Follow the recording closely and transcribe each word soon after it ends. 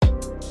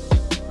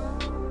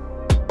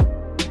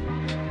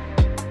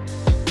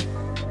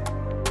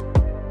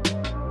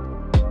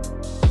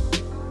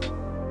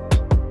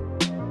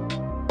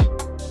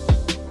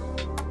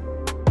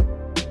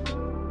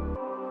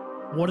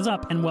What is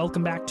up, and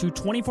welcome back to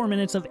 24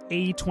 Minutes of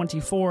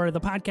A24, the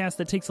podcast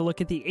that takes a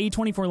look at the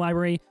A24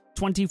 library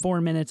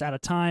 24 minutes at a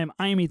time.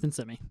 I am Ethan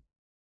Simi.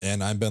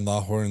 And I'm Ben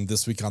Lawhorn.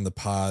 This week on the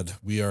pod,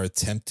 we are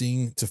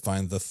attempting to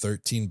find the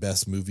 13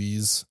 best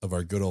movies of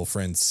our good old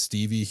friend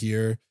Stevie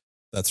here.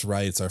 That's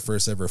right. It's our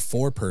first ever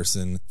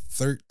 4-person,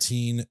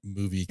 13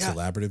 movie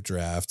collaborative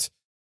draft.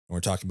 And we're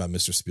talking about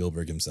Mr.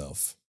 Spielberg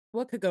himself.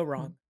 What could go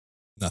wrong?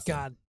 Nothing.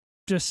 God,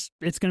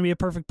 it's going to be a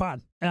perfect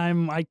pod.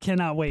 I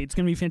cannot wait. It's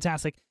going to be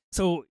fantastic.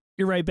 So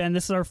you're right, Ben.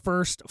 This is our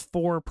first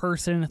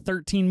 4-person,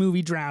 13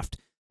 movie draft.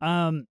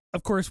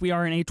 Of course, we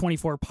are an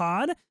A24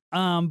 pod.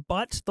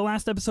 But the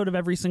last episode of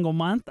every single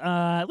month,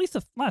 at least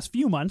the last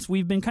few months,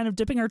 we've been kind of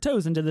dipping our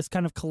toes into this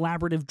kind of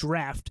collaborative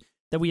draft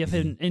that we have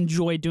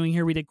enjoyed doing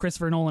here. We did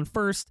Christopher Nolan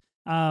first,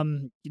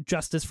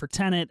 Justice for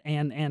Tenet,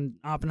 and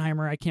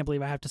Oppenheimer. I can't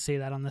believe I have to say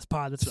that on this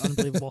pod. That's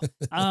unbelievable.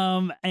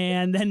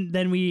 And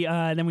then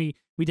we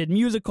did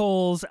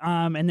musicals,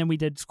 and then we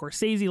did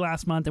Scorsese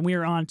last month, and we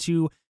are on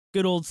to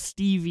good old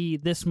Stevie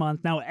this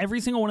month. Now, every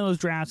single one of those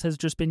drafts has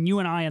just been you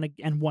and I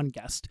and one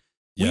guest.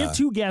 We have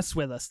 2 guests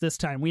with us this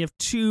time. We have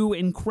 2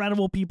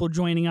 incredible people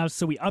joining us,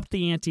 so we upped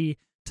the ante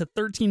to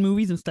 13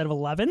 movies instead of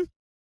 11,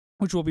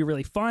 which will be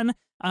really fun.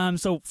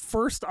 So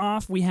first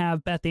off, we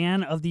have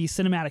Bethanne of the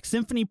Cinematic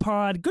Symphony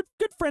pod, good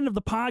friend of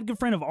the pod, good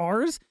friend of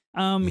ours,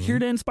 here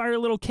to inspire a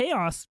little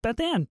chaos.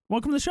 Bethanne,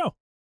 welcome to the show.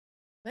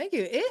 Thank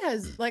you. It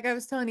has, like I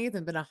was telling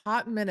Ethan, been a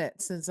hot minute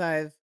since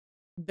I've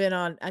been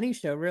on any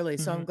show, really.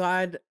 So I'm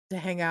glad to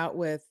hang out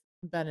with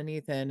Ben and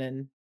Ethan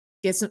and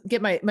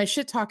get my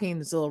shit talking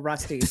is a little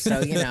rusty.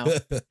 So,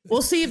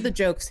 we'll see if the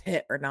jokes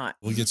hit or not.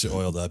 We'll get you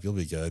oiled up. You'll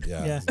be good.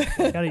 Yeah.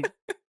 Gotta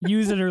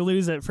use it or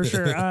lose it for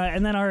sure.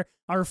 And then our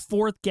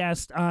 4th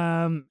guest,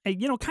 kind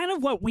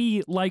of what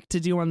we like to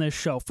do on this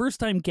show. First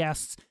time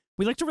guests,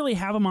 we like to really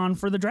have them on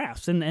for the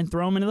drafts and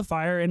throw them into the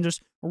fire and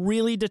just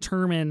really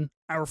determine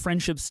our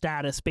friendship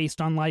status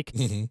based on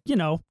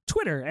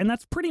Twitter. And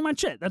that's pretty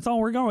much it. That's all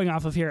we're going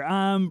off of here.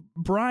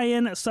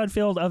 Brian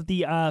Sudfield of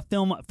the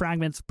Film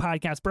Fragments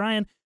podcast.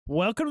 Brian,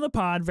 welcome to the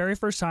pod. Very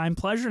first time.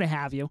 Pleasure to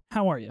have you.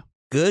 How are you?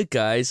 Good,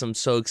 guys. I'm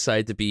so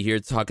excited to be here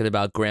talking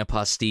about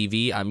Grandpa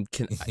Stevie.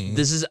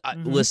 This is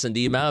listen,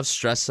 the amount of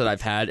stress that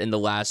I've had in the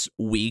last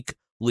week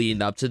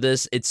leading up to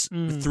this, it's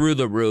through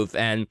the roof.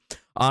 And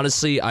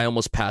honestly, I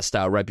almost passed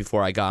out right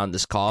before I got on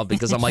this call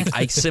because I'm like,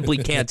 I simply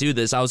can't do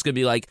this. I was going to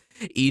be like,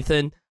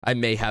 Ethan, I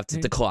may have to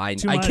decline.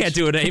 I can't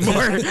do it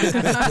anymore.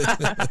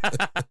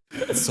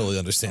 It's totally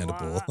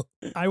understandable.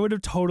 I would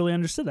have totally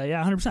understood that.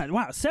 Yeah, 100%.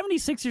 Wow,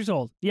 76 years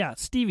old. Yeah,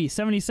 Stevie,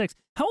 76.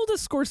 How old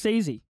is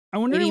Scorsese? I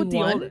wonder 81? what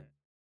the old...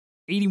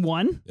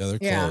 81? Yeah, they're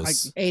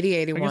close. 80,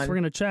 81. I guess we're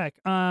going to check.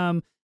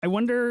 I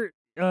wonder...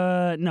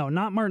 no,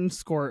 not Martin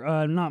Short.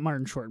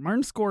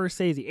 Martin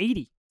Scorsese,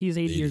 80. He's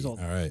 80 years old.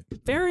 All right.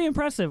 Very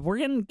impressive. We're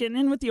getting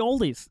in with the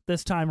oldies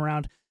this time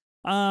around.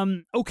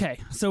 Okay,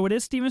 so it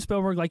is Steven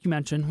Spielberg, like you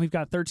mentioned. We've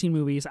got 13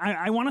 movies.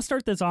 I want to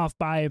start this off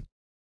by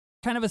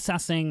kind of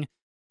assessing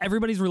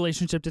everybody's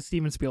relationship to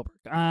Steven Spielberg.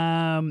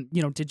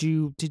 Did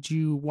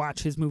you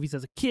watch his movies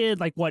as a kid?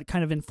 Like, what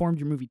kind of informed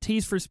your movie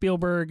taste for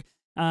Spielberg?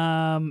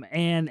 And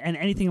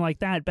anything like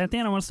that.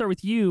 Bethanne, I want to start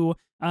with you.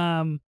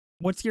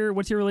 What's your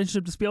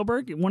relationship to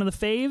Spielberg? One of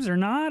the faves or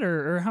not,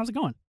 or how's it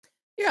going?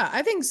 Yeah,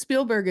 I think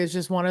Spielberg is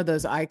just one of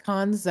those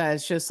icons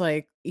that's just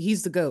like,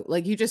 he's the GOAT.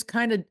 Like, you just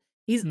kind of,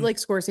 he's like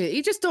Scorsese.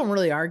 You just don't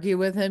really argue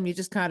with him. You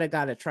just kind of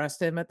got to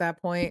trust him at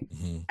that point.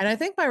 And I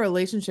think my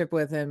relationship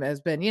with him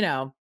has been,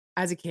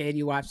 as a kid,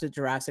 you watch the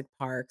Jurassic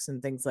Parks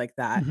and things like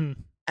that.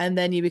 And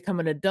then you become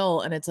an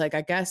adult and it's like,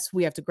 I guess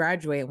we have to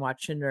graduate and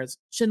watch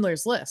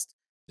Schindler's List.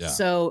 Yeah.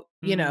 So,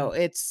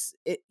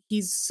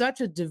 he's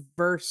such a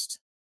diverse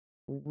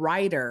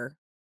writer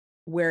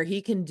where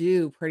he can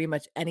do pretty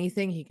much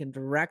anything. He can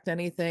direct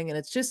anything. And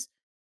it's just,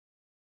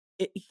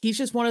 he's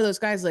just one of those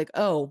guys like,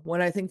 oh,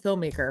 when I think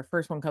filmmaker,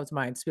 first one comes to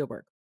mind,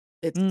 Spielberg.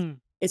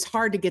 It's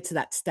hard to get to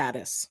that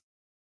status.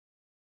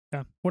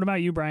 Yeah. What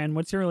about you, Brian?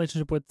 What's your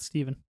relationship with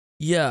Steven?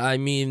 Yeah, I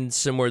mean,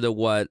 similar to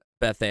what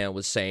Bethanne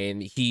was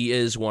saying, he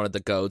is one of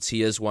the GOATs.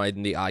 He is one of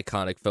the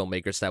iconic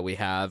filmmakers that we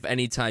have.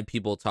 Anytime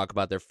people talk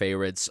about their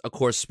favorites, of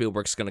course,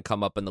 Spielberg's going to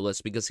come up in the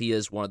list because he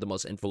is one of the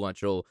most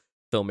influential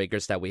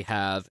filmmakers that we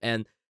have.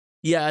 And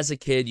yeah, as a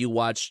kid, you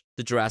watch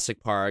the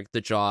Jurassic Park, the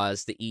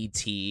Jaws, the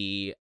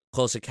E.T.,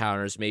 Close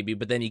Encounters maybe,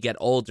 but then you get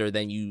older,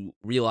 then you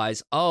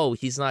realize, oh,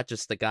 he's not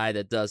just the guy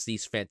that does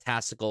these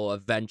fantastical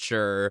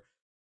adventure,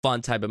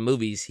 fun type of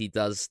movies. He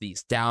does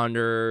these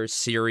downer,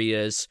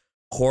 serious,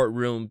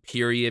 courtroom,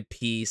 period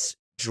piece,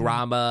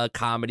 drama,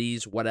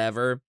 comedies,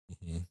 whatever.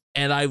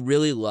 And I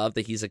really love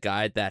that he's a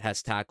guy that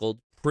has tackled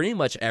pretty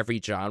much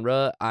every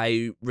genre.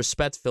 I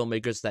respect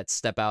filmmakers that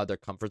step out of their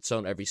comfort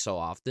zone every so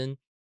often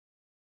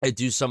and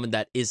do something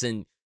that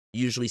isn't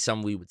usually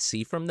something we would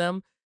see from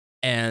them.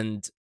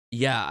 And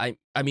yeah,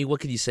 I mean, what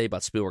could you say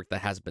about Spielberg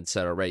that hasn't been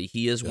said already?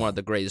 He is one of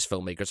the greatest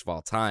filmmakers of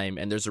all time,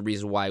 and there's a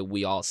reason why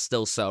we all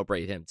still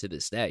celebrate him to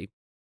this day.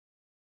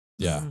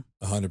 Yeah,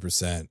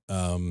 100%.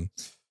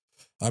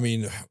 I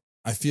mean,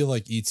 I feel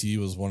like E.T.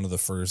 was one of the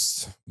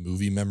first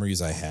movie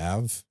memories I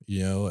have,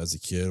 as a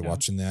kid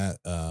watching that.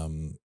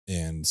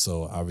 And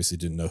so obviously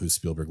didn't know who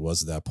Spielberg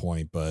was at that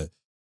point, but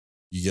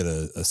you get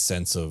a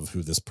sense of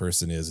who this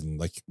person is. And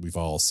like we've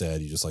all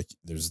said, you just like,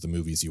 there's the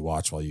movies you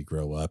watch while you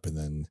grow up. And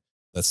then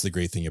that's the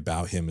great thing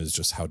about him is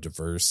just how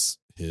diverse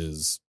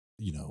his,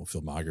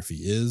 filmography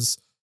is.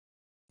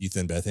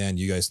 Ethan, Bethanne,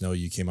 you guys know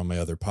you came on my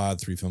other pod,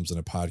 3 Films in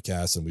a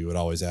Podcast, and we would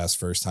always ask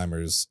first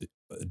timers,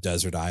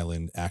 desert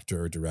island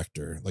actor or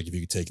director. Like if you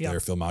could take their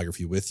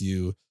filmography with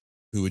you,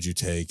 who would you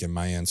take? And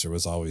my answer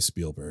was always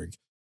Spielberg,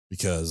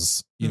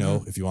 because,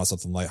 if you want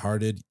something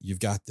lighthearted, you've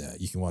got that.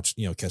 You can watch,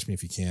 Catch Me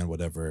If You Can,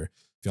 whatever.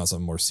 If you want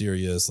something more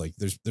serious, like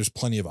there's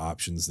plenty of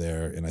options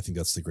there. And I think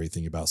that's the great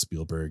thing about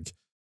Spielberg.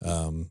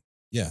 So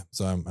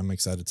I'm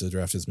excited to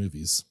draft his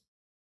movies.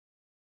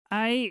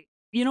 I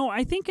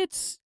think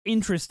it's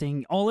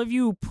interesting. All of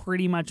you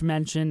pretty much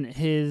mention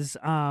his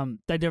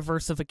the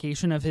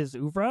diversification of his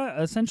oeuvre,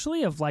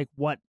 essentially, of like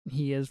what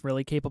he is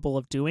really capable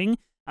of doing.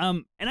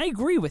 And I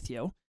agree with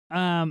you.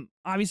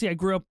 Obviously I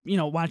grew up,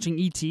 watching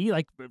E.T.,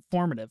 like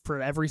formative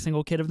for every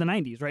single kid of the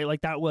 90s, right?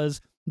 Like that was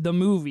the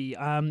movie.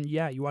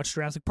 You watch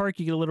Jurassic Park,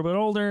 you get a little bit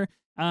older.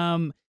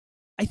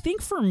 I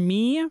think for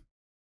me,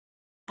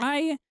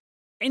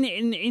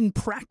 in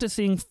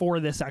practicing for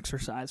this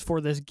exercise,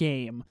 for this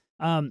game,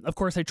 of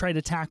course, I try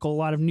to tackle a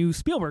lot of new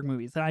Spielberg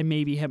movies that I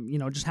maybe have,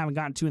 just haven't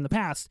gotten to in the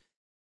past.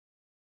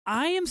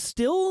 I am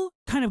still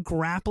kind of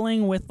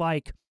grappling with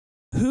like,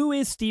 who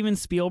is Steven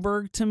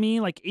Spielberg to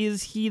me? Like,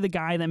 is he the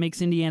guy that makes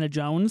Indiana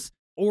Jones,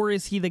 or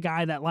is he the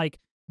guy that like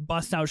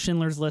busts out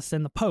Schindler's List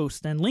and The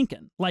Post and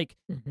Lincoln? Like,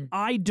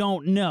 I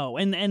don't know.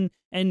 And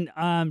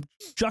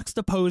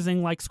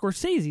juxtaposing like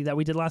Scorsese that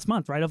we did last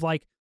month, right? Of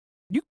like,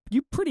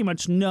 you pretty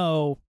much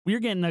know you're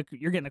getting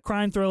a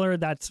crime thriller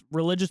that's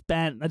religious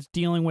bent, that's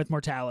dealing with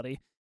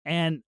mortality.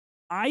 And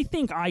I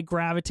think I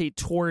gravitate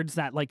towards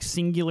that like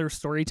singular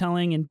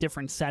storytelling in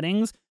different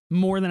settings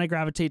more than I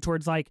gravitate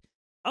towards like,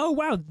 oh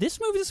wow, this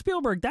movie is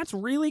Spielberg, that's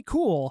really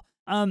cool.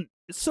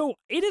 So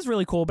it is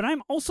really cool, but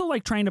I'm also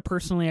like trying to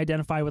personally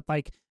identify with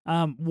like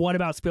what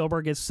about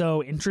Spielberg is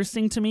so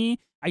interesting to me.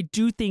 I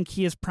do think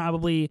he is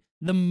probably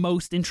the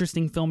most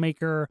interesting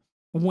filmmaker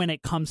when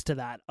it comes to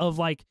that, of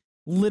like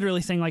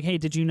literally saying like, hey,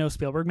 did you know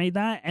Spielberg made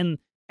that? And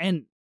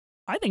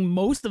I think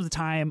most of the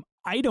time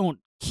I don't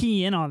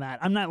key in on that.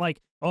 I'm not like,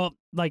 oh,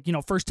 like,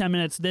 first 10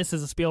 minutes, this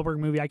is a Spielberg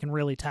movie, I can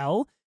really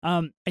tell.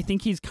 I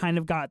think he's kind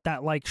of got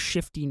that like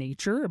shifty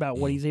nature about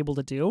what he's able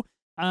to do.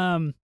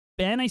 Ben,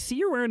 I see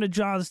you're wearing a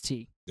Jaws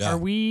tee. Yeah. How are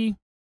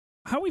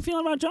we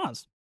feeling about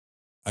Jaws?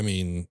 I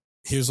mean,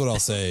 here's what I'll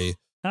say.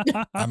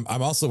 I'm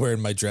also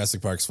wearing my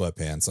Jurassic Park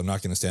sweatpants. I'm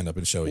not going to stand up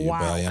and show you,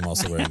 but I am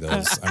also wearing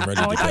those. I'm ready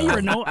to go.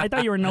 I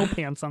thought you were no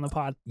pants on the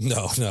pod.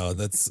 No,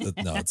 it's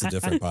a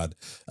different pod.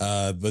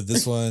 But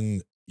this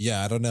one,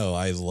 I don't know.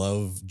 I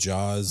love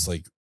Jaws.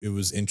 Like, it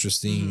was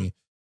interesting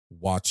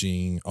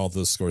watching all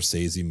those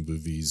Scorsese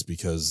movies,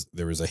 because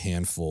there was a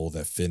handful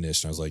that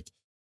finished and I was like,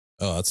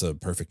 oh, that's a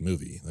perfect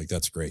movie. Like,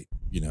 that's great.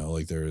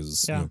 Like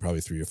there's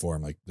probably 3 or 4.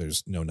 I'm like,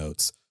 there's no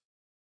notes.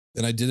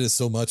 And I did it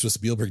so much with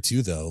Spielberg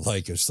too, though.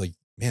 Like, it's like,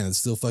 man, it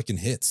still fucking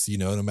hits,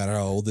 no matter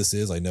how old this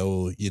is. I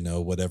know,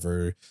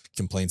 whatever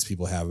complaints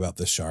people have about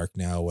the shark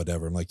now,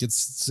 whatever. I'm like,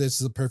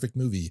 it's a perfect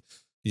movie,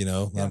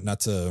 not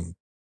to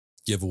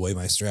give away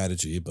my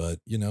strategy, but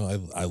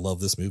I love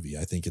this movie.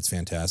 I think it's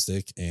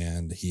fantastic.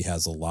 And he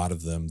has a lot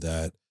of them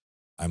that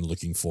I'm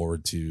looking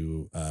forward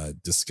to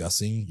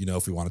discussing.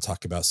 If we want to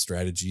talk about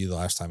strategy, the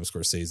last time with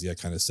Scorsese, I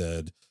kind of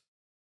said,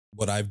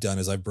 what I've done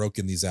is I've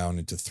broken these out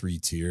into 3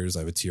 tiers. I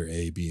have a tier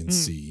A, B, and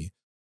C.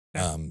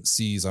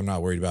 C's I'm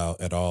not worried about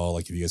at all.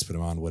 Like, if you guys put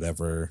them on,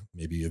 whatever,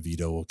 maybe a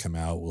veto will come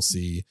out. We'll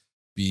see.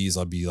 B's,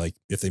 I'll be like,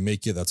 if they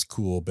make it, that's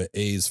cool. But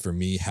A's for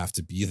me have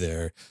to be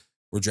there.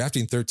 We're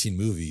drafting 13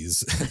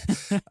 movies.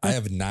 I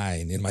have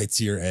 9 in my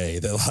tier A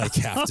that like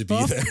have to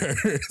be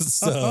there.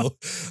 So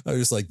I'm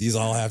just like, these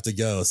all have to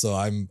go. So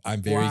I'm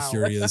very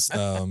curious.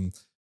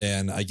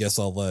 And I guess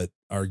I'll let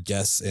our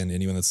guests and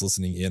anyone that's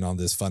listening in on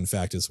this fun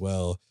fact as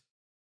well.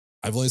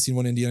 I've only seen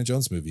one Indiana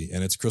Jones movie,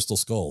 and it's Crystal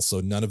Skull. So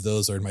none of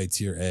those are in my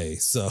tier A.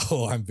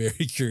 So I'm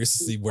very curious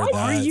to see where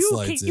that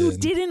slides in. You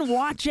didn't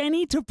watch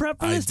any to prep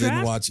for this draft? I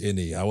didn't watch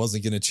any. I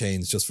wasn't going to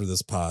change just for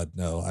this pod.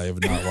 No, I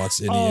have not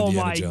watched any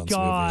Indiana Jones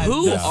God.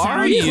 movie. Who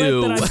are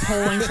you? The clip that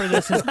I'm pulling for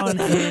this is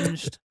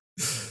unhinged.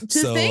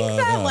 To think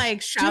that like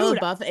Shia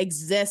LaBeouf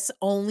exists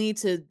only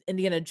to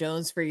Indiana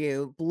Jones for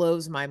you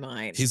blows my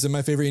mind. He's in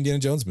my favorite Indiana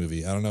Jones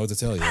movie. I don't know what to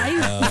tell you.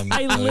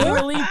 I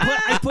literally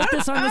put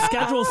this on the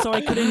schedule so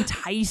I could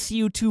entice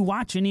you to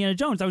watch Indiana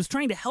Jones. I was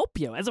trying to help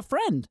you as a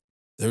friend.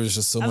 There was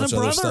just so much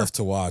other stuff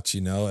to watch,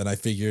 and I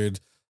figured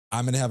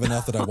I'm going to have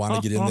enough that I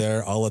want to get in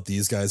there. I'll let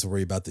these guys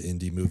worry about the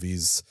indie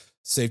movies.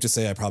 Safe to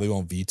say I probably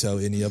won't veto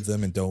any of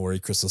them, and don't worry,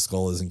 Crystal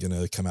Skull isn't going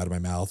to come out of my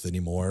mouth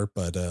anymore,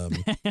 but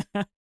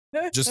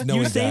just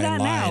knowing you say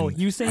that now.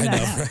 You say that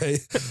now.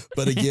 Right?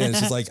 But again, it's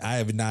just like I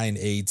have 9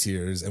 A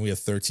tiers and we have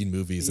 13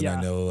 movies, and I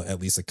know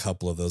at least a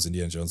couple of those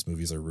Indiana Jones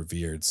movies are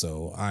revered.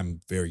 So I'm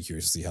very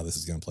curious to see how this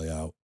is going to play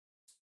out.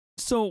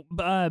 So,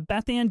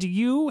 Bethanne, do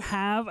you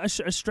have a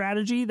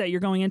strategy that you're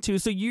going into?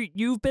 So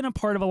you've been a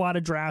part of a lot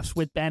of drafts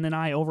with Ben and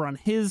I over on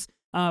his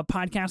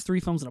podcast, 3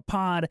 Films in a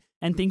Pod,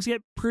 and things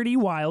get pretty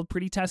wild,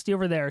 pretty testy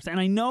over there. And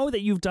I know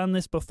that you've done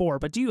this before,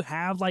 but do you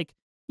have like,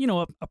 you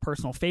know, a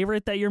personal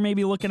favorite that you're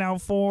maybe looking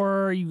out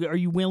for? Are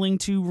you willing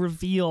to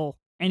reveal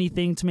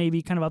anything to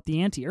maybe kind of up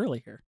the ante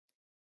early here?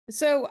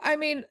 So, I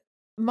mean,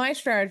 my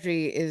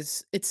strategy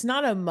is, it's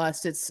not a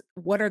must. It's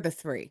what are the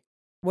 3?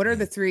 What are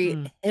the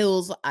 3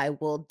 hills I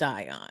will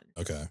die on?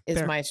 Okay. Is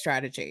Fair. my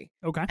strategy.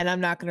 Okay. And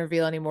I'm not going to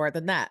reveal any more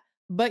than that.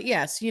 But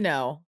yes, you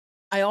know,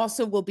 I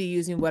also will be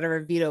using whatever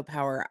veto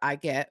power I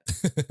get.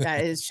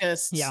 That is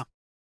just, Yeah.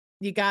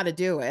 you got to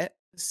do it.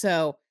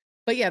 So,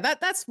 but yeah,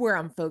 that's where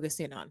I'm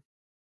focusing on.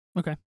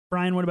 Okay.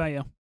 Brian, what about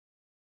you?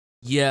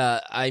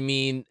 Yeah, I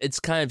mean, it's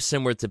kind of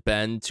similar to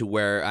Ben, to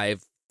where I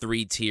have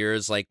 3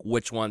 tiers, like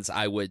which ones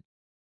I would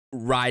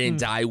ride and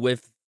die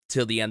with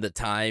till the end of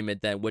time,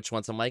 and then which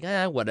ones I'm like,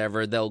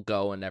 whatever, they'll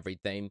go and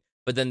everything.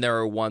 But then there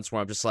are ones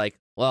where I'm just like,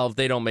 well, if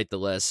they don't make the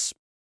list,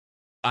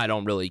 I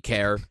don't really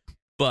care.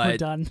 We're But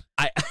done.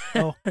 I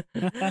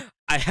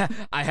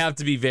have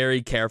to be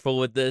very careful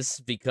with this,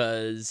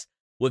 because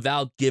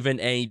without giving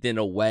anything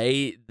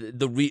away,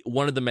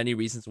 one of the many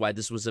reasons why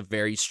this was a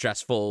very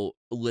stressful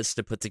list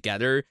to put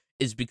together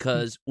is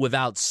because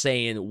without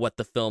saying what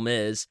the film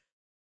is,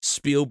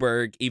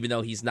 Spielberg, even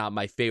though he's not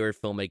my favorite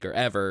filmmaker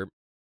ever,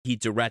 he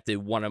directed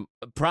one of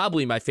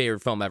probably my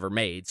favorite film ever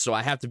made. So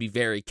I have to be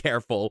very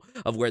careful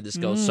of where this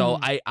goes. So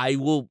I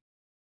will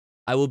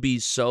be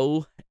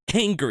so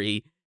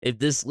angry if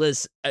this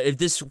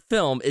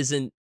film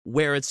isn't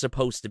where it's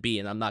supposed to be.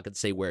 And I'm not going to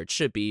say where it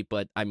should be,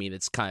 but I mean,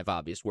 it's kind of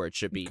obvious where it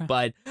should be. Okay.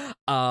 But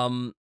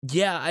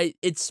yeah,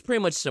 it's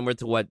pretty much similar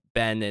to what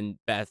Ben and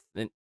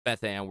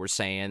Bethanne were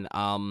saying.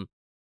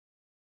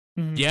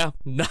 Yeah,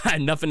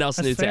 nothing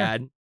else new to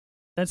add.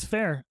 That's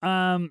fair.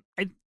 I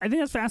think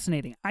that's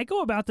fascinating. I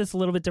go about this a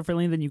little bit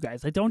differently than you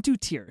guys. I don't do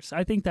tiers.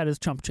 I think that is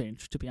chump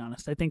change, to be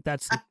honest. I think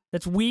that's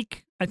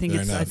weak. I think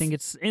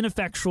it's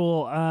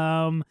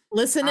ineffectual.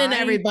 Listen in,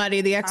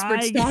 everybody. The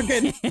experts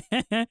talking.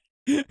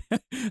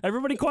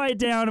 Everybody quiet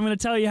down. I'm going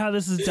to tell you how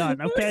this is done.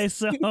 Okay,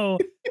 so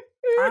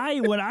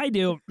what I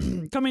do,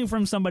 coming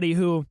from somebody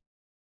who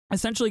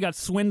essentially got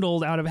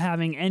swindled out of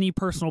having any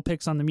personal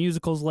picks on the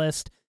musicals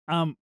list,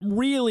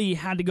 really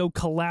had to go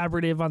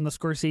collaborative on the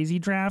Scorsese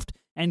draft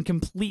and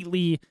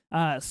completely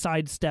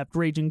sidestepped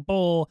Raging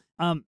Bull.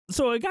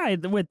 So a guy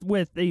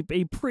with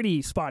a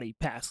pretty spotty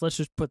past. Let's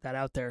just put that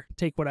out there.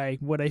 Take what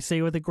I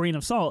say with a grain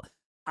of salt.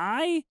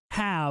 I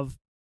have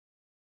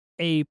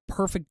a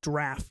perfect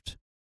draft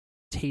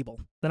table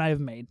that I have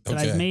made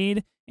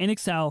in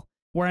Excel,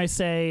 where I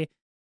say,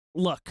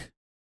 look,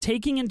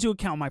 taking into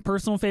account my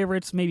personal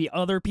favorites, maybe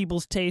other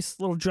people's tastes,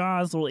 little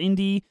Jaws, little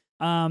indie,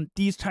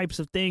 these types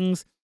of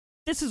things,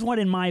 this is what,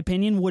 in my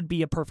opinion, would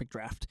be a perfect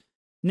draft.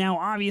 Now,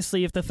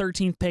 obviously, if the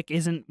 13th pick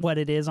isn't what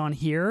it is on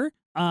here,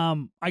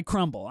 I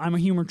crumble. I'm a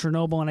human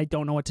Chernobyl, and I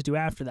don't know what to do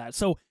after that.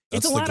 So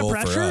it's a lot of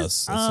pressure.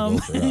 That's the goal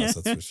for us.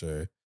 That's for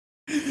sure.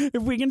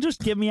 If we can just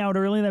get me out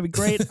early, that'd be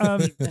great.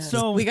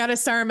 So we got to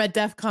start him at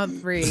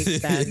DEFCON 3.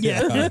 Then.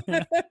 Yeah.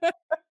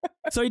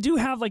 So I do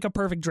have like a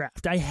perfect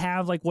draft. I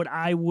have like what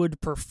I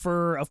would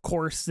prefer. Of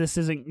course, this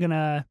isn't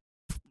gonna.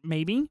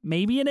 Maybe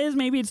it is.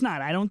 Maybe it's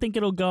not. I don't think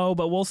it'll go,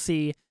 but we'll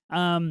see.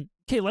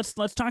 Okay, let's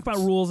talk about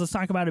rules. Let's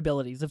talk about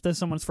abilities. If this is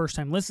someone's first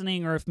time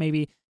listening, or if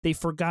maybe they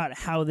forgot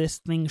how this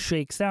thing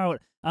shakes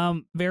out,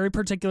 very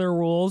particular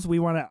rules. We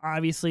want to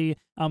obviously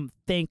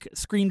thank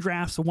Screen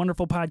Drafts, a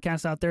wonderful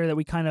podcast out there that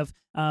we kind of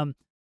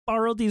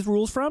borrowed these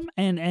rules from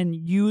and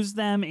use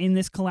them in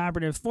this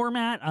collaborative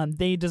format.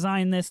 They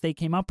designed this. They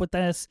came up with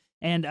this,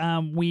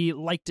 and we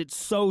liked it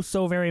so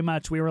very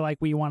much. We were like,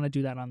 we want to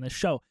do that on this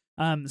show.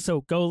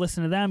 So go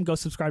listen to them. Go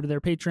subscribe to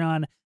their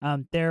Patreon.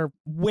 They're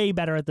way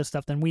better at this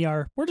stuff than we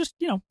are. We're just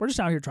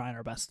out here trying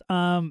our best.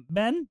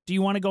 Ben, do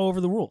you want to go over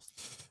the rules?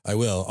 I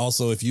will.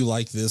 Also, if you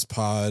like this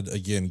pod,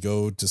 again,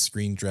 go to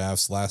Screen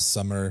Drafts. Last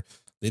summer,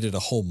 they did a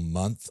whole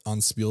month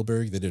on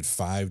Spielberg. They did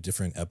 5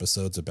 different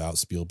episodes about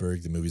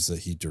Spielberg, the movies that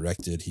he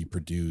directed, he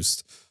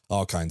produced,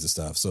 all kinds of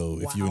stuff. So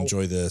if you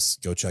enjoy this,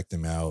 go check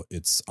them out.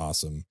 It's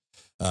awesome.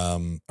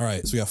 All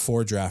right. So we got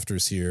 4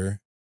 drafters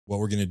here. What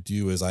we're going to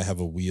do is I have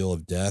a wheel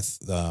of death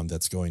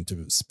that's going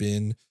to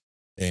spin,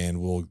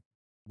 and we'll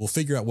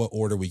figure out what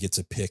order we get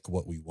to pick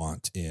what we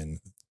want in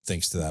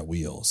thanks to that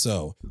wheel.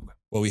 So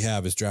what we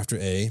have is drafter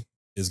A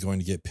is going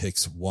to get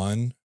picks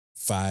 1,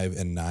 5,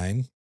 and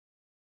 9.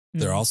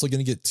 They're also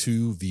going to get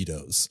 2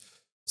 vetoes.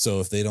 So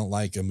if they don't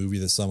like a movie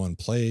that someone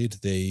played,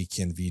 they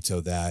can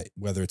veto that,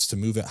 whether it's to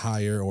move it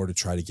higher or to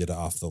try to get it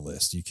off the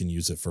list. You can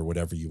use it for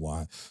whatever you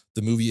want.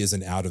 The movie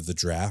isn't out of the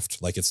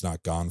draft. Like, it's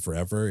not gone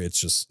forever.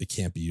 It's just, it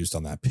can't be used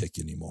on that pick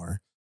anymore.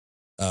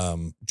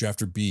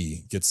 Drafter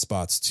B gets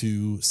spots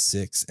 2,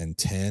 6, and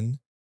 10,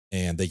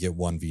 and they get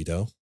 1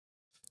 veto.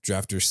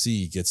 Drafter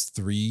C gets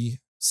 3,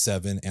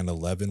 7, and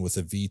 11 with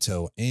a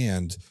veto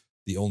and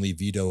the only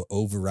veto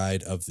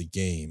override of the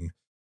game.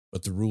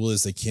 but the rule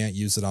is they can't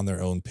use it on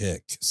their own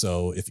pick.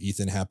 So if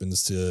Ethan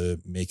happens to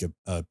make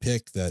a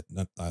pick that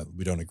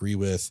we don't agree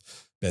with,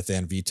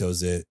 Bethanne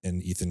vetoes it,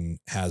 and Ethan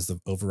has the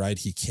override,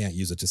 he can't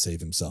use it to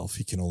save himself.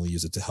 He can only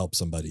use it to help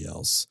somebody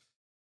else.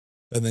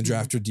 And then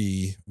drafter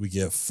D, we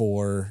get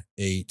 4,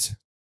 8,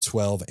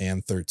 12,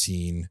 and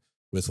 13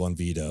 with one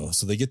veto.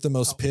 So they get the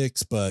most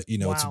picks, but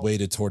it's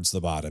weighted towards the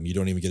bottom. You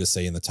don't even get a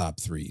say in the top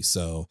 3.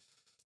 So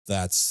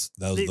those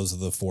are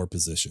the 4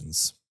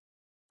 positions.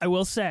 I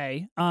will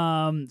say,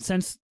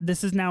 since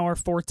this is now our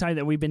 4th time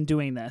that we've been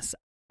doing this,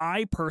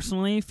 I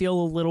personally feel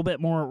a little bit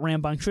more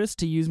rambunctious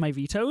to use my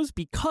vetoes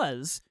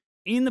because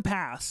in the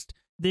past,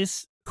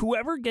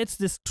 whoever gets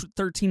this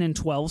 13 and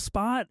 12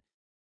 spot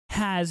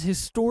has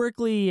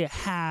historically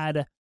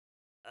had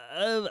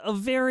a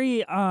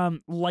very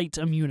light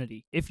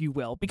immunity, if you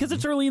will, because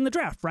it's early in the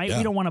draft, right? Yeah.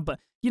 We don't want to, but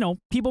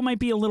people might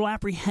be a little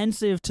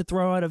apprehensive to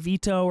throw out a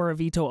veto or a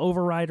veto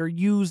override or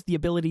use the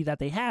ability that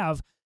they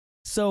have.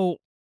 So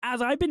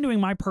as I've been doing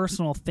my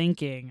personal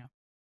thinking,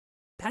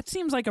 that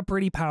seems like a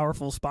pretty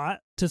powerful spot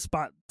to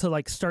start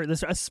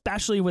this,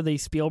 especially with a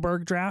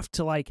Spielberg draft,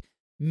 to like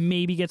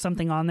maybe get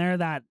something on there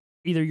that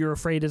either you're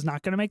afraid is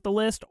not going to make the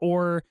list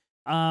or,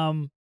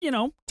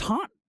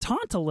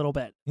 taunt a little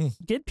bit,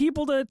 get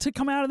people to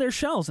come out of their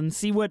shells and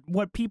see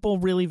what people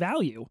really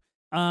value.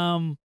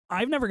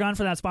 I've never gone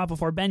for that spot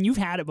before. Ben, you've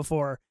had it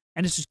before,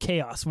 and it's just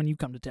chaos when you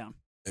come to town.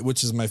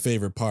 Which is my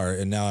favorite part.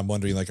 And now I'm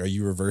wondering, like, are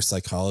you reverse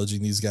psychologying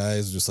these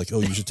guys? Just like,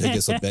 oh, you should take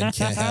it so Ben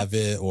can't have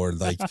it, or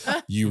like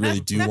you really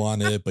do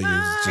want it, but you're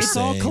just it's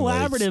saying, all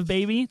collaborative, like,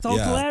 baby. It's all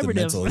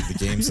collaborative.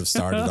 The games have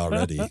started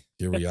already.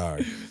 Here we are.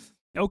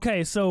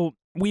 Okay, so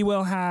we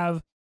will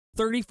have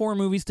 34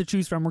 movies to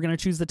choose from. We're going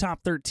to choose the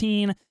top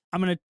 13.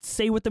 I'm going to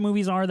say what the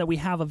movies are that we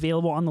have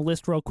available on the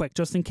list real quick,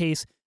 just in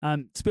case.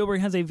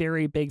 Spielberg has a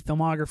very big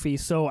filmography,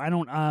 so I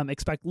don't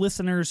expect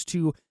listeners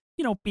to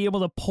be able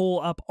to pull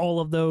up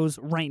all of those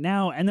right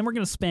now, and then we're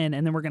going to spin,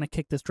 and then we're going to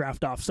kick this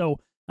draft off. So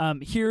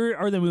here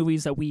are the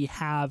movies that we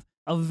have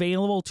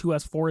available to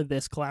us for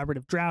this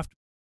collaborative draft.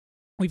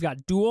 We've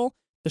got Duel,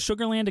 The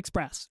Sugarland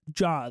Express,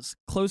 Jaws,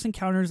 Close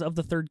Encounters of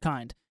the Third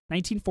Kind,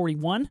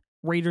 1941,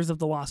 Raiders of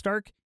the Lost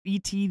Ark,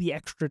 E.T. the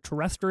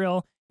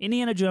Extraterrestrial,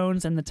 Indiana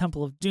Jones and the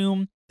Temple of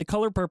Doom, The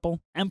Color Purple,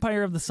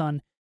 Empire of the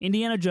Sun,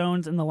 Indiana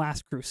Jones and the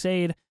Last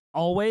Crusade,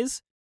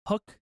 Always,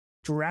 Hook,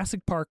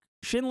 Jurassic Park,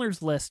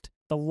 Schindler's List,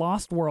 The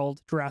Lost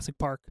World, Jurassic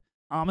Park,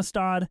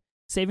 Amistad,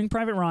 Saving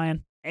Private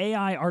Ryan,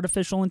 AI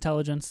Artificial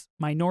Intelligence,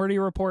 Minority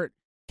Report,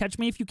 Catch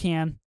Me If You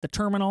Can, The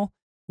Terminal,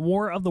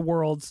 War of the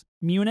Worlds,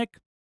 Munich,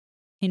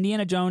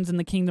 Indiana Jones and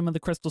the Kingdom of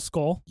the Crystal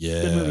Skull.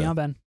 Yeah. Good movie, huh,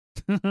 Ben?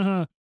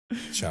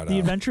 Shout out. The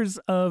Adventures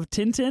of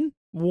Tintin,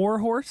 War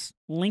Horse,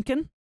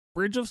 Lincoln,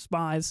 Bridge of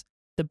Spies,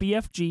 The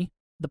BFG,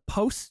 The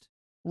Post,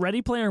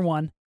 Ready Player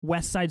One,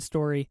 West Side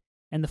Story,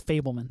 and The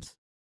Fabelmans.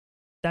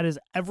 That is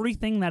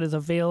everything that is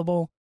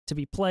available to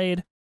be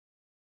played.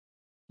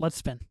 Let's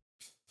spin.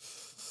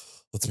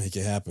 Let's make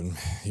it happen.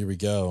 Here we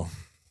go.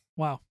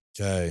 Wow.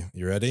 Okay,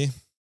 you ready?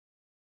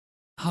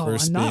 Oh,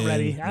 First I'm not spin.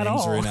 ready at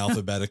Names all. are in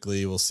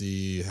alphabetically. We'll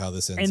see how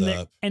this ends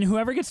up. And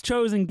whoever gets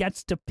chosen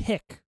gets to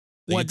pick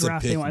They what get to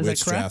draft pick they want. Is which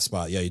that correct? draft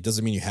spot. Yeah, it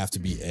doesn't mean you have to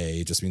be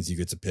A. It just means you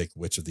get to pick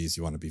which of these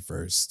you want to be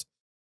first.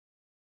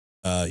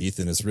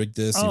 Ethan has rigged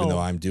this, even though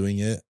I'm doing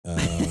it. I'm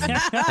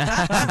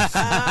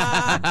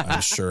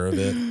sure of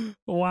it.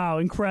 Wow,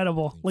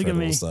 incredible. Look at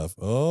me. Stuff.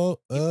 Oh,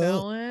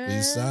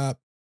 please stop.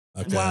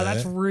 Okay. Wow,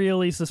 that's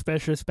really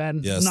suspicious, Ben.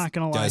 Yes. I'm not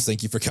going to lie. Guys,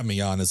 thank you for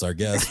coming on as our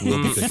guest.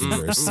 We'll be picking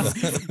first.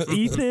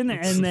 Ethan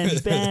and then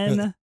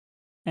Ben,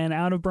 and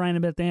out of Bryan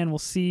and Bethanne, we'll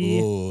see.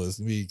 Oh, it's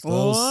going to be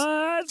close.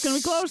 It's going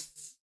to be close.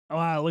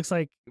 Wow, it looks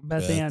like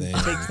Bethanne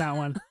takes that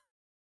one.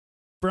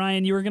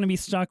 Bryan, you were going to be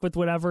stuck with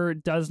whatever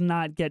does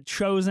not get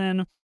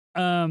chosen.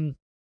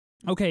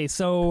 Okay,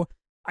 so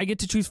I get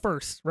to choose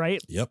first,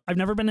 right? Yep. I've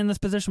never been in this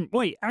position.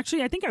 Wait,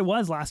 actually, I think I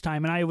was last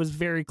time, and I was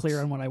very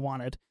clear on what I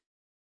wanted.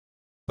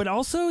 But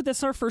also, this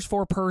is our first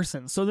 4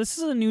 persons, so this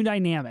is a new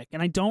dynamic,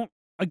 and I don't,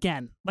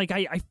 again, like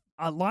I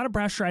a lot of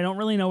pressure. I don't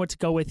really know what to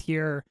go with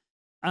here.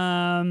 Do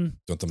you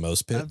want the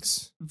most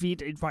picks?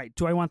 Right.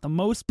 Do I want the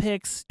most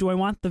picks? Do I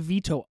want the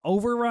veto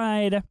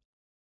override?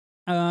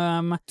 Do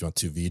you want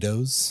 2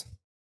 vetoes?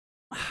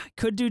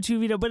 Could do 2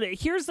 veto, but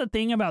here's the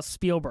thing about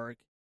Spielberg.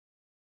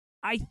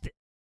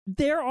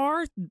 There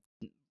are,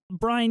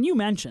 Bryan, you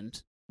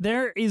mentioned,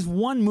 there is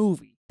one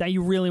movie that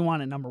you really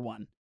want at number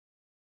 1.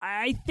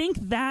 I think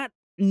that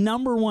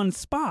number 1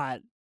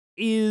 spot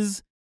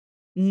is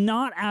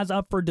not as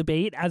up for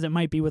debate as it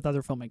might be with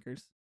other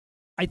filmmakers.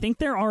 I think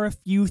there are a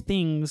few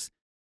things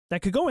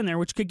that could go in there,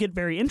 which could get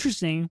very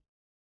interesting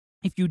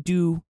if you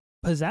do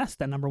possess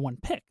that number 1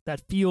 pick.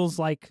 That feels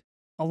like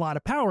a lot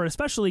of power,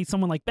 especially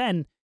someone like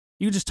Ben.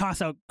 You just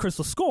toss out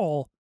Crystal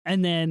Skull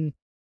and then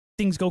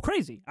things go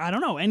crazy. I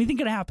don't know. Anything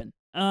could happen.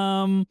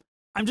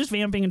 I'm just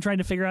vamping and trying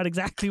to figure out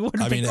exactly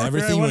what. I mean,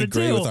 everything went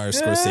great with our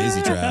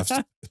Scorsese draft.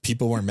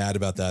 People weren't mad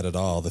about that at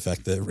all. The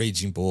fact that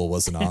Raging Bull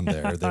wasn't on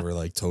there, they were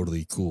like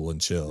totally cool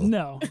and chill.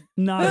 No,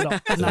 not at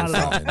all. Not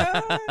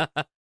at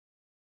all.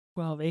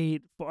 12,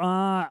 8.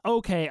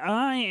 Okay,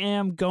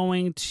 I'm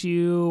going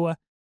to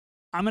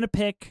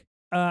pick,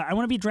 I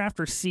want to be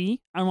drafter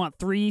C. I want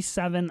 3,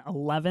 7,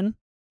 11,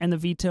 and the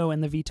veto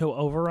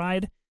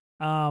override.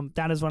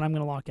 That is what I'm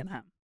going to lock in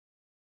at.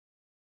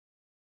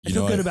 I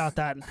feel good about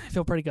that. I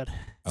feel pretty good.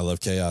 I love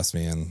chaos,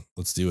 man.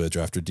 Let's do it.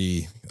 Drafter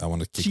D. I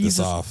want to kick this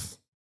off.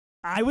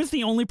 I was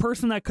the only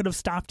person that could have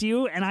stopped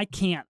you, and I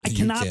can't. I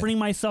cannot bring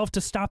myself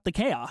to stop the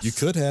chaos. You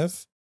could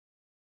have.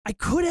 I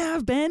could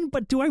have, Ben,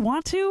 but do I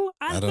want to?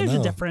 I don't there's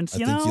know. A difference, I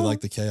think you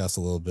like the chaos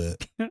a little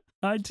bit.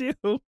 I do.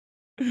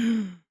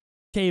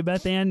 Okay,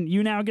 Bethanne,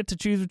 you now get to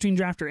choose between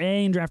drafter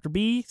A and drafter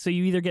B. So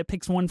you either get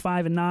picks 1,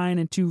 5, and 9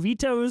 and 2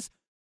 vetoes,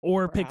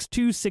 or picks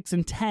 2, 6,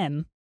 and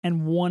 10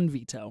 and 1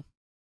 veto.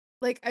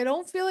 Like, I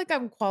don't feel like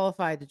I'm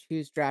qualified to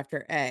choose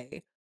drafter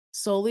A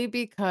solely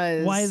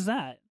because. Why is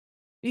that?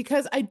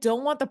 Because I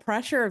don't want the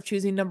pressure of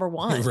choosing number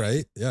 1.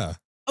 Right? Yeah.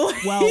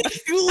 Well,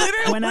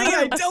 literally,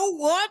 I don't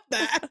want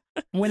that.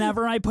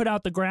 Whenever I put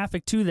out the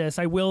graphic to this,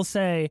 I will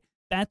say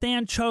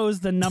Bethanne chose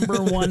the number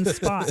 1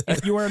 spot.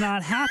 If you are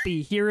not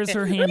happy, here is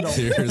her handle.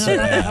 Here's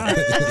her,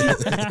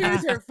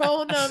 here's her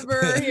phone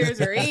number. Here's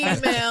her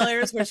email.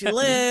 Here's where she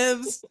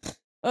lives.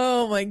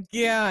 Oh my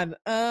God.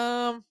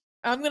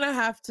 I'm gonna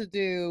have to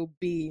do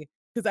B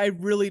because I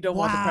really don't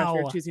want the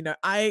pressure of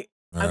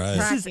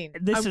choosing.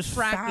 This is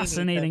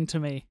fascinating to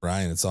me.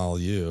 Ryan, it's all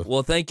you.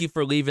 Well, thank you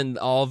for leaving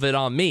all of it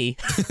on me.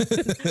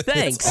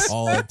 Thanks. It's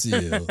all up to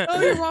you.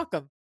 Oh, you're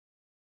welcome.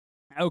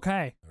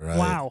 Okay. Right.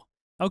 Wow.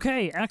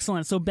 Okay,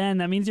 excellent. So Ben,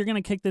 that means you're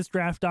gonna kick this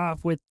draft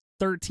off with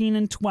 13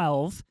 and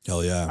 12.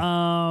 Hell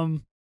yeah.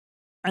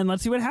 And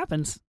let's see what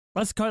happens.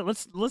 Let's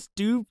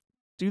do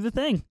the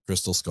thing.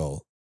 Crystal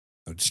Skull.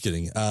 I'm just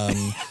kidding.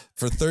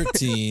 For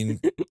 13,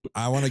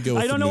 I want to go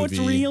with I don't the know movie.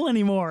 what's real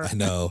anymore. I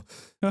know.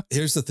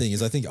 Here's the thing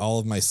is I think all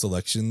of my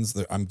selections,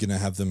 I'm going to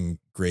have them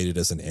graded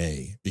as an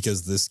A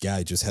because this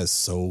guy just has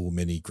so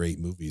many great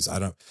movies. I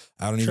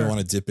don't even want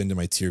to dip into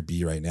my tier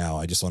B right now.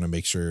 I just want to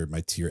make sure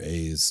my tier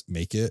A's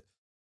make it.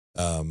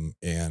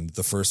 And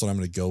the first one I'm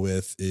going to go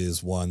with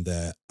is one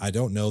that I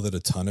don't know that a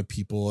ton of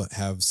people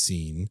have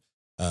seen.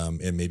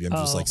 And maybe I'm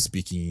just like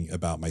speaking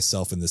about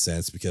myself in the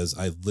sense because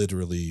I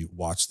literally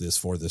watched this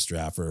for this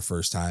draft for the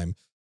first time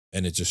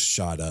and it just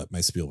shot up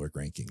my Spielberg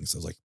rankings. I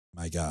was like,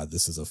 my God,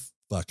 this is a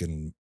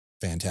fucking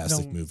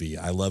fantastic movie.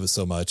 I love it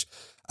so much.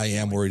 I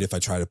am worried if I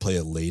try to play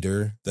it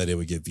later that it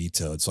would get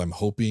vetoed. So I'm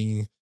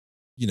hoping,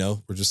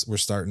 we're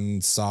starting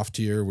soft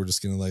here. We're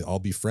just going to all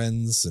be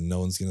friends and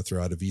no one's going to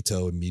throw out a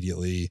veto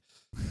immediately.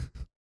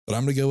 But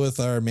I'm going to go with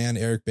our man,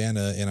 Eric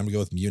Bana, and I'm going to go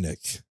with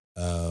Munich.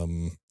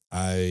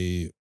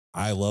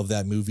 I love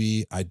that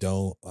movie.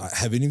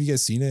 Have any of you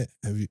guys seen it?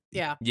 Have you?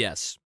 Yeah.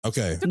 Yes.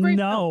 Okay.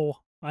 No,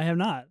 I have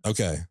not.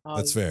 Okay.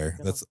 That's fair.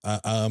 That's,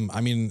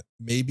 I mean,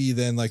 maybe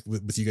then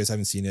with you guys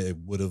haven't seen it, it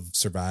would have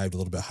survived a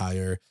little bit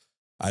higher.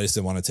 I just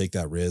didn't want to take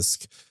that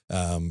risk.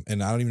 And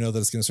I don't even know that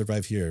it's going to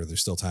survive here.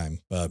 There's still time,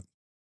 but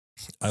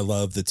I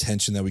love the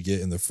tension that we get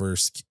in the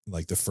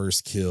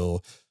first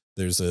kill.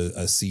 There's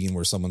a scene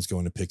where someone's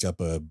going to pick up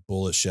a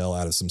bullet shell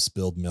out of some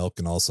spilled milk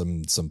and all of a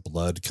sudden some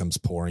blood comes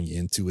pouring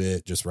into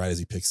it just right as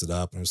he picks it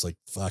up. And I was like,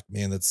 fuck,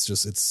 man, it's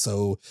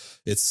so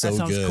that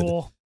sounds good.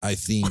 Cool. I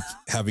think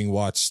having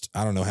watched,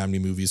 I don't know how many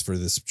movies for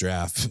this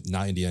draft,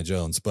 not Indiana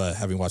Jones, but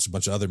having watched a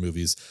bunch of other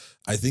movies,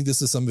 I think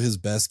this is some of his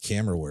best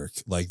camera work.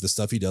 Like the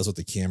stuff he does with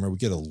the camera, we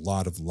get a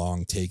lot of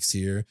long takes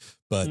here,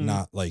 but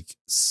not like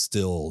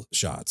still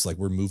shots. Like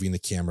we're moving the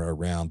camera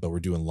around, but we're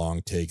doing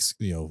long takes,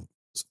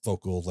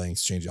 focal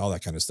lengths changing, all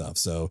that kind of stuff.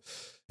 So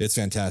it's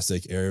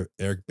fantastic.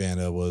 Eric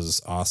Bana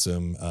was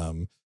awesome.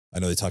 I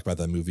know they talk about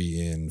that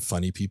movie in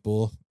Funny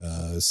People.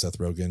 Seth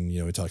Rogen,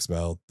 he talks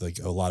about like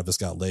a lot of us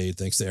got laid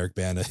thanks to Eric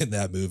Bana in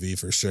that movie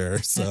for sure.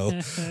 So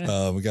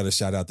we got to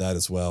shout out that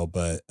as well.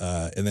 But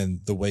and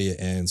then the way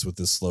it ends with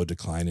this slow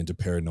decline into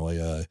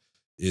paranoia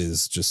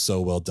is just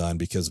so well done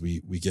because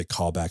we get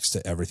callbacks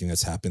to everything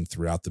that's happened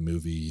throughout the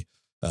movie.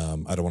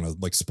 I don't want to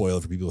like spoil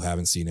it for people who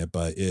haven't seen it,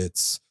 but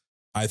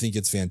I think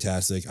it's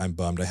fantastic. I'm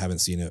bummed I haven't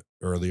seen it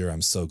earlier.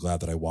 I'm so glad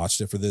that I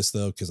watched it for this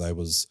though, because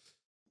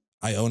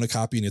I own a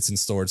copy and it's in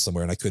storage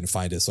somewhere and I couldn't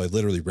find it. So I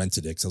literally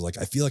rented it because I was like,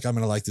 I feel like I'm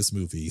going to like this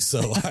movie. So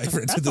I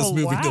rented this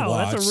movie to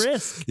watch. That's a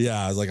risk.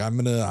 Yeah. I was like, I'm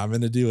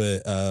going to do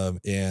it.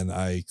 And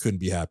I couldn't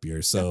be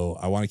happier. So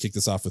I want to kick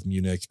this off with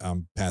Munich.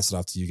 Pass it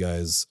off to you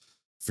guys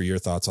for your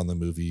thoughts on the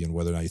movie and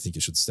whether or not you think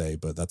it should stay,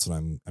 but that's what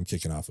I'm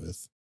kicking off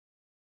with.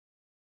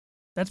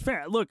 That's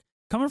fair. Look,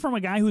 coming from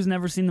a guy who's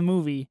never seen the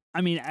movie,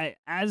 I mean,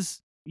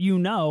 as you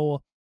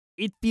know,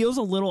 it feels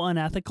a little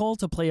unethical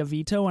to play a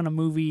veto on a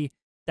movie.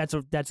 That's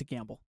a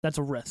gamble. That's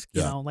a risk.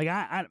 You know, like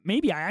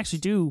maybe I actually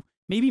do.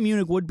 Maybe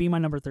Munich would be my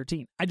number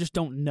 13. I just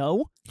don't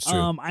know.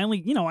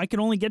 I could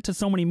only get to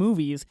so many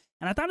movies,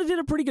 and I thought it did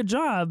a pretty good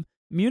job.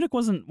 Munich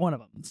wasn't one of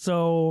them.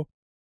 So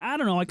I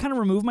don't know. I kind of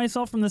removed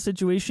myself from the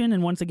situation,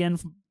 and once again,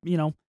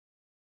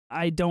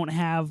 I don't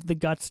have the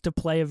guts to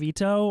play a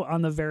veto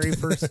on the very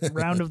first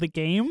round of the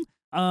game.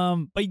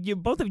 But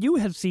both of you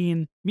have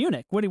seen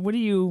Munich. What do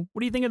you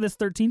think of this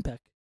 13 pick?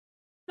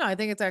 No, I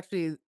think it's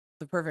actually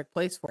the perfect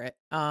place for it.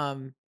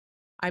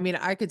 I mean,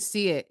 I could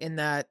see it in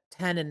that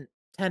 10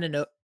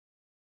 through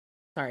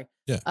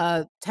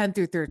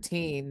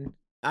 13.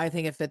 I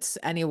think if it's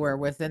anywhere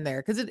within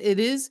there, because it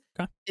is,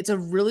 Okay. it's a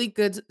really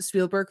good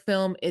Spielberg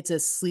film. It's a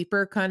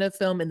sleeper kind of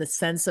film in the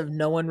sense of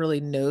no one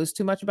really knows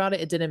too much about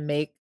it. It didn't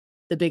make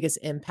the biggest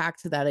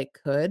impact that it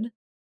could,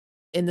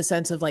 in the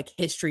sense of like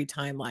history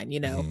timeline.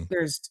 Mhm.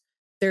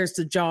 There's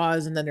the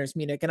Jaws, and then there's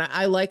Munich, and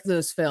I like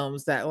those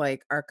films that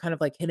like are kind of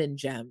like hidden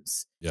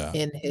gems Yeah.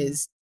 in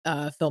his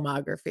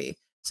filmography.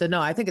 So no,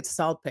 I think it's a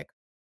solid pick.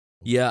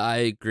 Yeah, I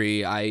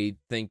agree. I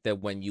think that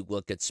when you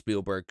look at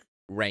Spielberg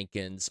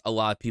rankings, a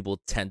lot of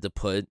people tend to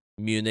put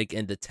Munich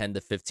in the 10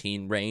 to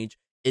 15 range.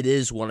 It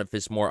is one of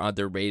his more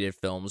underrated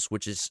films,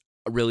 which is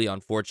really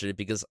unfortunate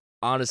because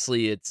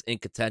honestly, it's in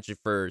contention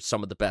for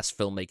some of the best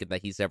filmmaking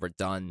that he's ever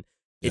done.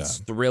 It's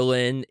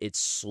thrilling, it's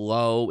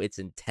slow, it's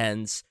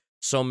intense,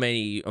 so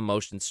many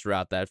emotions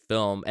throughout that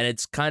film. And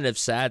it's kind of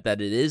sad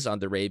that it is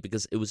underrated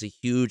because it was a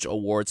huge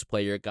awards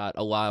player, got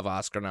a lot of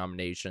Oscar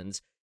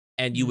nominations.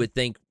 And you would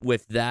think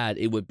with that,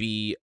 it would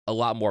be a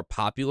lot more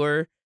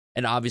popular.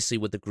 And obviously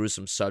with the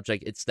gruesome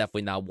subject, it's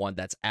definitely not one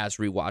that's as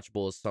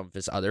rewatchable as some of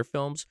his other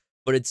films.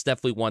 But it's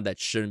definitely one that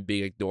shouldn't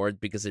be ignored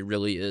because it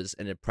really is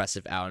an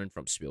impressive outing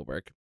from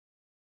Spielberg.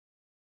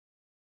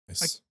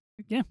 Nice.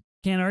 Yeah,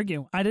 can't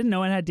argue. I didn't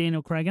know it had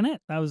Daniel Craig in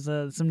it. That was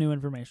some new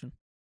information.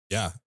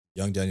 Yeah.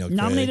 Young Daniel Craig.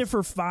 Nominated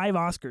for 5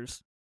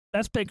 Oscars.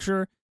 Best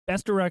Picture,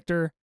 Best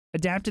Director,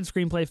 Adapted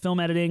Screenplay, Film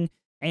Editing,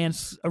 and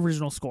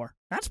Original Score.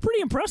 That's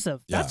pretty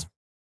impressive. Yeah. That's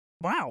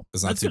wow.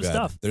 It's not That's too good bad.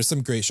 stuff. There's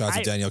some great shots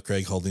of Daniel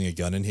Craig holding a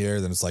gun in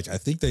here. Then it's like, I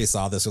think they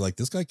saw this. They're like,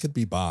 this guy could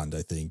be Bond,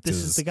 I think. This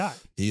is the guy.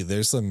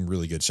 There's some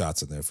really good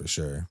shots in there for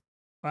sure.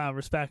 Wow,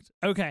 respect.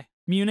 Okay.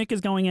 Munich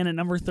is going in at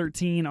number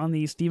 13 on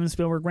the Steven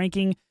Spielberg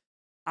ranking.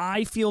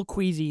 I feel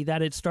queasy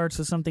that it starts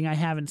with something I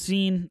haven't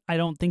seen. I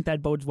don't think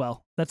that bodes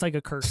well. That's like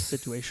a curse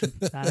situation.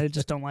 I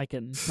just don't like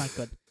it. It's not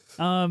good.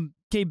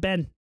 Okay,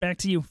 Ben, back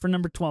to you for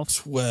number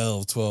 12.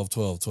 12.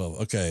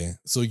 Okay.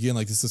 So again,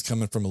 like this is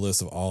coming from a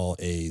list of all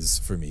A's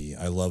for me.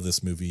 I love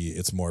this movie.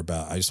 It's more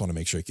about, I just want to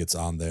make sure it gets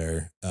on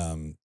there.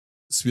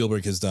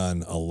 Spielberg has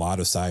done a lot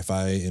of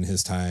sci-fi in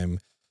his time,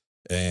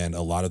 and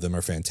a lot of them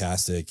are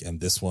fantastic.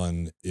 And this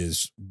one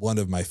is one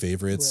of my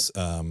favorites.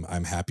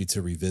 I'm happy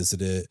to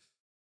revisit it.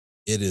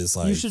 It is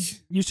like,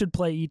 you should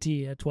play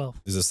E.T. at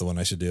 12. Is this the one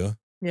I should do?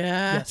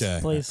 Yeah. Yes, Okay.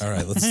 please. All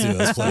right, let's do it.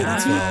 Let's play it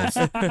at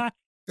 12.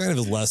 Kind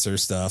of lesser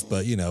stuff,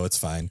 but it's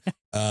fine.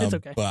 It's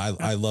okay.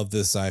 But I love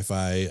this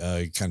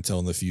sci-fi kind of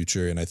telling the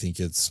future, and I think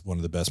it's one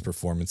of the best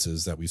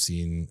performances that we've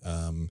seen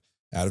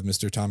out of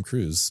Mr. Tom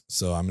Cruise.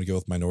 So I'm gonna go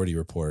with Minority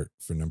Report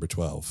for number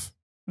 12.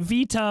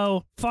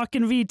 Veto.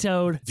 Fucking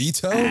vetoed.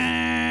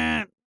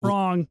 Veto?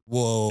 Wrong.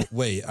 Well,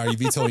 wait. Are you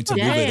vetoing to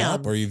move it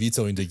up, or are you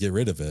vetoing to get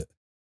rid of it?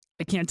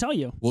 I can't tell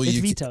you. Well, it's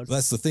vetoed.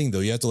 That's the thing, though.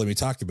 You have to let me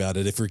talk about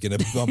it if we're going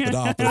to bump it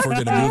up. But if we're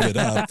going to move it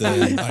up,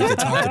 then I can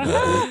talk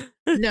about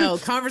it. No,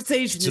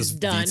 conversation is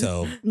done.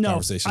 Veto.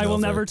 No, I will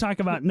over. never talk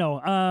about. No,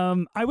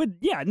 I would.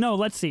 Yeah, no.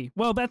 Let's see.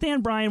 Well, Bethanne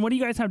and Bryan, what do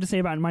you guys have to say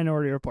about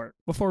Minority Report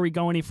before we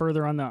go any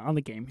further on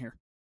the game here?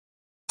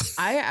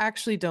 I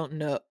actually don't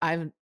know.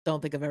 I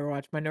don't think I've ever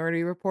watched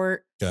Minority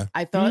Report. Okay.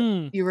 I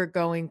thought you were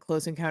going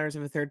Close Encounters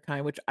of a Third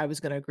Kind, which I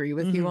was going to agree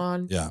with you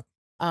on. Yeah.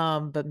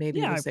 But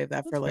maybe we'll save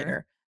that for later.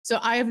 Fair. So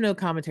I have no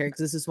commentary because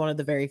this is one of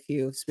the very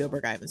few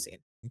Spielberg I haven't seen.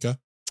 Okay.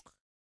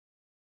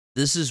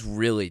 This is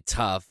really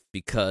tough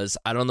because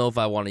I don't know if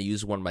I want to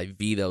use one of my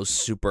vetoes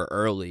super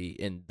early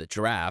in the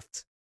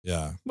draft.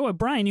 Yeah. Boy,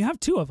 Brian, you have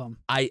 2 of them.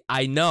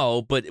 I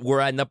know, but we're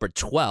at number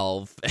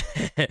 12,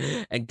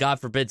 and God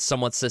forbid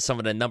someone says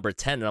something at number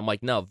 10, and I'm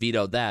like, no,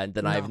 veto that, and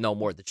then I have no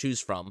more to choose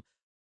from.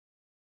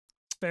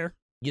 Fair.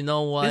 You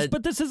know what?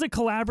 But this is a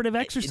collaborative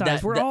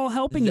exercise. We're all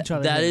helping each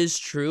other. That is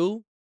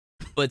true,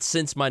 but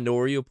since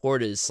Minority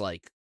Report is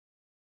like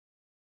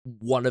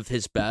one of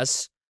his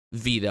best,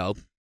 veto.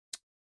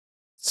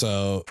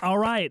 So all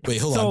right. Wait,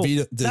 hold on.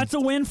 Veto, that's a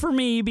win for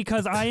me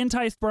because I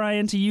enticed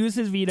Brian to use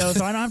his veto,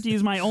 so I don't have to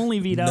use my only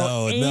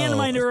veto. And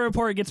Minority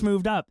Report gets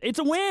moved up. It's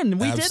a win.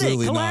 We did it.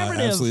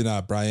 Collaborative. Absolutely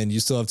not, Brian. You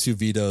still have 2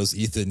 vetoes.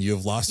 Ethan, you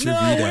have lost your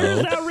veto. Where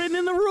is that written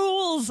in the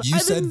rules? You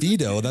said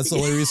veto. That's the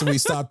only reason we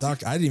stopped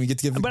talking. I didn't even get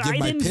to give my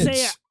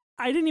pitch.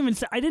 I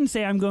didn't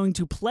say I'm going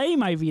to play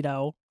my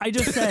veto. I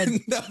just said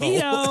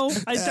veto.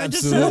 I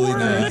just said a word.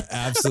 Not.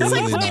 Absolutely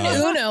it's like not.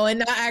 playing Uno and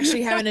not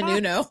actually having an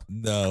Uno.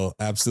 No,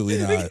 absolutely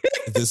not.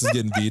 If this is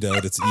getting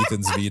vetoed, it's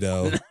Ethan's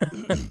veto.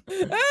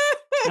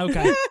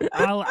 Okay.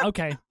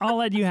 I'll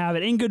let you have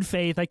it. In good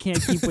faith, I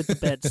can't keep with the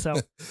bit. So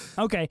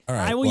okay. All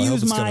right. I will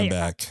use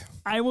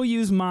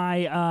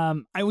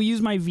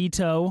my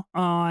veto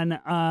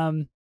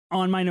on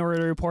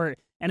Minority Report,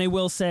 and I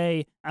will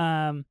say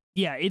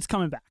yeah, it's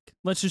coming back.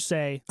 Let's just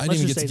say I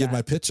didn't even get to give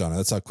my pitch on it.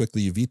 That's how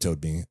quickly you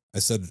vetoed me. I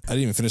said I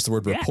didn't even finish the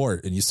word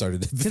report, and you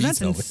started vetoing.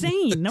 That's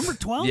insane. Number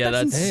 12. Yeah,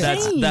 that's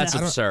insane. That's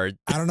absurd.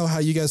 I don't know how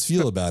you guys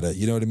feel about it.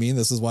 You know what I mean?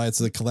 This is why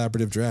it's a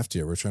collaborative draft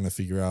here. We're trying to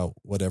figure out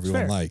what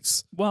everyone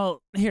likes.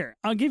 Well, here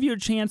I'll give you a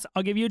chance.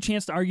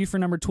 To argue for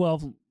number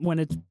 12 when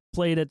it's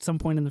played at some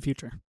point in the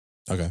future.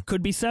 Okay.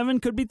 Could be 7,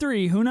 could be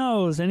 3. Who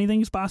knows?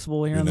 Anything's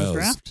possible here Who in knows?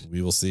 this draft.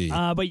 We will see.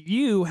 But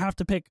you have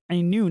to pick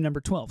a new number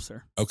 12,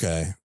 sir.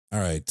 Okay. All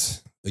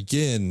right.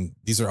 Again,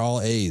 these are all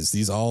A's.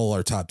 These all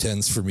are top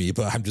 10s for me,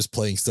 but I'm just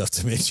playing stuff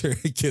to make sure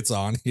it gets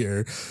on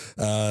here.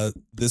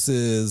 This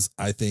is,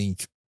 I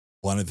think,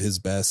 one of his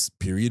best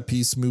period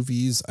piece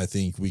movies. I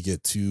think we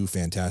get 2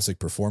 fantastic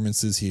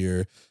performances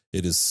here.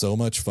 It is so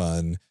much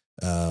fun.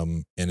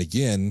 And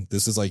again,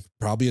 this is like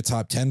probably a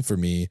top 10 for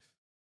me,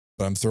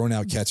 but I'm throwing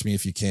out Catch Me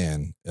If You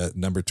Can at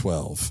number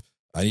 12.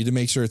 I need to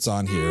make sure it's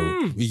on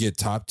here. We get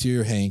top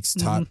tier Hanks,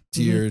 top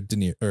tier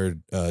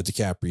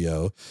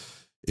DiCaprio.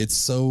 It's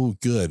so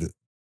good.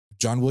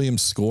 John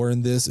Williams' score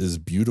in this is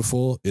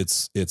beautiful.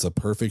 It's a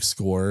perfect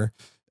score.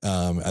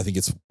 I think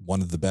it's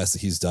one of the best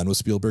that he's done with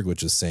Spielberg,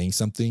 which is saying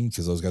something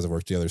because those guys have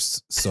worked together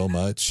so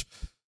much.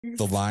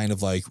 The line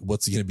of like,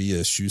 what's he going to be,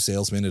 a shoe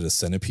salesman at a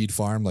centipede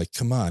farm? Like,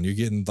 come on, you're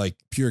getting like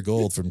pure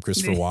gold from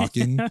Christopher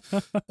Walken.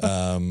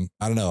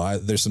 I don't know.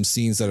 There's some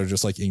scenes that are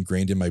just like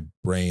ingrained in my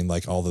brain,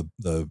 like all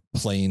the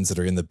planes that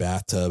are in the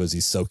bathtub as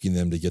he's soaking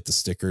them to get the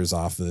stickers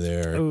off of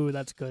there. Oh,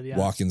 that's good. Yeah.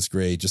 Walken's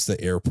great. Just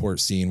the airport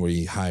scene where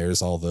he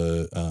hires all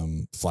the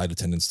flight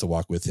attendants to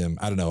walk with him.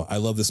 I don't know. I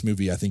love this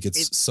movie. I think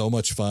it's so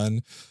much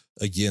fun.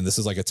 Again, this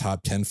is like a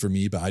top 10 for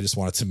me, but I just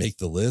wanted to make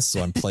the list.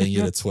 So I'm playing it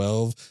at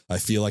 12. I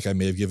feel like I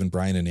may have given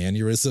Brian an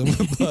aneurysm.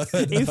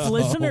 But, if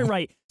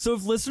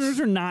listeners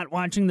are not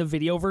watching the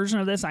video version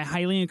of this, I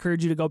highly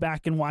encourage you to go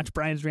back and watch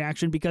Brian's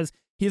reaction because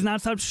he has not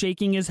stopped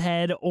shaking his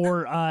head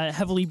or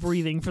heavily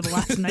breathing for the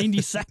last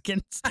 90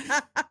 seconds.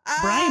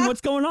 Brian,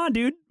 what's going on,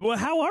 dude? Well,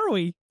 how are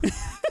we?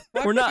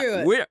 We're not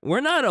okay.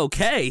 We're not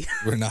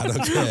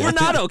okay. We're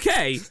not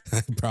okay.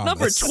 I promise.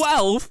 Number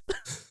 12.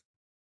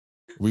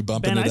 We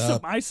bumping Ben, it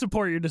up. I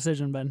support your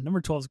decision, Ben.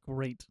 Number 12 is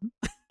great.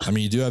 I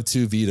mean, you do have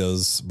 2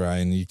 vetoes,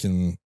 Brian. You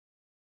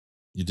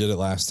did it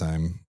last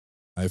time.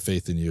 I have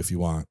faith in you if you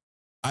want.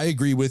 I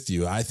agree with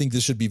you. I think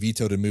this should be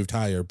vetoed and moved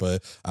higher,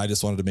 but I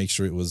just wanted to make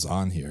sure it was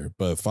on here.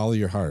 But follow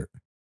your heart.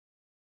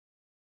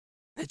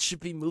 It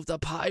should be moved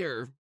up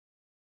higher.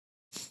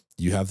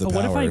 You have the but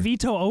power. What if I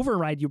veto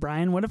override you,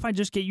 Brian? What if I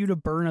just get you to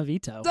burn a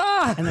veto?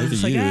 And then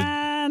just like,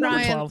 number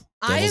Brian, 12.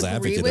 I Devil's agree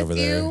advocate with over you.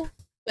 there.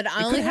 But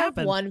I only have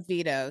one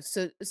veto,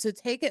 so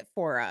take it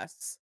for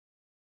us.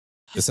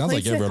 It sounds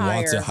like everyone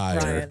wants it higher,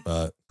 Brian.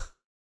 but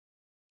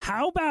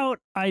how about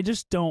I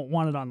just don't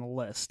want it on the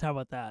list? How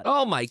about that?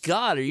 Oh my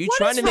God, are you What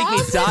trying is to make me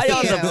wrong die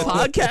with on the you?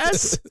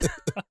 podcast?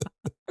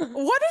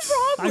 What is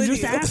wrong I'm with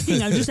just you?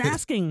 asking. I'm just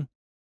asking.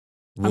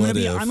 I'm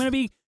gonna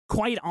be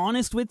quite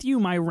honest with you.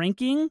 My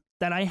ranking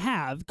that I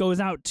have goes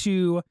out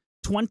to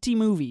 20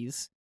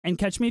 movies, and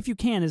Catch Me If You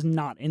Can is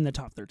not in the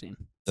top 13.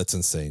 that's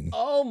insane.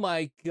 Oh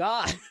my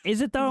God.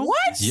 Is it though?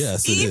 What?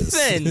 Yes, it is.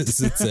 Ethan!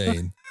 It's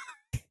insane.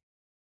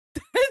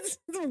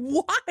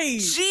 Why?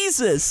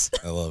 Jesus.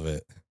 I love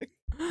it.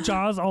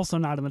 Jaws also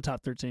not in the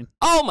top 13.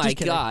 Oh my Just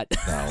kidding. God.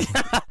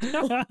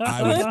 No,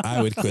 I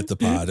would quit the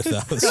pod if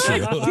that was Good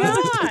true.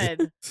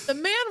 God. The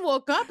man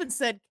woke up and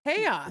said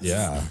chaos.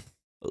 Yeah.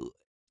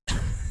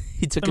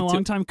 He took Been a it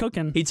long to time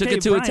cooking. He took Hey,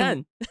 it to Brian, a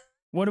 10.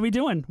 What are we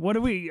doing? Are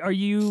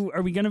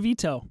we gonna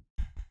veto?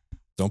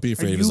 Don't be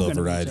afraid of you his gonna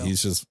override.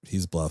 veto?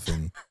 He's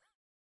bluffing.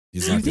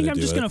 He's You not think going I'm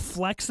to do just it. gonna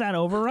flex that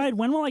override?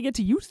 When will I get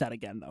to use that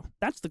again though?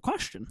 That's the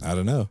question. I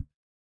don't know.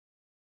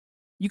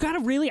 I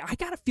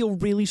gotta feel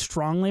really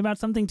strongly about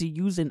something to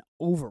use an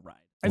override.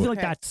 I feel like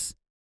Okay. that's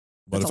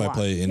What if a I lot.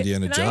 play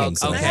Indiana Can I- Jones?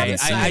 can I and have Okay, a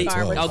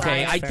sidebar with okay,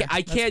 Brian? That's fair.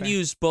 I That's can't fair.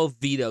 use both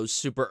vetoes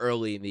super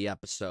early in the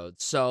episode.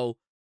 So,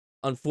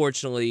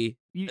 unfortunately,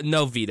 You-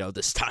 no veto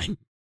this time.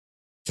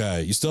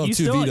 Okay, you still have You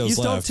 2 still- you vetoes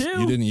still have left.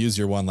 2. You didn't use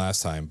your one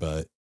last time,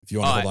 but if you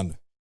want to Oh, hold on.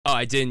 Oh,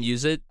 I didn't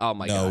use it? Oh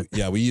my No, God.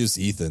 yeah, we used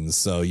Ethan's,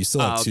 so you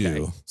still have Oh, okay.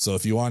 2. So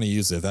if you want to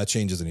use it, if that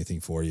changes anything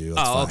for you,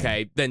 that's Oh, fine.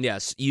 okay. Then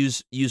yes,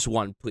 use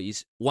one,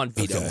 please. One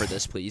veto Okay. for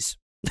this, please.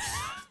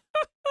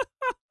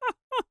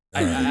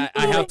 All right.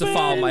 I have to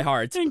follow my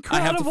heart. I have to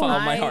Incredible. follow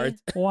my heart.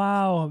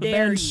 wow. Dare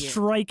Ben you.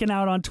 striking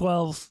out on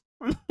 12.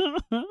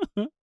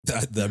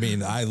 I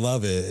mean, I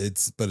love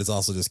it. But it's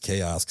also just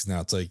chaos because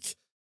now it's like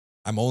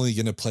I'm only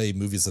going to play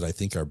movies that I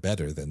think are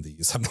better than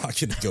these. I'm not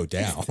going to go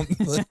down. I'm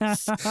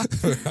That's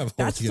only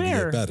going to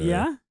fair. get better.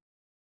 Yeah.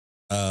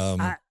 Um.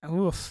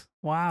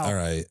 Wow. All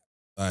right.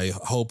 I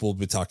hope we'll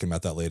be talking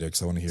about that later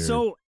because I want to hear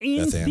So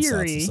in Bethan's thoughts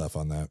theory, and stuff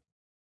on that.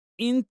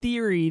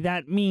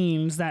 that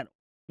means that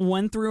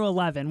 1 through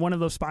 11, one of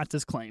those spots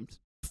is claimed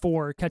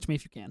for Catch Me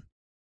If You Can.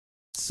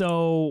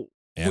 So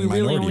And we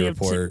really Minority only have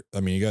Report.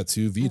 I mean, you got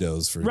 2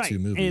 vetoes for 2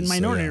 movies. in so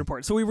Minority yeah.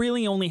 Report. So we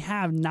really only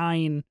have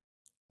 9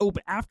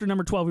 open after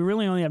number 12. We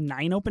really only have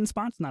 9 open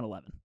spots, not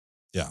 11.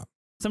 Yeah.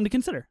 Something to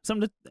consider.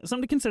 Something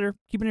to consider.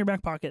 Keep it in your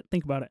back pocket.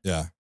 Think about it.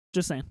 Yeah.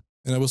 Just saying.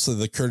 And I will say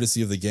the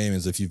courtesy of the game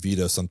is if you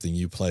veto something,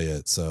 you play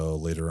it. So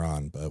later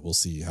on, but we'll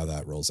see how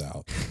that rolls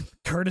out.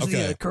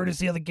 Okay.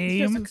 Courtesy of the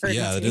game.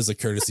 Yeah, it is a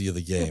courtesy of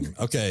the game.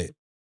 Okay.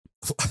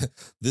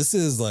 This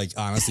is like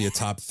honestly a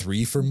top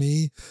 3 for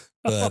me,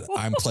 but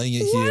I'm playing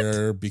it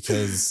here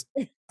because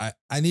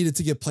I need it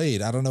to get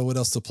played. I don't know what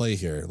else to play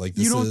here. Like,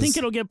 this you don't think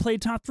it'll get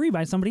played top 3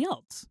 by somebody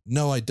else?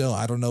 No, I don't.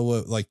 I don't know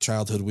what like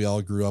childhood we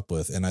all grew up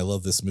with, and I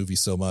love this movie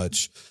so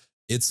much.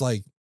 It's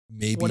like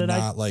maybe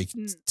not like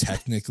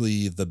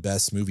technically the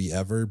best movie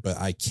ever, but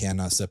I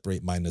cannot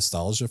separate my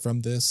nostalgia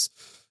from this,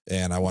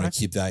 and I want to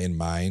keep that in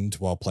mind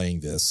while playing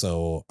this.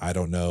 So I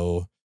don't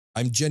know.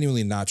 I'm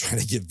genuinely not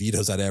trying to get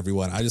vetoes at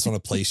everyone. I just want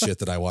to play shit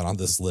that I want on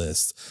this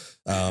list.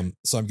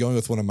 So I'm going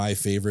with one of my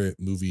favorite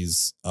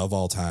movies of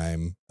all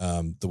time.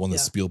 The one that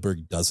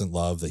Spielberg doesn't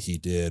love that he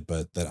did,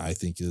 but that I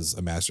think is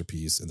a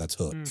masterpiece, and that's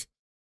Hook.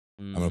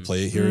 I'm going to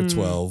play it here at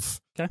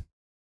 12. Okay.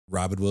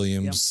 Robin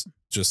Williams,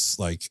 just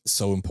like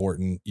so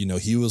important. You know,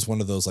 he was one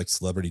of those like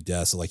celebrity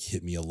deaths that like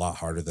hit me a lot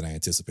harder than I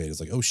anticipated.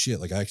 It's like, oh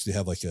shit, like I actually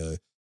have like a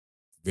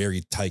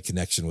very tight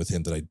connection with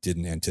him that I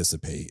didn't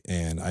anticipate.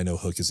 And I know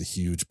Hook is a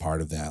huge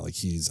part of that. Like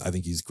I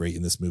think he's great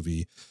in this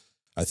movie.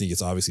 I think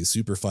it's obviously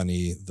super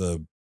funny.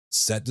 The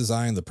set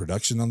design, the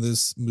production on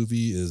this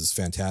movie is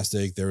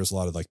fantastic. There was a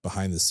lot of like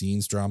behind the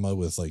scenes drama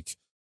with like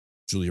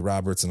Julia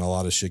Roberts and a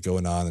lot of shit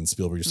going on. And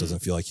Spielberg just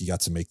doesn't feel like he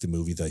got to make the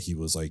movie that he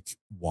was like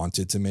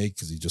wanted to make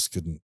because he just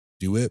couldn't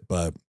do it.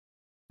 But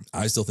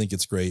I still think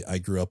it's great. I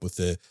grew up with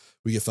it.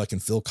 We get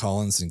fucking Phil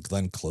Collins and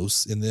Glenn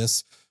Close in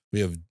this. We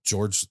have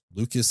George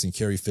Lucas and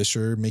Carrie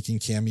Fisher making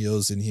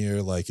cameos in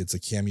here. Like, it's a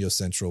cameo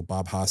central.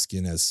 Bob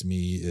Hoskin as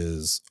Smee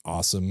is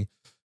awesome.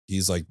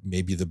 He's like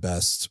maybe the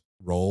best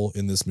role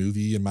in this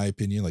movie, in my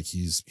opinion. Like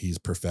he's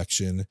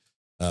perfection.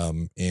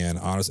 And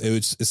honestly,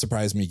 it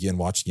surprised me again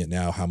watching it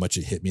now how much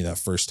it hit me that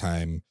first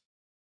time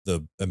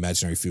the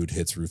imaginary food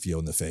hits Rufio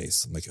in the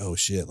face. I'm like, oh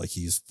shit, like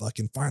he's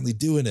fucking finally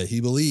doing it.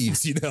 He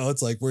believes, you know,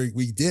 it's like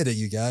we did it,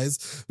 you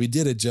guys. We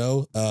did it,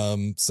 Joe.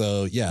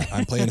 So yeah,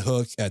 I'm playing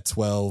Hook at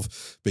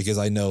 12 because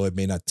I know it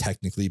may not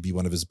technically be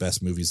one of his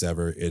best movies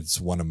ever.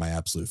 It's one of my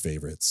absolute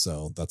favorites.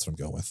 So that's what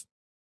I'm going with.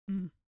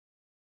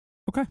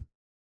 Okay.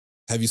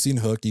 Have you seen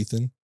Hook,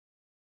 Ethan?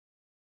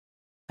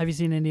 Have you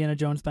seen Indiana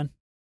Jones, Ben?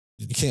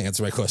 You can't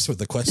answer my question with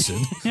the question.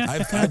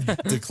 I've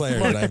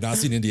declared that I have not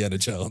seen Indiana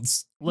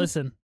Jones.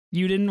 Listen,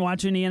 you didn't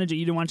watch Indiana Jones.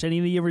 You didn't watch any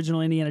of the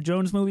original Indiana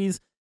Jones movies.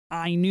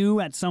 I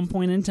knew at some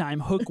point in time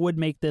Hook would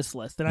make this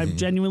list, and I'm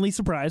genuinely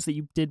surprised that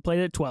you did play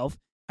it at 12.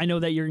 I know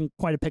that you're in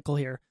quite a pickle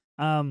here,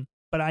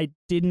 but I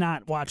did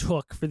not watch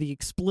Hook for the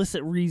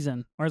explicit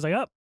reason where I was like,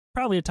 oh,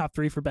 probably a top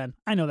 3 for Ben.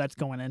 I know that's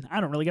going in. I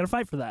don't really got to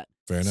fight for that.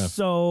 Fair enough.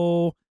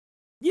 So,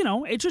 you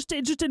know, it just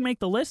didn't make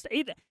the list.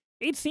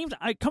 It seems,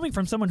 coming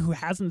from someone who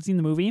hasn't seen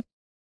the movie,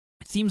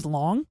 it seems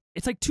long.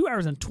 It's like 2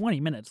 hours and 20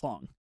 minutes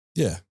long.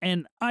 Yeah.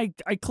 And I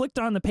clicked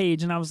on the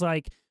page and I was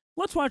like,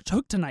 let's watch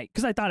Hook tonight.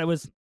 Cause I thought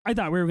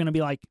we were going to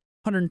be like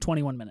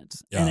 121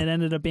 minutes and it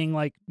ended up being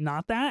like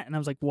not that. And I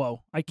was like,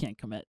 whoa, I can't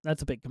commit.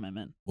 That's a big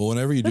commitment. Well,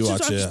 whenever you do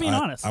watch it,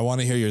 honest. I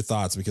want to hear your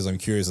thoughts because I'm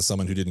curious as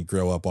someone who didn't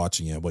grow up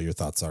watching it, what your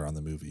thoughts are on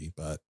the movie.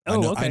 But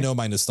I know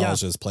my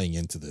nostalgia is playing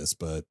into this,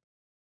 but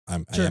I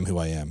am who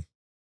I am.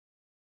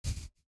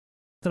 Is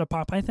that a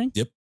Popeye thing?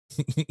 Yep.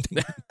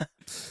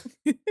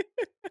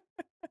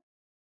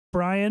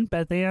 Brian,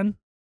 Bethanne,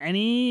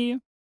 any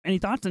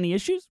thoughts, any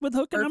issues with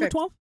Hook at number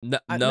 12?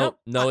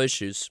 No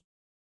issues.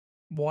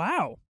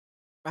 Wow.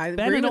 Ben,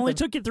 it only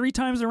took it 3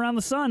 times around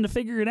the sun to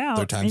figure it out.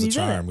 3 times the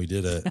charm. We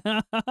did it.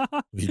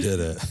 We did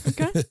it.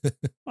 Okay.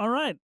 All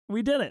right.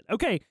 We did it.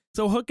 Okay.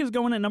 So Hook is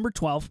going at number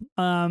 12.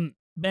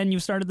 Ben, you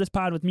started this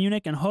pod with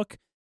Munich and Hook.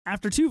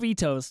 After 2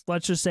 vetoes,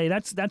 let's just say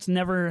that's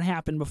never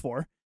happened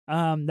before.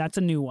 That's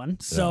a new one.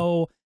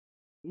 So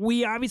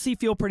we obviously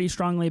feel pretty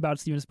strongly about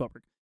Steven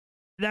Spielberg.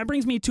 That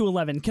brings me to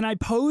 11. Can I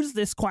pose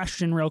this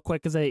question real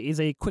quick as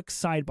a quick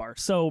sidebar?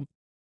 So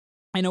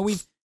I know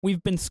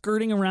we've been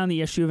skirting around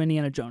the issue of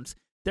Indiana Jones.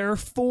 There are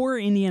 4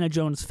 Indiana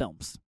Jones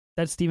films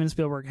that Steven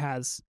Spielberg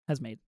has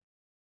made.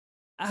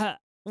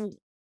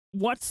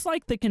 What's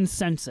like the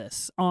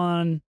consensus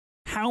on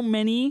how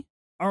many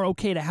are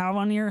okay to have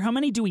on here? How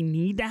many do we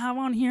need to have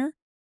on here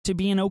to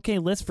be an okay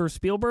list for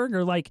Spielberg?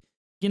 Or like,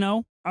 you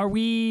know, are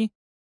we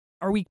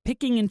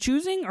picking and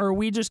choosing, or are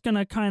we just going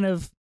to kind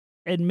of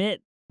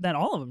admit that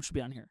all of them should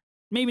be on here?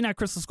 Maybe not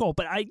Crystal Skull,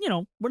 but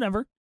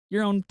whatever.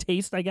 Your own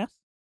taste, I guess.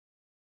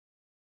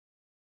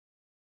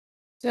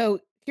 So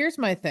here's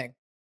my thing.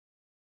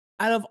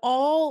 Out of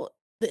all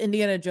the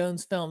Indiana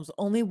Jones films,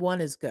 only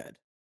one is good.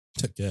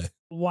 Okay.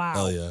 Wow.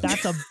 Hell yeah.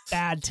 That's a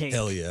bad take.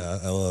 Hell yeah.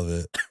 I love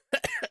it.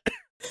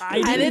 I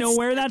didn't know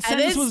where that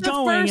sentence was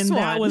going, and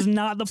that was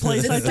not the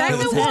place I thought it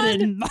was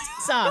headed.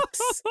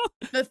 Sucks.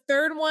 The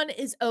third one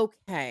is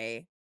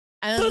okay.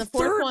 And then the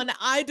fourth one,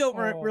 I don't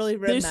really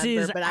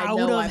remember, but I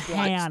know I've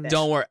watched it.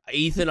 Don't worry.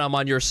 Ethan, I'm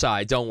on your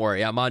side. Don't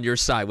worry. I'm on your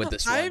side with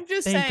this one.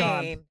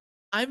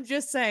 I'm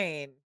just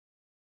saying,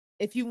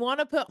 if you want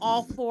to put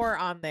all 4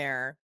 on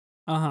there,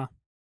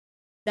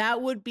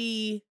 that would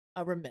be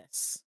a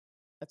remiss.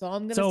 That's all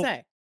I'm going to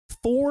say.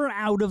 4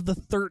 out of the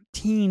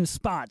 13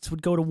 spots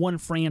would go to one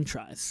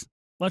franchise.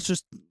 Let's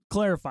just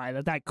clarify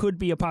that could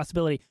be a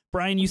possibility.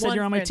 Brian, you said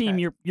you're on my team.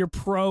 You're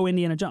pro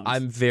Indiana Jones.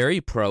 I'm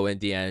very pro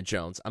Indiana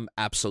Jones. I'm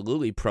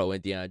absolutely pro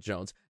Indiana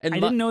Jones. And I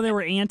didn't know there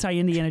were anti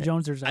Indiana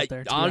Jonesers out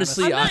there.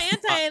 Honestly, I'm not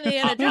anti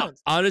Indiana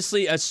Jones.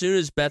 Honestly, as soon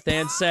as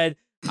Bethanne said,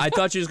 I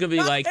thought she was gonna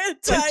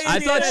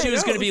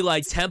be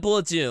like, Temple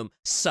of Doom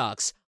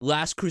sucks.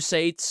 Last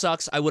Crusade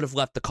sucks. I would have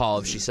left the call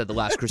if she said the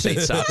Last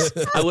Crusade sucks.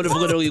 I would have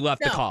literally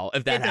left the call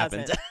if that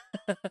happened.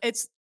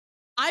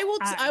 I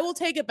will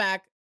take it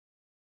back.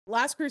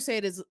 Last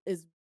Crusade is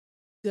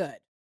good.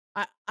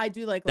 I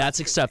do like That's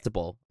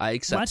acceptable. I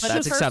accept.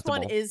 That's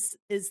acceptable. The first one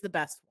is the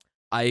best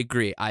one. I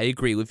agree. I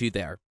agree with you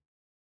there.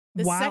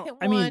 The second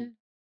one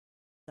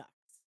sucks.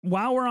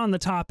 While we're on the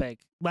topic,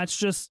 let's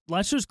just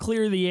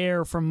clear the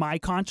air from my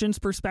conscience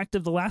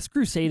perspective. The Last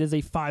Crusade is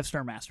a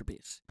 5-star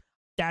masterpiece.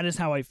 That is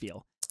how I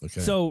feel.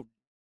 Okay. So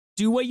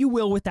do what you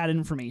will with that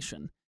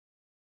information.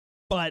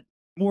 But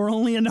we're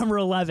only at number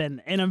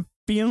 11, and I'm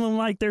feeling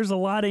like there's a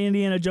lot of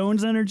Indiana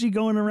Jones energy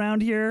going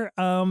around here.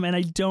 And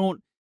I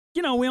don't,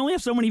 we only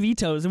have so many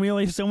vetoes, and we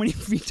only have so many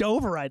veto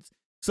overrides.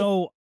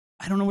 So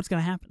I don't know what's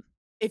going to happen.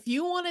 If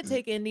you want to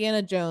take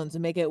Indiana Jones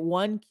and make it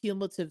one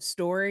cumulative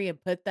story and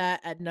put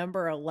that at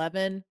number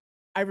 11,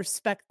 I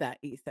respect that,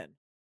 Ethan.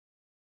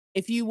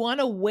 If you want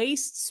to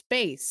waste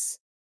space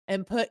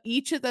and put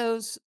each of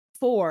those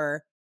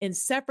 4 in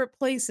separate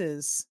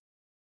places,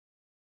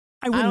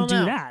 I wouldn't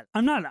do that.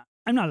 I'm not a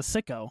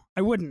sicko.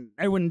 I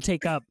wouldn't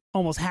take up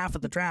almost half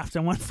of the draft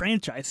in one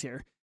franchise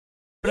here.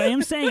 But I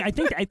am saying I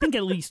think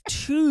at least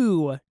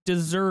 2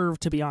 deserve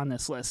to be on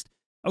this list.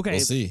 Okay. We'll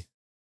see.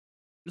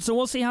 So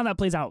we'll see how that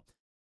plays out.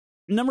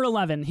 Number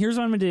 11, here's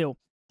what I'm going to do.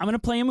 I'm going to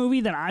play a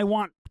movie that I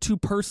want to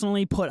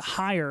personally put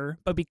higher,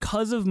 but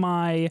because of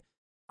my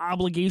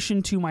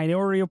obligation to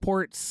Minority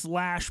Report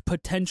 /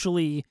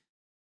 potentially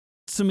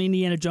some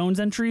Indiana Jones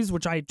entries,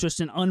 which I just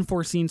an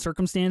unforeseen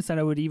circumstance that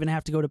I would even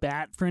have to go to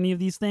bat for any of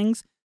these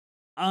things.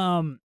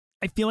 I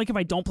feel like if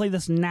I don't play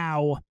this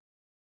now,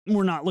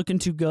 we're not looking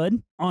too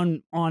good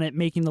on it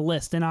making the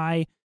list, and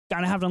I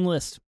gotta have it on the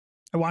list.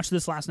 I watched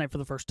this last night for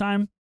the first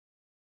time.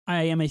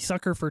 I am a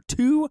sucker for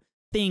 2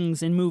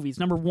 things in movies.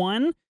 Number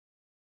 1,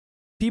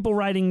 people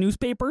writing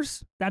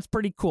newspapers. That's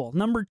pretty cool.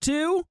 Number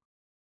 2,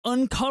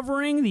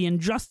 uncovering the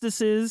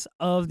injustices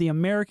of the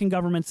American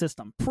government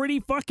system. Pretty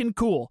fucking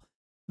cool.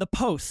 The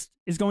Post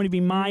is going to be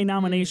my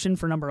nomination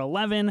for number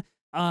 11.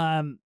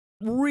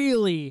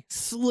 Really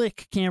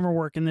slick camera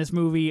work in this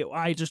movie.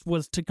 I just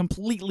was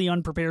completely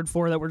unprepared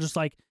for that. We're just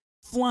like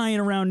flying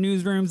around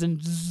newsrooms and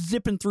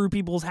zipping through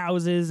people's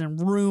houses and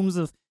rooms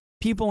of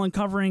people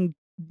uncovering,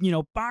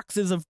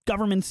 boxes of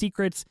government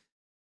secrets.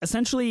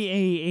 Essentially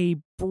a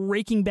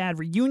Breaking Bad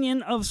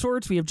reunion of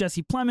sorts. We have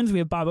Jesse Plemons. We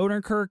have Bob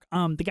Odenkirk.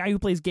 The guy who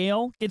plays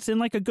Gale gets in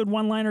like a good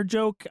one-liner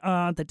joke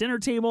at the dinner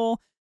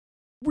table.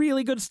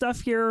 Really good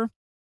stuff here.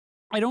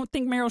 I don't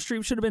think Meryl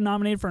Streep should have been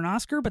nominated for an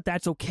Oscar, but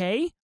that's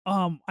okay.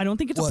 I don't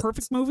think it's a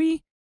perfect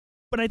movie,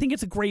 but I think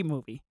it's a great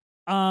movie.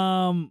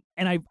 And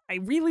I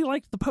really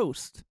liked The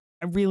Post.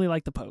 I really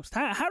like The Post.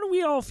 How do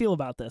we all feel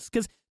about this?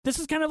 Because this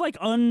is kind of like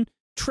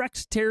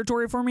untrekked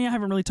territory for me. I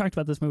haven't really talked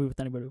about this movie with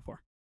anybody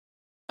before.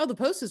 Oh, The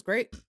Post is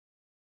great.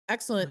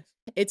 Excellent.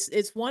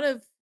 It's one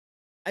of,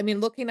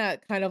 looking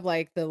at kind of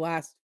like the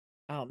last,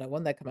 I don't know,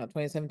 when that came out,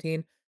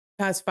 2017,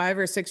 past 5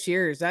 or 6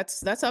 years,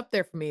 that's up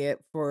there for me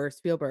for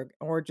Spielberg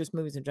or just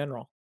movies in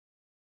general.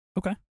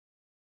 Okay.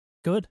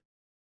 Good.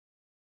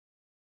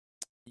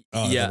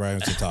 Oh, yeah. Brian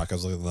wants to talk. I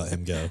was going to let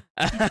him go.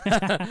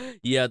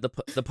 Yeah,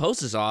 the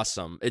Post is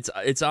awesome.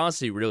 It's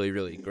honestly really,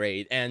 really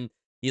great. And,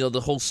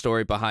 the whole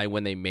story behind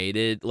when they made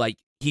it, like,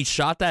 he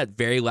shot that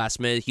very last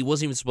minute. He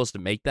wasn't even supposed to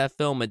make that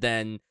film, and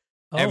then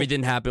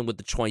everything happened with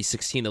the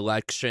 2016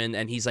 election,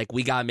 and he's like,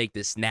 we got to make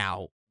this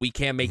now. We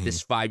can't make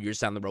this 5 years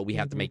down the road. We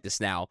have to make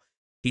this now.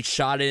 He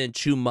shot it in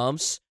 2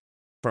 months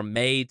from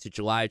May to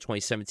July of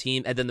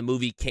 2017, and then the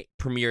movie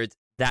premiered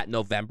that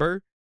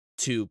November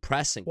to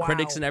press and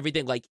critics and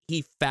everything. Like,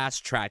 he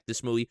fast-tracked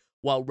this movie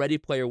while Ready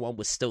Player One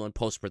was still in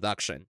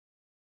post-production.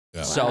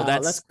 Yeah. So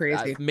that's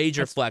crazy.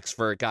 Major flex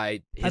for a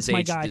guy his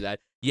age to do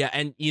that. Yeah,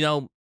 and,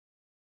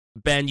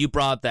 Ben, you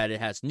brought up that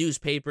it has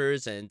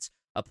newspapers and it's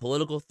a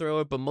political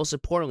thriller, but most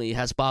importantly, it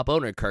has Bob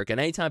Odenkirk. And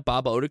anytime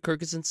Bob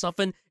Odenkirk is in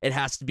something, it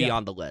has to be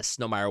on the list,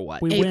 no matter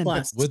what. We win.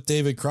 With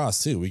David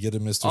Cross, too. We get a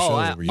Mr.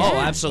 Show reunion. Oh,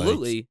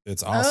 absolutely. Like,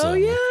 it's awesome. Oh,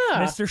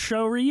 yeah. Mr.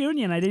 Show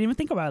reunion. I didn't even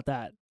think about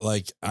that.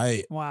 Like,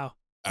 Wow.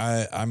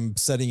 I'm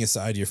setting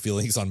aside your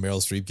feelings on Meryl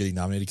Streep getting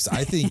nominated because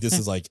I think this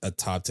is like a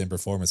top 10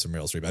 performance from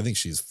Meryl Streep. I think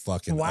she's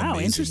fucking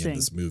amazing in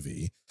this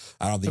movie.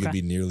 I don't think it'd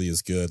be nearly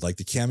as good. Like,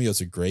 the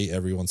cameos are great.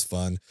 Everyone's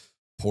fun.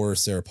 Poor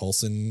Sarah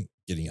Paulson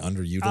getting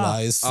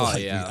underutilized.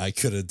 I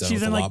could have done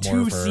She's with in a like lot more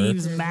 2 of her.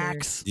 scenes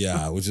max.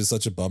 Yeah, which is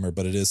such a bummer,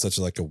 but it is such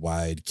like a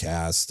wide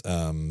cast.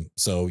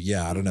 So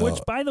yeah, I don't know.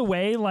 Which, by the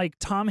way, like,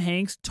 Tom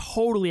Hanks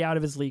totally out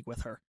of his league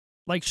with her.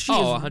 Like, she is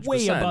 100%.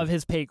 way above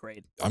his pay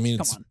grade. I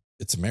mean,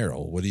 it's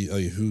Meryl. What do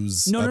you?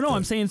 Who's? No.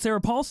 I'm saying Sarah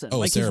Paulson. Oh,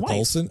 like Sarah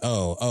Paulson.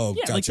 Oh,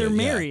 yeah, gotcha. like they're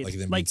married.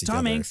 Yeah, like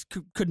Tom Hanks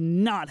could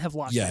not have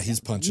lost. Yeah, he's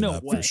punching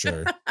up for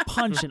sure.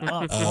 Punching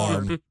up.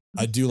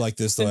 I do like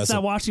this though. It's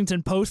that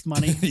Washington Post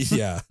money.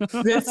 Yeah.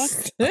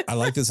 I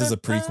like this as a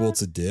prequel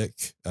to Dick.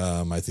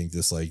 I think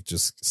this like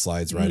just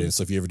slides right in.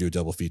 So if you ever do a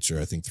double feature,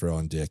 I think throw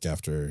on Dick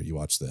after you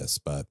watch this.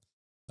 But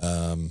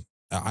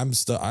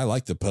I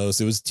like The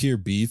Post. It was tier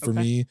B for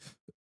me,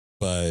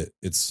 but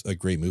it's a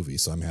great movie,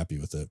 so I'm happy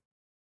with it.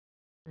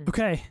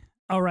 Okay.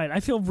 All right. I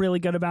feel really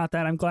good about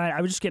that. I'm glad.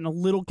 I was just getting a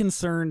little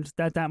concerned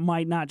that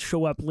might not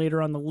show up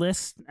later on the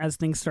list as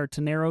things start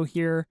to narrow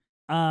here.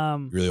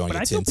 You really want to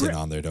get Tintin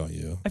on there, don't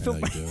you? I feel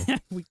know you do.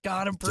 We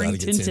gotta bring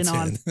Tintin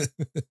on.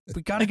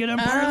 We gotta get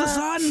Empire of the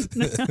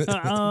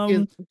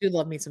Sun. do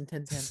love me some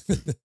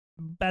Tintin.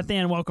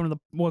 Bethanne, welcome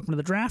to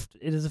the draft.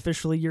 It is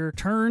officially your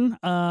turn.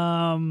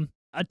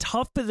 A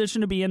tough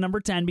position to be in, number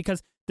 10,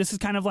 because this is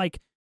kind of like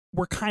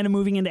we're kind of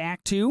moving into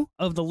Act 2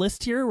 of the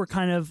list here. We're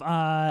kind of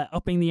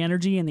upping the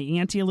energy and the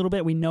ante a little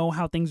bit. We know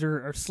how things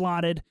are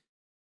slotted.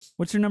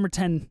 What's your number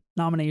 10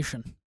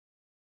 nomination?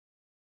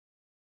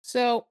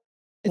 So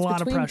it's a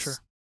lot of pressure.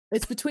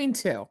 It's between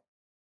two.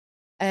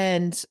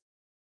 And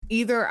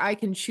either I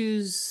can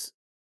choose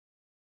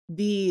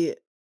the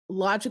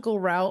logical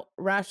route,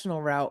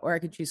 rational route, or I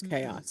can choose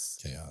chaos.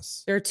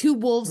 There are two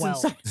wolves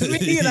inside of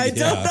me, and I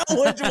don't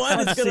know which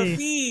one it's going to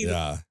be.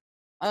 Yeah.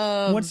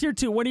 What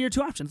are your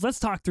two options? Let's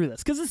talk through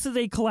this, because this is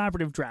a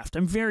collaborative draft.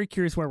 I'm very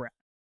curious where we're at.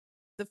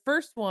 The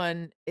first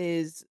one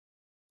is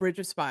Bridge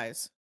of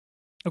Spies.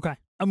 Okay.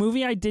 A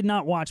movie I did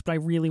not watch, but I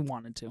really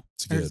wanted to.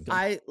 It's good.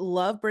 I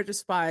love Bridge of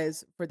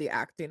Spies for the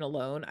acting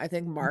alone. I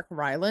think Mark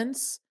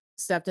Rylance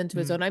stepped into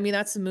his own. I mean,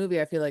 that's the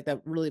movie I feel like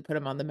that really put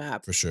him on the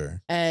map. For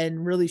sure.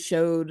 And really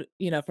showed,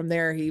 from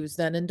there, he was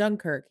then in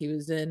Dunkirk. He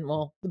was in,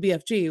 the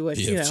BFG, which,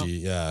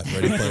 yeah.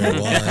 Ready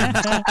Player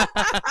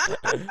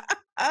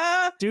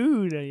One.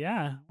 Dude,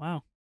 yeah.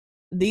 Wow.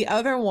 The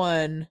other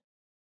one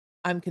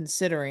I'm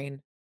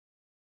considering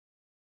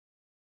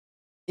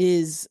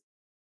is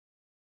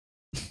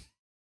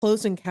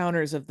Close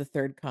Encounters of the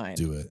Third Kind.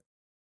 Do it.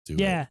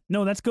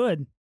 No, that's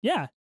good.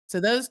 Yeah. So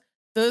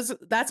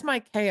that's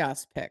my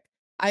chaos pick.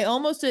 I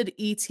almost did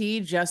E.T.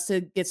 just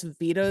to get some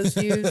vetoes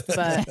used,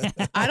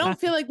 but I don't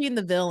feel like being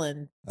the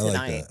villain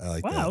tonight. I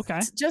like that. Wow,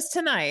 okay. Just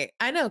tonight.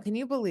 I know. Can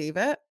you believe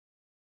it?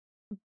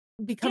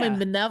 Becoming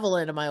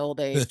benevolent in my old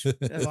age.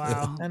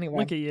 Wow. Anyway.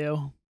 Look at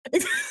you.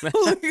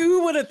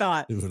 Who would have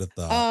thought? Who would have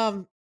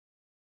thought?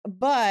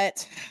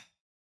 But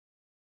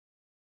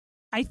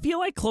I feel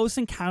like Close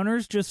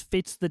Encounters just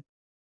fits the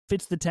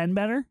 10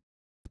 better.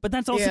 But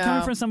that's also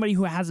coming from somebody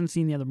who hasn't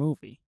seen the other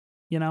movie,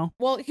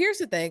 Well, here's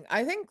the thing.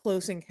 I think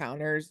Close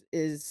Encounters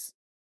is,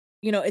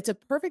 it's a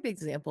perfect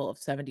example of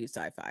 70s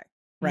sci-fi,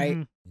 right?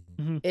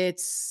 Mm-hmm. Mm-hmm.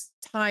 It's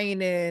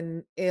tying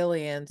in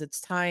aliens.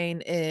 It's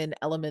tying in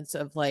elements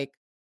of like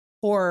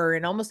horror,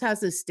 and almost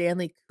has this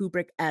Stanley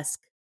Kubrick-esque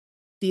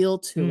feel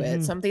to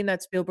it. Something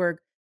that Spielberg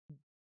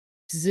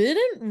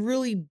didn't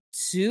really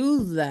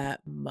do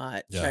that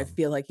much. Yeah. I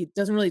feel like he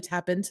doesn't really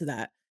tap into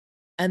that.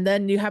 And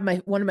then you have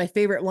one of my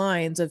favorite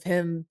lines of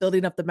him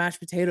building up the mashed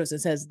potatoes and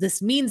says,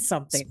 "This means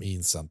something." This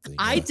means something.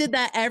 I did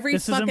that every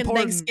fucking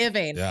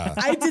Thanksgiving. Yeah.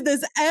 I did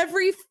this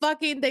every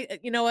fucking day.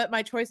 You know what?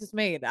 My choice is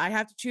made. I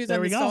have to choose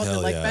on nostalgia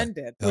like Ben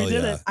did. We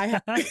did it.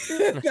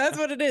 That's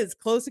what it is.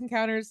 Close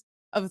Encounters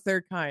of a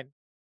Third Kind.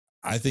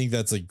 I think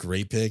that's a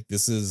great pick.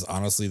 This is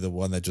honestly the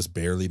one that just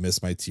barely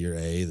missed my tier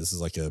A. This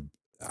is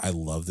I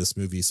love this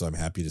movie, so I'm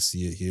happy to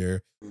see it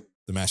here.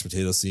 The mashed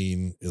potato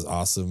scene is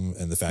awesome.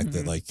 And the fact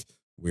that like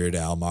Weird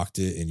Al mocked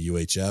it in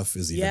UHF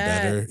is even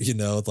better.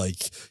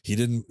 He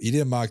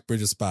didn't mock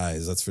Bridge of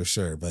Spies, that's for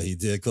sure, but he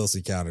did Close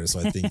Encounters. So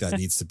I think that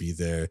needs to be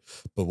there.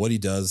 But what he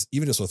does,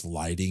 even just with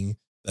lighting,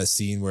 that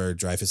scene where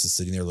Dreyfuss is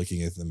sitting there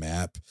looking at the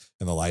map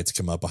and the lights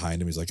come up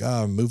behind him. He's like,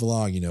 "Oh, move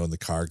along," and the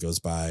car goes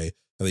by.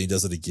 And then he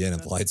does it again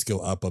and the lights go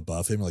up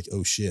above him. Like,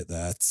 oh shit,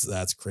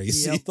 that's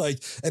crazy. Yep.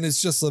 And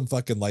it's just some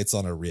fucking lights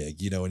on a rig,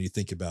 when you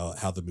think about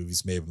how the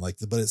movie's made.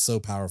 But it's so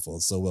powerful.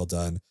 It's so well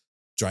done.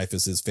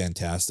 Dreyfuss is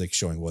fantastic,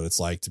 showing what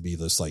it's like to be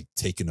just like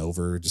taken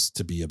over, just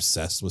to be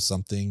obsessed with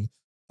something.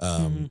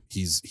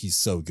 He's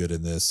so good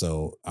in this.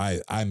 So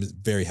I'm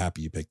very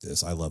happy you picked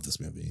this. I love this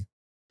movie.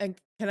 And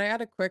can I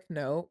add a quick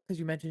note? Because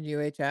you mentioned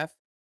UHF.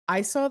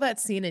 I saw that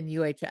scene in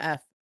UHF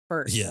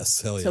first.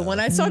 Yes, hell yeah. So when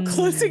I saw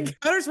Close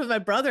Encounters with my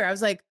brother, I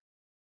was like,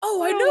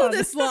 "Oh, I know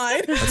this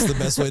line." That's the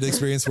best way to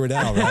experience Weird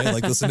Al, right?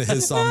 Like, listen to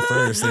his song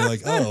first. And you're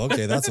like, "Oh,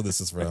 okay, that's what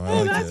this is from."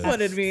 That's what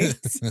it means.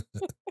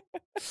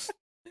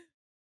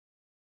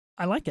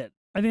 I like it.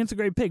 I think it's a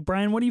great pick.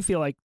 Brian, what do you feel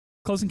like?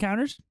 Close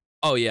Encounters?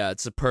 Oh, yeah,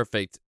 it's a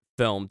perfect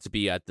film to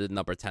be at the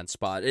number 10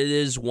 spot. It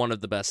is one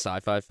of the best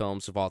sci-fi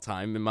films of all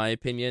time, in my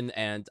opinion,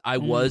 and I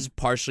was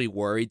partially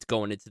worried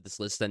going into this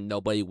list that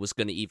nobody was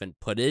going to even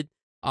put it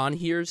on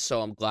here,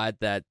 so I'm glad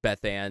that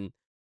Bethanne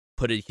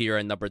put it here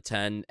at number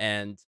 10,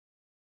 and,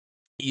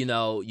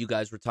 you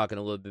guys were talking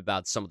a little bit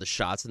about some of the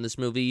shots in this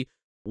movie.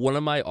 One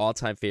of my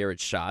all-time favorite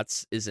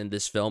shots is in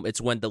this film.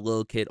 It's when the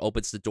little kid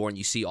opens the door and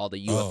you see all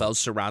the UFOs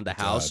surround the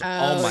house.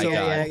 Oh my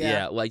God.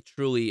 Yeah, like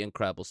truly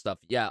incredible stuff.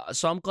 Yeah,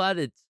 so I'm glad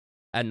it's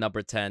at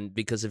number 10,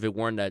 because if it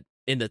weren't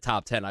in the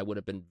top 10, I would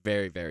have been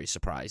very, very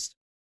surprised.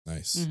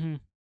 Nice. Mm-hmm.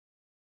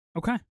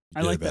 Okay.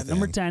 I Good, like that.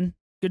 Number Bethanne. 10.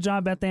 Good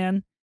job,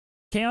 Bethanne.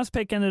 Chaos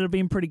pick ended up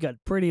being pretty good.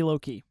 Pretty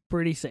low-key.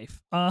 Pretty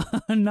safe.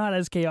 Not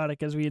as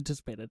chaotic as we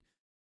anticipated.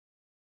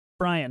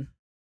 Brian,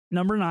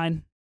 number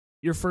 9.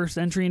 Your first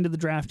entry into the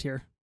draft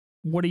here.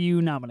 What are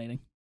you nominating?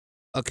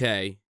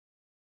 Okay.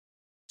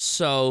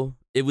 So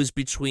it was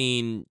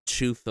between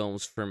 2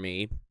 films for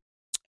me.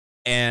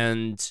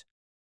 And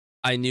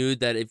I knew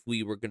that if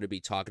we were going to be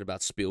talking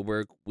about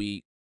Spielberg,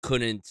 we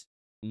couldn't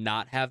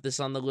not have this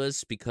on the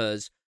list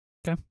because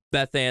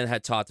Bethanne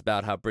had talked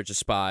about how Bridge of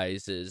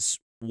Spies is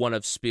one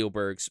of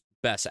Spielberg's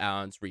best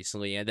outings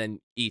recently. And then,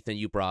 Ethan,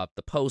 you brought up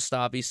The Post,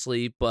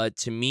 obviously. But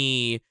to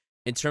me,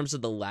 in terms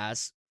of the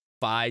last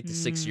 5 to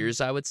 6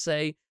 years, I would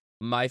say,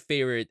 my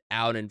favorite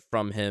outing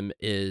from him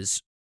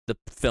is the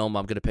film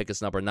I'm going to pick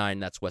as number 9.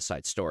 That's West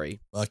Side Story.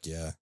 Fuck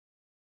yeah.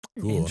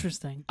 Cool.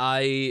 Interesting.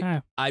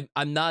 I'm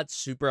not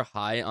super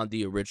high on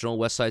the original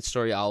West Side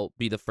Story. I'll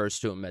be the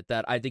first to admit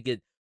that. I think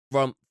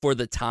for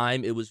the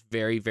time, it was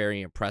very,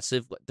 very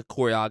impressive. The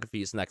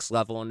choreography is next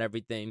level and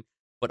everything,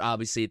 but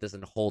obviously it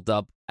doesn't hold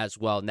up as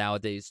well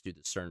nowadays due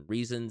to certain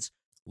reasons.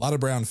 A lot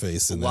of brown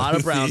face in a that lot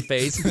of movie. brown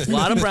face, a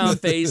lot of brown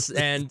face,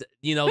 and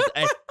you know,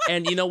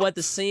 and you know what?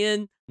 The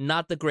scene,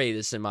 not the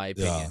greatest in my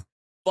opinion. Yeah.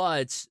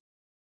 But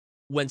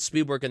when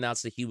Spielberg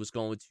announced that he was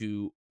going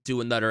to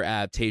do another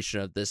adaptation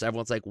of this,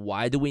 everyone's like,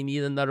 "Why do we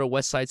need another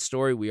West Side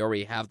Story? We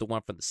already have the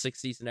one from the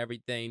 '60s and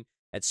everything."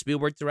 And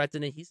Spielberg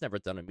directed it. He's never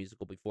done a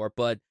musical before,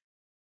 but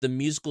the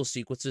musical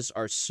sequences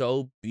are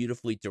so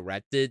beautifully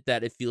directed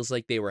that it feels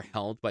like they were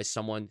helmed by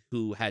someone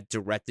who had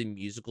directed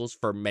musicals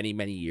for many,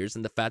 many years.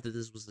 And the fact that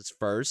this was his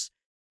first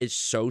is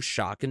so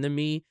shocking to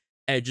me.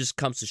 And it just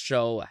comes to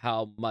show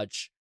how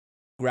much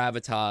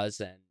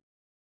gravitas and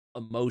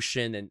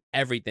emotion and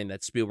everything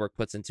that Spielberg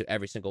puts into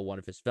every single one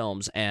of his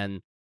films. And,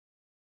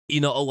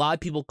 you know, a lot of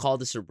people call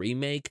this a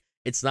remake.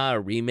 It's not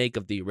a remake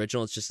of the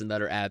original. It's just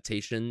another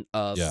adaptation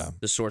of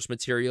the source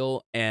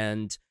material.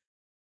 And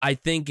I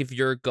think if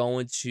you're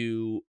going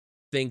to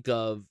think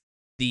of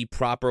the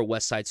proper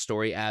West Side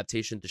Story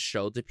adaptation to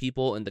show to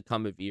people in the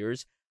coming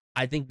years,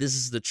 I think this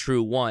is the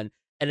true one.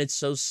 And it's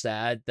so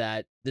sad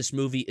that this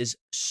movie is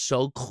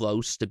so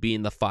close to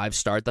being the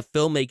 5-star. The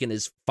filmmaking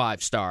is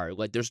 5-star.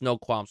 Like, there's no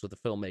qualms with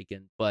the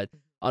filmmaking. But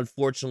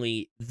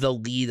unfortunately, the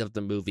lead of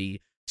the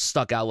movie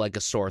stuck out like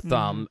a sore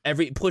thumb.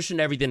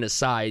 Pushing everything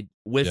aside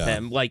with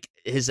him, like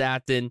his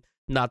acting,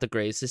 not the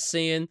greatest. His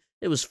singing,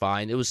 it was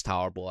fine. It was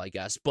tolerable, I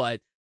guess.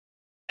 But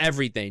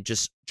everything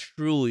just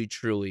truly,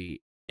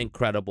 truly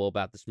incredible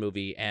about this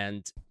movie.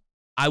 And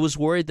I was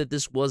worried that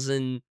this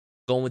wasn't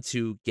going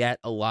to get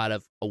a lot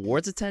of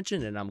awards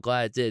attention, and I'm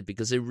glad it did,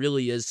 because it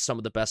really is some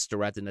of the best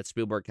directing that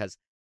Spielberg has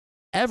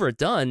ever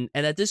done.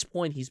 And at this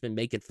point, he's been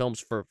making films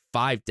for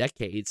 5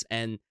 decades,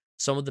 and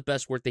some of the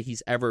best work that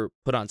he's ever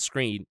put on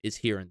screen is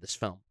here in this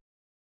film.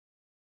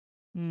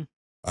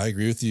 I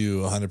agree with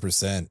you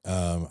 100%.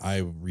 I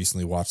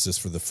recently watched this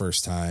for the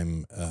first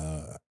time.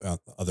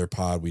 Other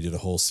pod, we did a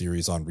whole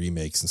series on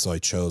remakes, and so I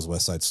chose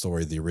West Side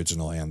Story, the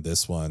original, and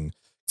this one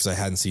because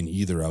I hadn't seen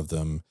either of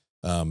them.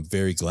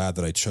 Very glad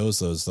that I chose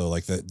those, though.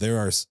 Like there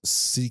are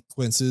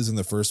sequences in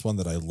the first one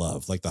that I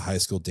love, like the high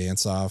school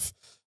dance off.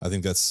 I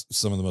think that's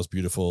some of the most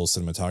beautiful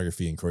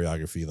cinematography and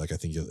choreography. Like I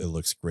think it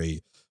looks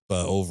great,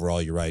 but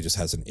overall, you're right, it just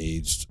hasn't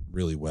aged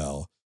really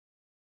well.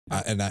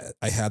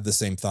 I had the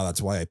same thought.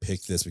 That's why I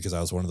picked this, because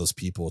I was one of those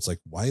people. It's like,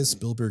 why is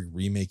Spielberg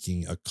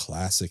remaking a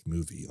classic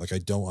movie? Like, I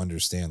don't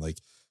understand. Like,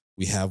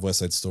 we have West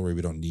Side Story.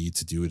 We don't need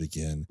to do it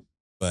again.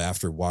 But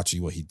after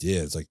watching what he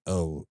did, it's like,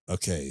 oh,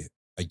 okay,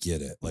 I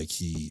get it. Like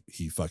he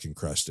fucking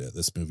crushed it.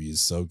 This movie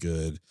is so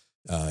good.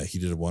 He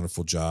did a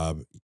wonderful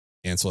job.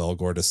 Ansel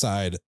Elgort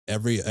aside,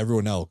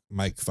 everyone else,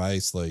 Mike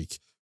Weiss, like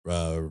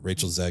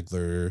Rachel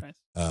Zegler,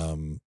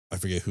 I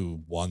forget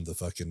who won the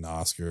fucking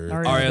Oscar.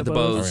 Ariana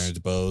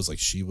DeBose. Like,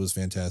 she was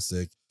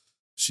fantastic.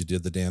 She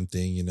did the damn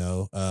thing, you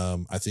know.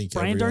 I think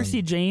Brian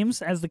Darcy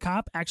James as the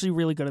cop, actually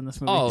really good in this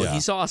movie. Oh, yeah.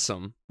 He's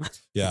awesome.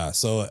 Yeah.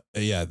 So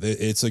yeah,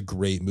 it's a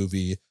great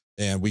movie.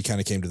 And we kind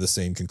of came to the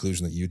same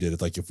conclusion that you did.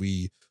 It's like, if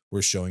we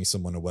were showing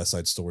someone a West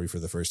Side Story for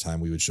the first time,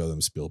 we would show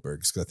them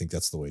Spielberg's, because I think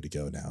that's the way to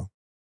go now.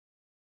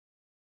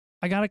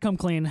 I gotta come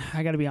clean.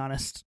 I gotta be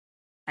honest.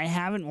 I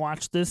haven't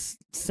watched this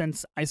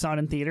since I saw it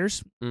in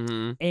theaters,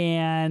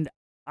 and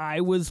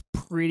I was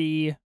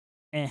pretty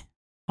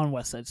on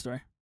West Side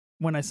Story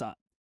when I saw it.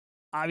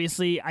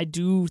 Obviously, I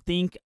do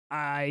think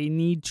I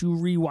need to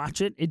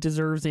rewatch it. It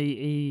deserves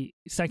a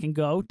second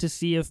go to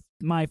see if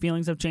my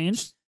feelings have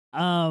changed.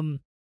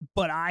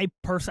 But I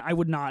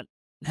would not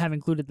have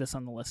included this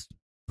on the list,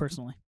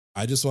 personally.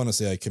 I just want to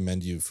say I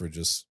commend you for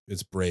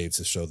it's brave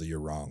to show that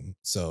you're wrong.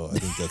 So I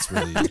think that's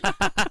really,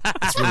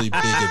 it's really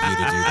big of you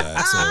to do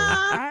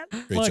that.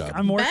 So great job.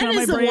 I'm working on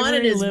my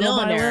bravery little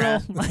by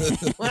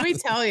little. Let me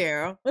tell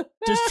you.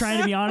 Just trying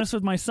to be honest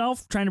with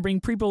myself, trying to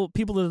bring people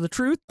to the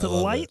truth, to the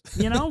light,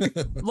 you know?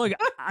 Look,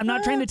 I'm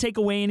not trying to take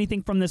away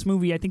anything from this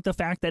movie. I think the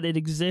fact that it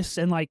exists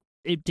and like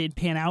it did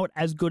pan out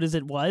as good as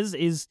it was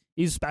is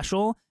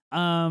special.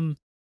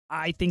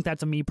 I think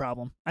that's a me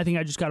problem. I think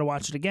I just got to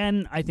watch it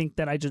again. I think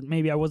that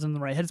maybe I wasn't in the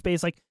right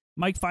headspace. Like,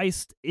 Mike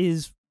Feist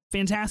is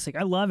fantastic.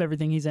 I love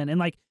everything he's in. And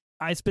like,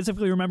 I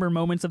specifically remember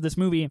moments of this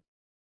movie,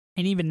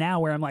 and even now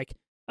where I'm like,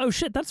 oh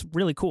shit, that's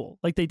really cool.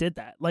 Like they did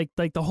that. Like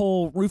the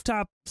whole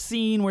rooftop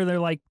scene where they're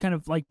like kind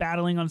of like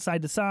battling on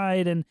side to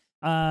side and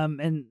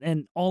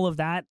all of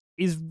that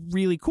is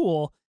really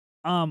cool.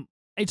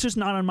 It's just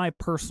not on my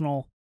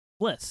personal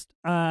list.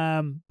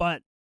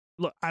 But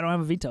look, I don't have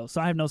a veto, so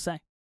I have no say.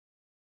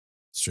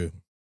 It's true.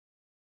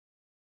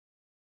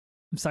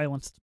 I'm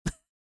silenced.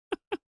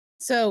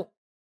 So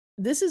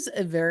this is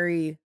a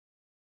very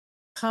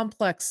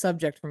complex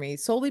subject for me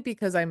solely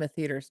because I'm a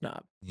theater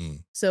snob.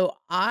 So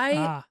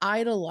I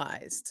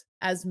idolized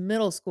as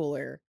middle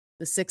schooler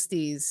the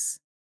 60s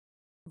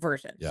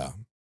version. Yeah.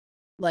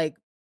 Like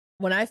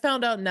when I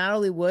found out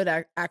Natalie Wood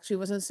actually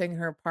wasn't singing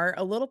her part,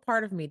 a little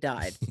part of me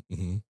died.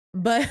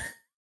 But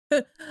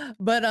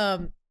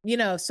you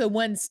know, so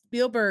when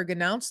Spielberg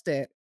announced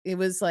it, it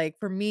was like,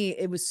 for me,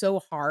 it was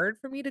so hard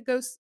for me to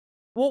go.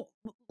 Well,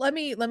 let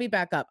me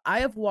back up. I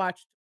have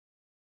watched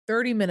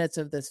 30 minutes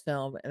of this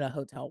film in a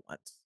hotel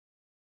once.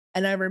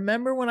 And I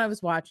remember when I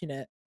was watching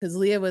it, because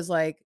Leah was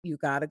like, you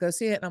got to go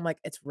see it. And I'm like,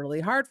 it's really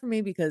hard for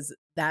me because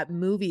that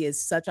movie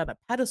is such on a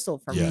pedestal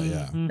for me.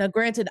 Yeah. Now,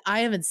 granted,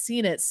 I haven't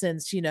seen it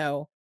since, you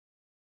know,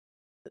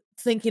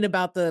 thinking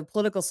about the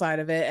political side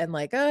of it and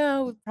like,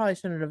 oh, we probably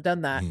shouldn't have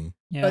done that.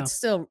 Yeah. But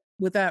still,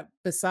 with that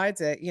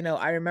besides it, you know,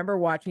 I remember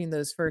watching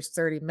those first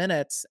 30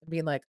 minutes and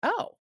being like,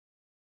 oh,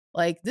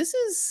 like this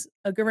is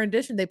a good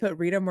rendition. They put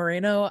Rita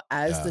Moreno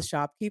as the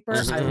shopkeeper.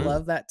 I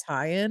love that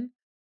tie-in.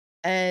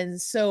 And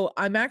so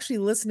I'm actually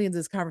listening to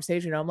this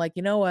conversation. I'm like,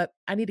 you know what?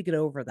 I need to get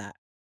over that.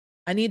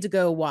 I need to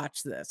go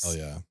watch this. Oh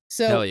yeah.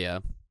 So Hell yeah.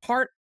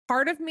 part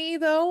of me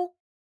though,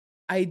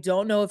 I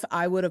don't know if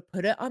I would have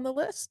put it on the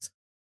list.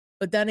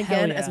 But then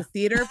again, as a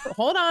theater,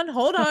 hold on,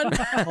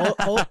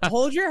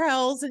 hold your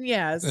hells and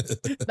yes.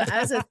 But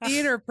as a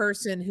theater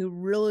person who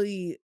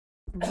really,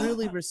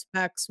 really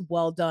respects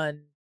well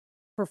done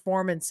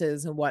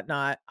performances and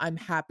whatnot, I'm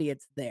happy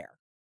it's there.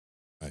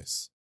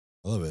 Nice.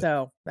 I love it.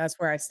 So that's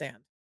where I stand.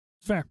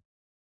 Fair.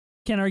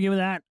 Can't argue with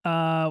that.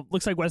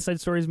 Looks like West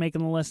Side Story is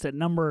making the list at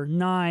number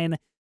 9.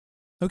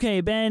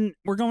 Okay, Ben,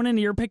 we're going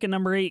into your pick at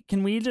number 8.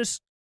 Can we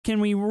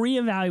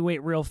reevaluate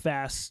real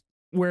fast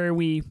where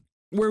we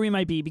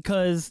might be?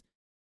 Because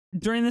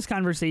during this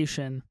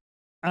conversation,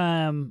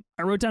 I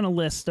wrote down a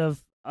list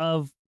of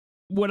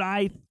what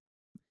I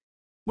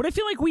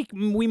feel like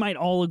we might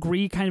all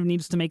agree kind of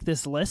needs to make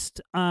this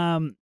list.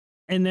 And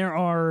there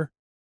are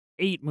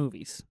 8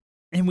 movies,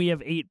 and we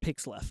have 8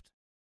 picks left.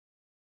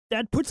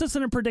 That puts us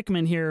in a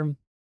predicament here,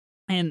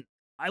 and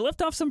I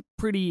left off some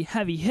pretty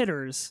heavy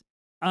hitters.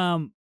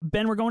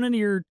 Ben, we're going into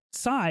your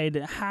side.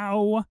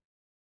 How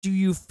do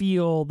you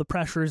feel the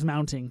pressure is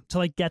mounting to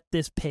like get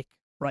this pick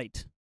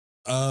right?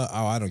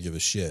 I don't give a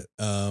shit.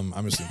 I'm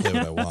just gonna play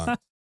what I want.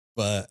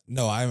 But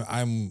no,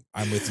 I'm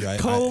with you.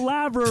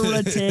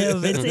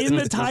 Collaborative. It's in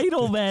the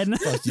title, Ben.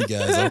 Fuck you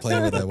guys. I'll play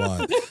what I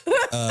want.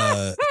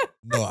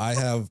 No, I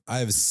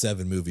have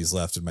 7 movies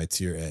left in my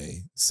tier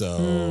A.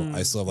 So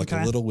I still have like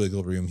a little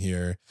wiggle room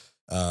here.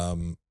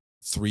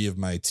 3 of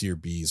my tier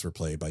Bs were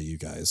played by you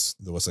guys.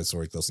 The West Side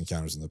Story, Close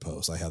Encounters, in the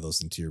Post. I have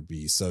those in tier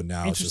B. So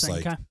now it's just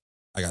like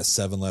I got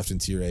 7 left in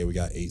tier A. We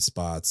got 8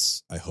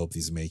 spots. I hope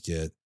these make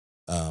it.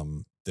 I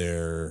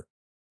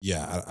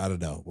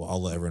don't know. Well,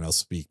 I'll let everyone else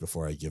speak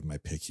before I give my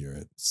pick here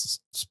at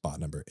spot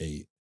number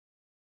 8.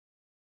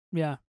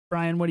 Yeah.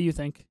 Brian, what do you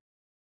think?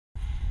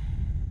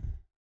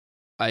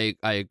 I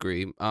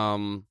agree.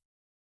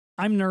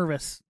 I'm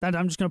nervous.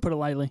 I'm just gonna put it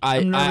lightly.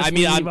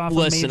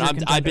 Listen.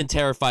 I've been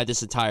terrified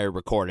this entire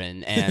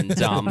recording, and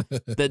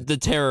the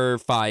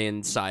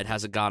terrifying side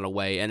hasn't gone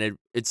away, and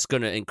it's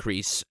gonna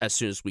increase as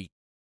soon as we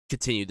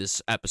continue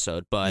this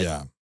episode.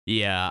 But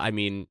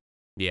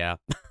yeah.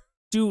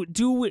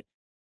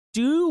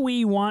 Do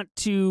we want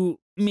to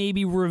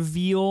maybe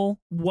reveal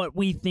what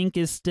we think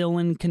is still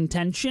in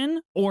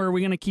contention, or are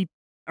we gonna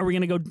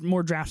go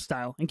more draft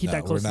style and keep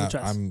that close to the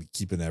chest? I'm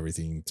keeping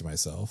everything to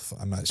myself.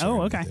 I'm not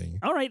sharing anything.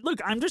 All right. Look,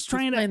 I'm just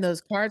trying to playing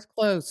those cards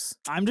close.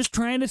 I'm just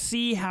trying to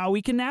see how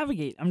we can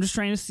navigate. I'm just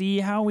trying to see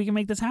how we can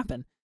make this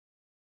happen.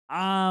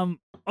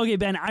 Okay,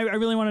 Ben, I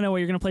really want to know what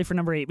you're gonna play for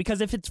number 8,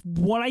 because if it's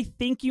what I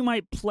think you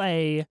might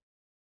play,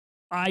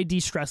 I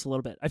de-stress a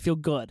little bit. I feel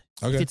good.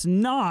 Okay. If it's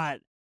not,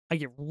 I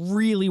get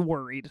really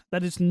worried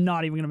that it's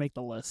not even going to make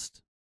the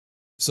list.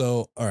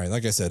 So, all right,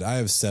 like I said, I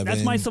have 7.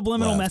 That's my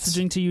subliminal left.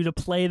 messaging to you to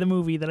play the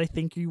movie that I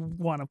think you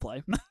want to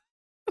play.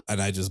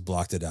 And I just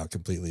blocked it out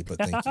completely, but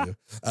thank you.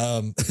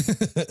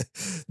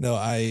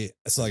 No,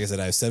 so like I said,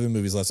 I have 7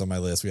 movies left on my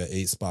list. We got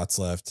 8 spots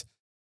left.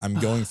 I'm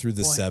going through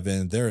the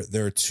 7. There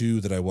are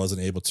 2 that I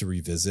wasn't able to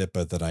revisit,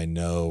 but that I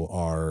know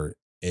are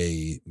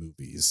A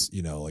movies.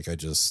 You know, like I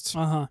just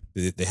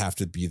they have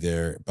to be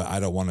there, but I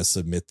don't want to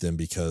submit them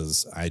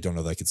because I don't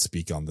know that I could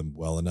speak on them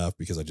well enough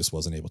because I just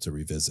wasn't able to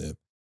revisit.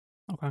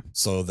 Okay.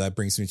 So that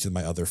brings me to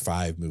my other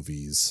 5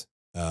 movies,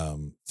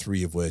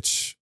 3 of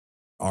which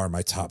are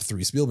my top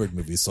 3 Spielberg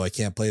movies, so I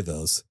can't play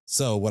those.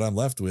 So what I'm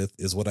left with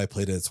is what I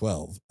played at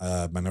 12,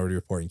 Minority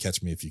Report and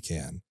Catch Me If You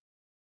Can.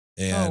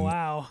 And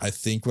wow. I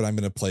think what I'm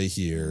going to play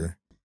here,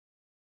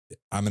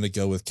 I'm going to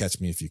go with Catch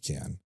Me If You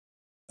Can.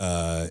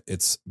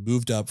 It's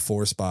moved up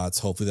 4 spots.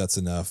 Hopefully that's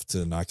enough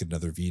to not get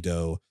another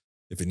veto.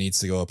 If it needs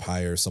to go up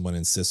higher, someone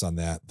insists on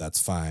that,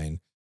 that's fine.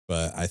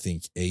 But I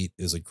think 8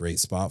 is a great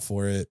spot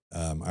for it.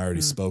 I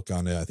already spoke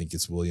on it. I think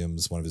it's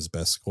Williams, one of his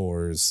best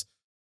scores.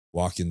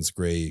 Walken's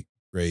great.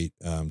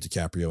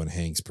 DiCaprio and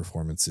Hanks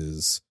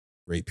performances,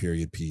 great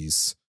period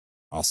piece.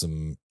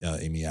 Awesome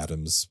Amy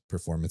Adams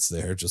performance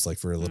there, just like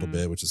for a little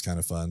bit, which is kind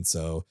of fun.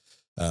 So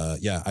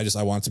yeah,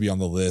 I want it to be on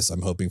the list.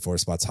 I'm hoping 4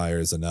 spots higher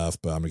is enough,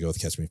 but I'm gonna go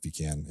with Catch Me If You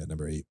Can at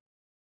number 8.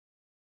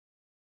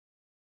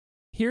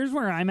 Here's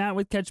where I'm at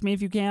with Catch Me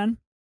If You Can.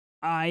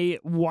 I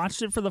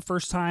watched it for the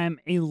first time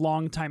a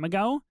long time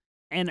ago,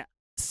 and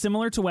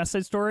similar to West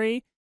Side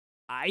Story,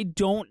 I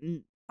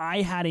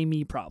had a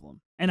me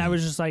problem. And I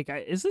was just like,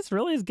 is this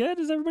really as good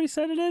as everybody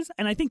said it is?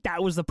 And I think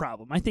that was the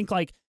problem. I think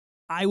like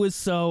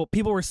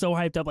people were so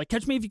hyped up, like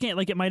Catch Me If You Can.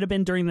 Like it might have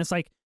been during this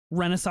like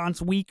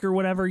Renaissance week or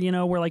whatever,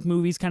 where like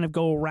movies kind of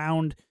go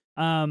around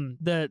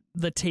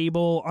the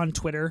table on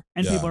Twitter,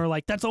 and people are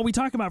like, that's all we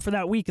talk about for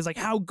that week is like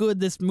how good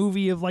this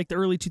movie of like the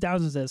early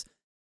 2000s is.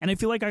 And I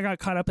feel like I got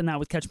caught up in that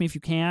with Catch Me If You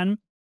Can.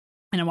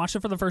 And I watched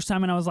it for the first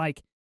time and I was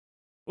like,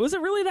 was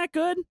it really that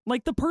good?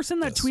 Like the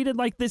person that tweeted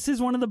like this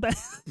is one of the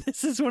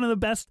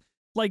best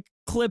like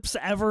clips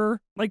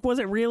ever. Like, was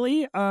it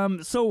really?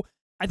 So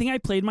I think I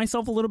played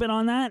myself a little bit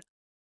on that.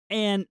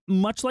 And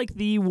much like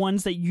the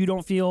ones that you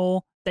don't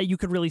feel that you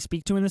could really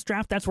speak to in this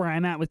draft, that's where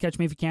I'm at with Catch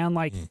Me If You Can.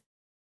 Like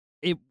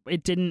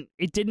it didn't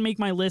make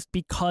my list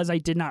because I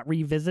did not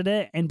revisit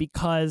it and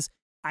because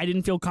I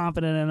didn't feel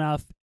confident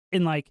enough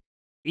in like,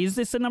 is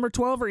this a number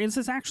 12 or is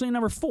this actually a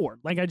number 4?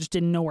 Like I just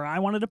didn't know where I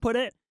wanted to put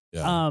it.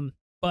 Yeah.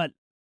 But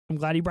I'm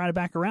glad he brought it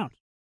back around.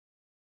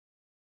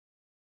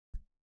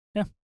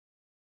 Yeah.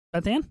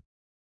 Bethanne?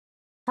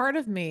 Part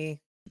of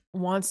me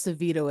wants to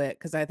veto it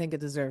because I think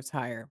it deserves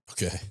higher.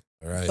 Okay.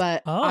 All right.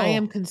 But I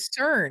am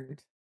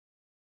concerned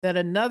that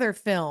another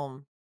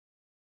film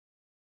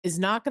is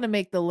not going to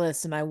make the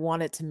list and I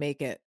want it to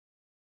make it.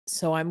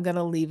 So I'm going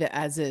to leave it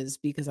as is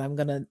because I'm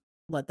going to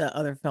let the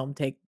other film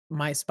take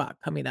my spot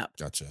coming up.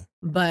 Gotcha.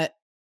 But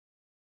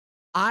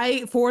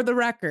for the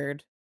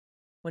record,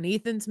 when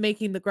Ethan's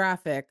making the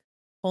graphic,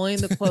 pulling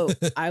the quote,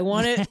 I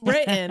want it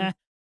written.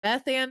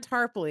 Bethanne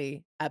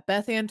Tarpley at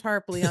Bethanne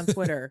Tarpley on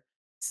Twitter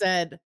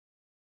said,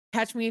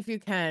 Catch Me If You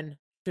Can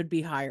should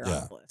be higher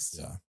on the list.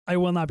 Yeah. I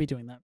will not be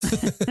doing that.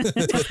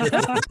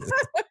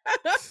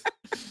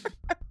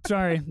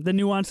 Sorry, the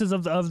nuances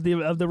of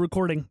the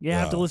recording. You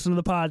have to listen to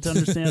the pod to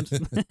understand.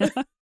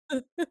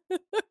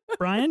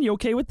 Brian, you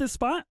okay with this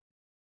spot?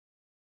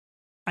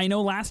 I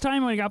know last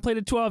time when I got played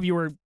at 12, you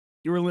were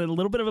in a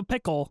little bit of a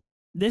pickle.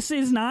 This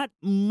is not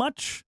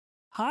much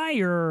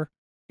higher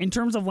in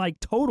terms of like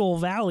total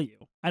value,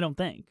 I don't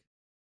think.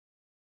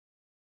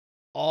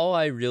 All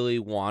I really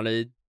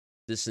wanted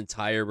this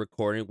entire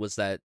recording was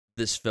that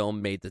this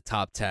film made the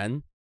top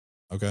 10.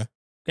 Okay.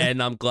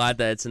 And I'm glad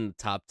that it's in the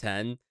top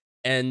 10.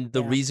 And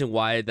the reason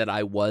why that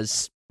I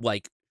was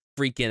like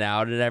freaking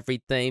out and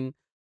everything,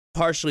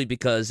 partially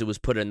because it was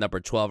put at number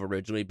 12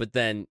 originally, but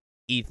then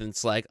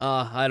Ethan's like,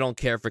 I don't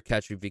care for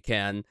Catch Me If You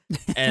Can.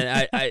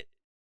 And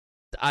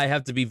I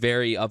have to be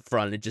very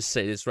upfront and just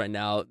say this right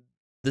now.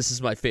 This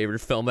is my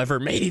favorite film ever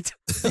made.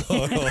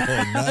 Oh,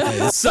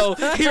 nice. So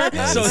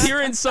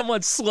hearing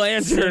someone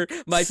slander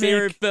my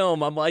favorite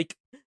film, I'm like,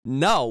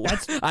 no,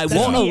 I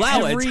won't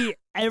allow it.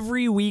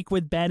 Every week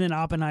with Ben and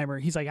Oppenheimer,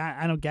 he's like,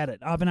 I don't get it.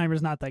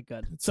 Oppenheimer's not that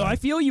good. So I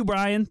feel you,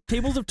 Brian.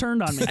 Tables have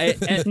turned on me.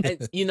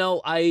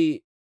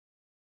 And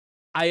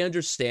I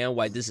understand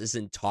why this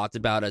isn't talked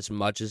about as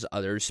much as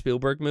other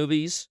Spielberg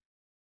movies.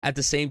 At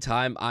the same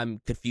time,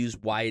 I'm confused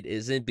why it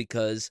isn't,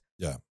 because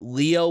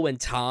Leo and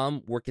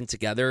Tom working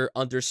together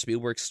under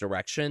Spielberg's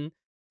direction,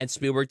 and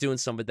Spielberg doing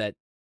something that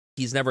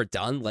he's never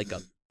done, like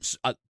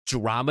a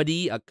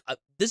dramedy.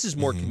 This is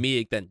more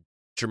comedic than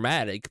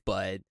dramatic,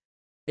 but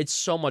it's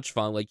so much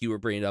fun, like you were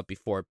bringing up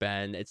before,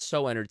 Ben. It's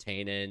so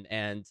entertaining,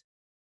 and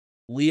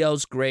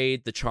Leo's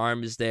great. The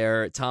charm is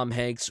there. Tom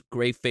Hanks,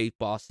 great fake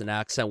Boston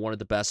accent, one of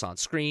the best on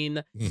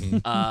screen.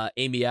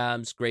 Amy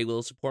Adams, great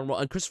little supporting role.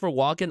 And Christopher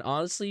Walken,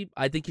 honestly,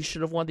 I think he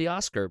should have won the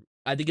Oscar.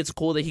 I think it's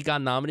cool that he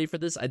got nominated for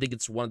this. I think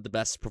it's one of the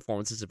best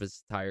performances of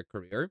his entire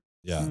career.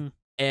 Yeah.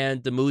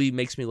 And the movie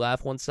makes me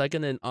laugh 1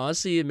 second, and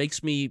honestly, it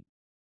makes me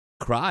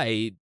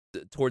cry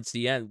towards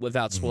the end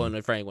without spoiling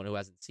it for anyone who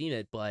hasn't seen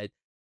it. But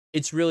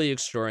it's really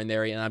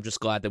extraordinary, and I'm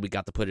just glad that we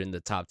got to put it in the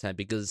top 10,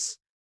 because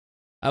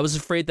I was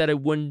afraid that it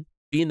wouldn't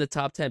be in the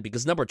top 10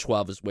 because number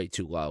 12 is way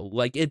too low.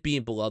 Like, it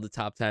being below the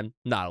top 10,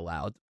 not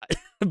allowed.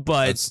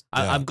 But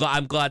I'm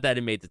glad that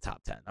it made the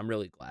top 10. I'm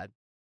really glad.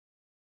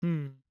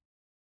 I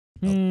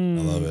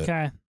love it.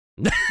 Okay.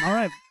 All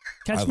right.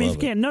 Catch Me If You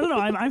Can. No.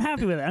 I'm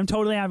happy with it. I'm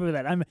totally happy with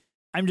it.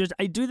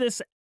 I do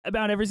this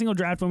about every single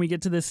draft when we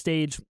get to this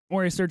stage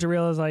where I start to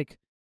realize, like,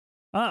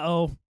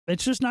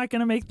 it's just not going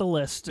to make the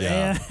list.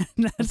 Yeah.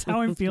 And that's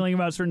how I'm feeling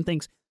about certain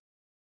things.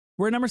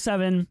 We're at number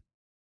 7.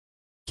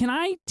 Can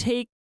I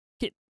take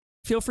it?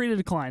 Feel free to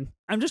decline.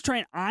 just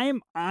trying.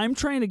 I'm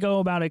trying to go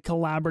about a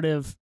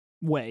collaborative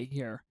way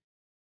here.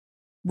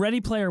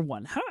 Ready Player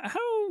One. How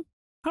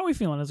are we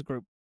feeling as a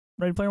group?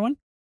 Ready Player One.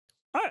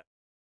 All right.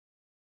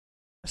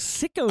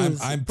 Sickos.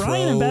 I'm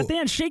Brian pro. and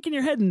Bethanne shaking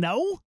your head.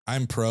 No.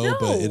 I'm pro, No.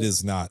 but it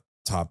is not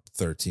top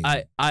 13.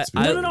 I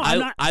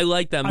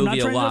like that I'm not movie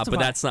a trying to lot, but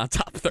justify. that's not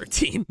top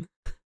 13.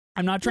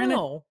 I'm not trying to.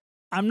 No.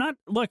 I'm not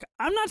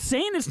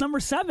saying it's number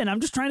 7. I'm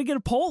just trying to get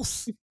a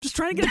pulse. Just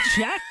trying to get a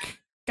check.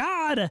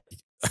 God.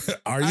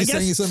 Are you I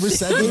saying guess- it's number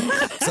 7?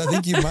 So I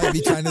think you might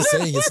be kind of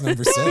saying it's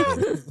number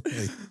 7.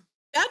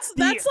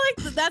 Like,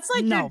 That's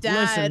like No, your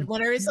dad listen.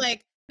 when he's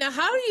like, now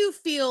how do you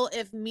feel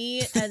if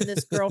me and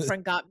this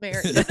girlfriend got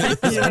married? You know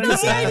what I'm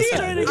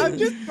saying? I'm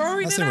just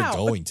throwing that's it never out.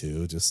 going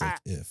to, just like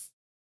if.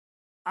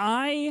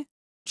 I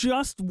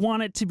just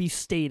want it to be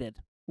stated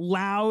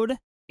loud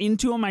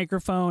into a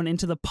microphone,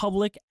 into the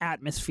public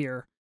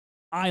atmosphere.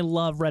 I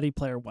love Ready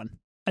Player One.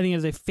 I think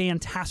it's a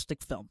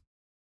fantastic film.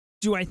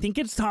 Do I think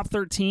it's top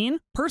 13?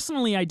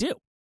 Personally, I do.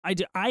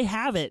 I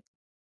have it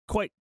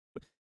quite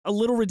a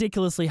little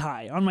ridiculously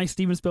high on my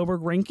Steven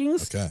Spielberg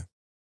rankings. Okay.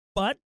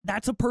 But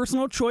that's a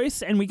personal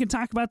choice, and we can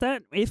talk about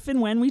that if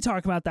and when we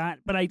talk about that.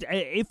 But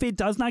if it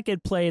does not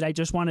get played, I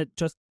want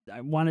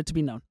it to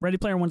be known. Ready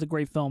Player One's a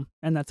great film,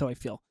 and that's how I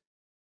feel.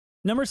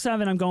 Number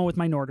 7, I'm going with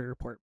Minority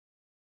Report.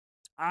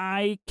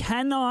 I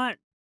cannot,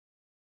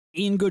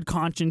 in good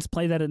conscience,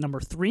 play that at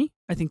number 3.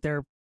 I think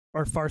there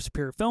are far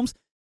superior films.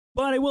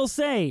 But I will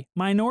say,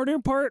 Minority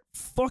Report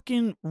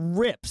fucking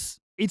rips.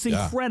 It's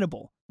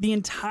incredible. The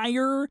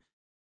entire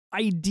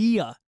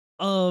idea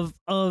of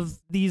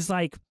these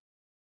like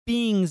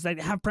beings that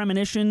have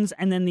premonitions,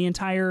 and then the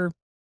entire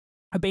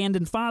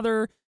abandoned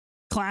father,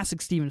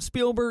 classic Steven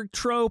Spielberg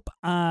trope,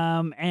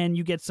 and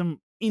you get some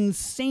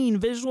insane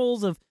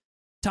visuals of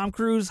Tom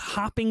Cruise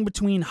hopping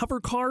between hover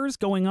cars,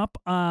 going up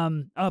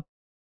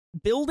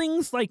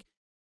buildings. Like,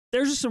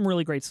 there's just some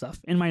really great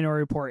stuff in Minority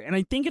Report, and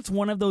I think it's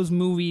one of those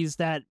movies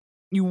that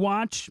you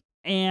watch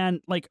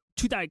and like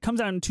it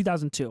comes out in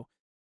 2002.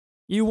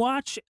 You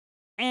watch,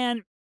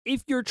 and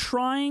if you're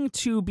trying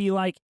to be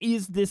like,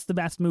 is this the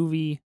best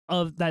movie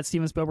of that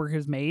Steven Spielberg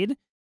has made?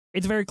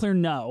 It's very clear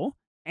no,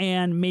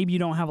 and maybe you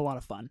don't have a lot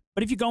of fun.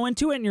 But if you go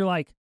into it and you're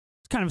like,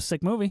 it's kind of a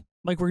sick movie,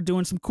 like we're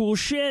doing some cool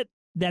shit,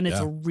 then it's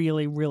a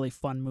really, really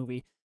fun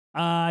movie.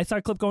 I saw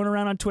a clip going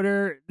around on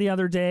Twitter the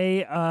other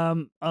day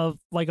of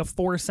like a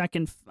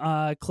 4-second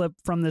clip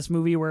from this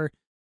movie where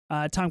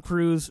Tom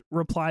Cruise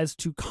replies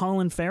to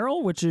Colin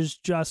Farrell, which is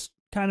just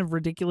kind of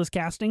ridiculous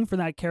casting for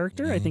that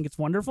character. Mm-hmm. I think it's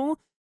wonderful.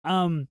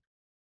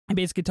 He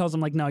basically tells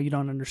him like, no, you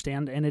don't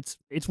understand. And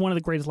it's one of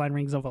the greatest line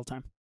readings of all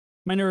time.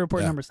 Minority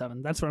Report number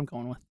 7. That's what I'm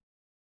going with.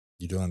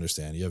 You don't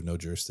understand. You have no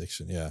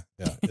jurisdiction. Yeah.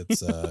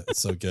 It's it's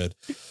so good.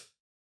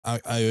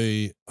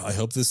 I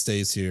hope this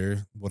stays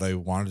here. What I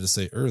wanted to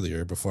say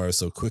earlier before I was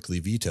so quickly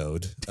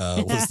vetoed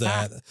was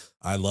that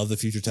I love the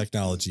future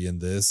technology in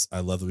this.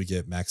 I love that we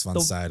get Max von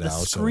Sydow showing up.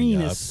 The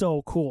screen is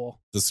so cool.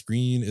 The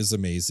screen is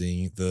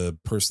amazing. The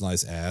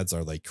personalized ads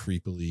are like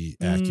creepily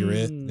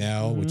accurate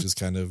now, which is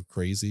kind of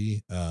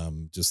crazy.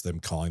 Just them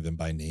calling them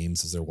by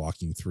names as they're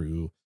walking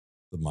through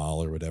the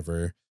mall or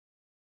whatever.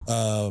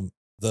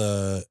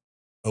 The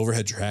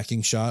overhead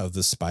tracking shot of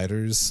the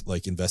spiders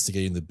like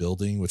investigating the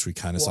building, which we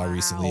kind of saw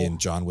recently in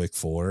John Wick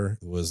 4,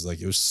 was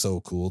like, it was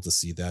so cool to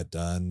see that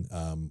done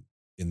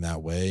in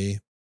that way.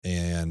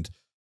 And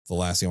the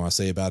last thing I want to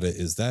say about it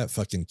is that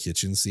fucking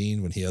kitchen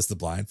scene when he has the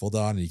blindfold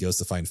on and he goes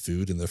to find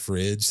food in the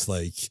fridge.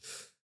 Like,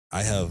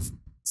 I have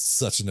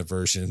such an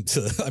aversion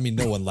to, I mean,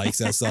 no one likes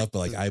that stuff, but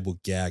like I will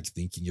gag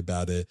thinking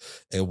about it,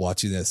 and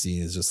watching that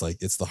scene is just like,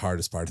 it's the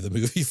hardest part of the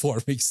movie for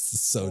me.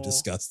 It's so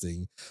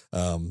disgusting,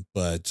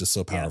 but just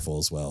so powerful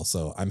as well.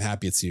 So I'm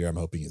happy it's here. I'm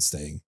hoping it's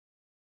staying.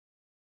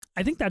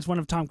 I think that's one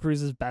of Tom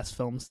Cruise's best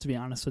films, to be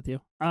honest with you.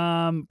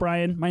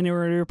 Brian,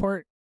 Minority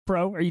Report,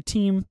 pro, are you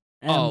team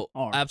MR?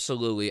 Oh,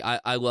 absolutely.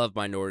 I love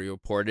Minority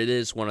Report. It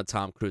is one of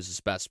Tom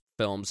Cruise's best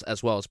films,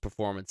 as well as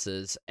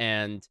performances.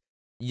 And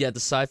yeah,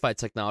 the sci-fi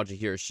technology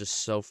here is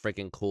just so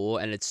freaking cool,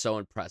 and it's so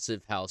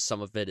impressive how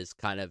some of it is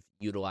kind of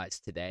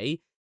utilized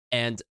today.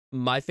 And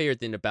my favorite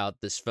thing about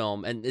this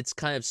film, and it's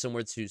kind of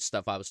similar to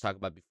stuff I was talking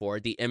about before,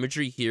 the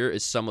imagery here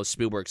is some of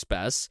Spielberg's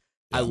best.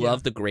 I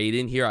love the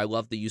grading here. I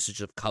love the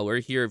usage of color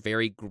here.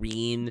 Very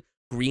green.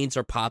 Greens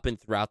are popping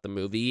throughout the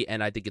movie,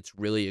 and I think it's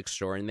really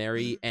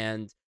extraordinary.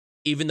 And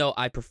even though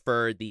I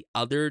prefer the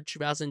other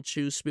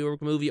 2002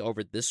 Spielberg movie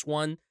over this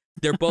one,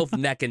 they're both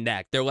neck and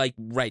neck. They're like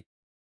right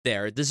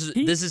there. This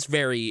is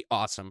very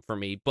awesome for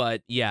me.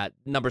 But yeah,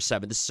 number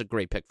 7. This is a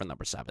great pick for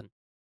number 7.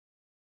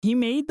 He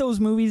made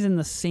those movies in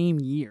the same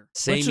year.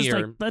 Same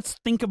year. Like, let's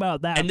think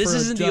about that. And this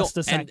isn't just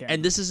a second.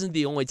 And this isn't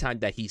the only time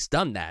that he's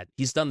done that.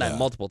 He's done that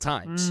multiple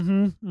times.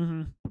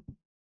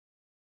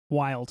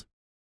 Wild.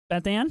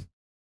 Bethanne?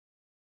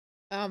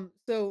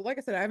 So like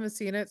I said, I haven't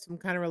seen it, so I'm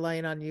kind of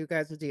relying on you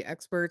guys as the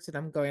experts, and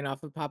I'm going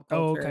off of pop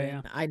culture.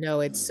 And I know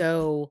it's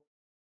so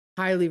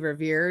highly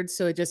revered,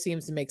 so it just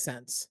seems to make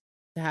sense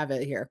to have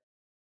it here.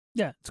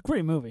 Yeah, it's a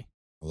great movie.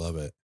 I love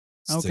it.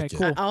 Okay, Stick it.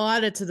 cool. I'll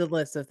add it to the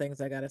list of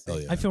things I gotta say. Oh,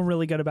 yeah. I feel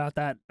really good about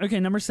that. Okay,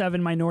 number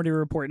 7, Minority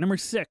Report. Number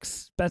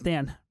 6,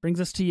 Bethanne,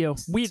 brings us to you.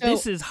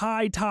 This is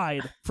high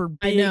tide for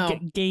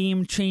big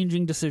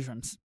game-changing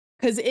decisions.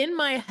 Because in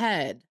my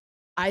head,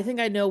 I think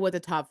I know what the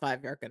top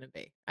 5 are going to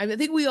be. I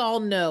think we all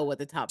know what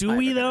the top 5 Do are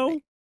we, gonna though?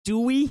 be. Do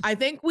we? I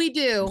think we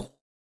do.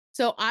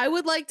 So I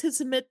would like to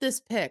submit this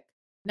pick.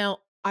 Now,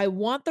 I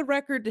want the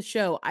record to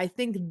show, I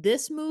think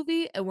this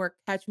movie and where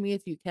Catch Me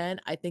If You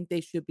Can, I think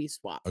they should be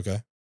swapped. Okay.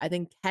 I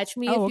think Catch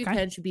Me If You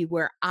Can should be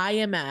where I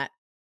am at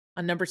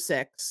on number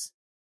 6.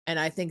 And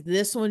I think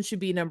this one should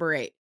be number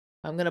 8.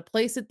 I'm going to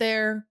place it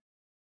there.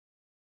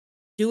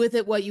 Do with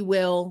it what you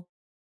will.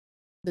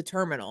 The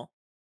Terminal.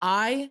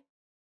 I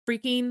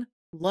freaking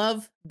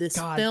love this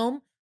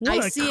film.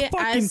 What I see it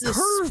fucking as a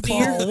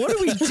curveball. What are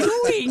we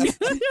doing?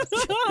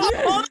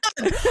 Hold on.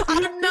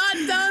 I'm not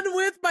done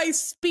with my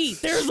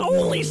speech. There's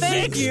only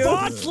 6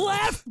 spots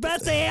left,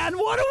 Bethanne.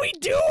 What are we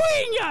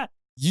doing?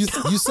 You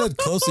said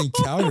Close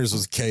Encounters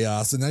was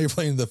chaos, and now you're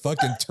playing the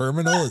fucking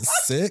Terminal at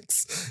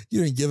 6?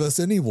 You didn't give us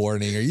any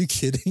warning. Are you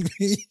kidding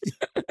me?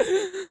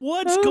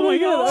 What's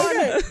going on?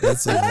 Okay.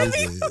 That's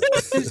amazing.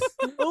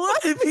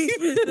 Let me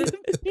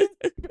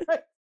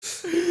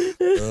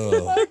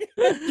Oh.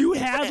 You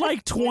had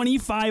like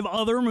 25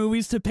 other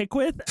movies to pick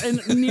with,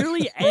 and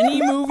nearly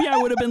any movie I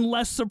would have been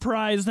less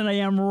surprised than I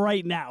am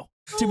right now,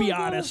 to be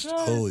honest.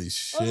 Holy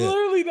shit. I'm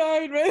literally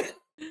dying, man.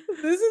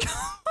 This is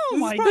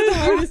my probably the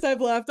God. hardest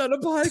I've laughed on a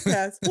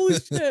podcast. Holy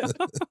shit.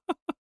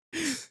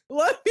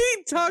 Let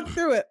me talk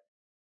through it.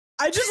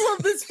 I just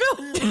love this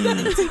film.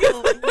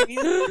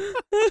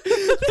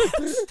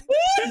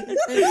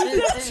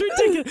 That's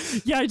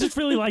ridiculous. Yeah, I just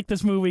really like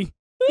this movie.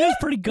 It's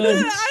pretty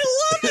good. I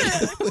love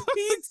it.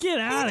 Get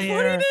out of He's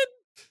here.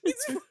 He's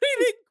putting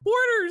in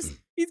quarters.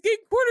 He's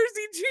getting quarters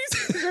in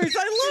cheeseburgers.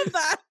 I love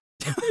that.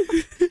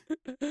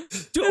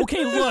 Dude,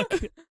 okay,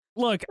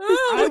 look.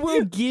 I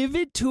will give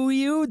it to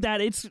you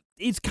that it's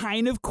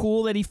kind of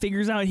cool that he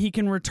figures out he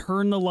can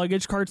return the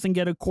luggage carts and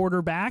get a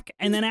quarter back.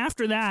 And then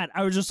after that,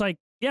 I was just like,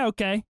 yeah,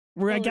 okay,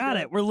 I got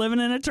it. We're living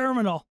in a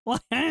terminal.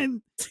 What?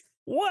 He's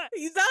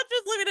not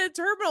just living in a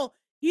terminal.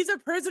 He's a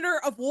prisoner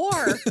of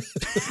war.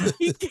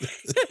 He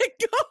can't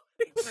go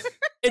anywhere.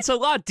 It's a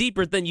lot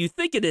deeper than you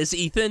think it is,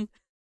 Ethan.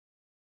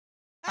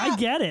 I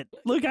get it.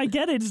 Look, I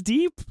get it. It's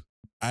deep.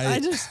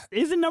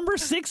 Is it number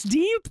 6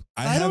 deep?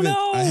 I don't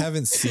know. I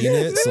haven't seen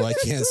it, so I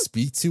can't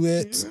speak to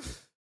it.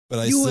 But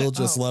I still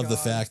just love the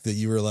fact that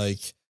you were like,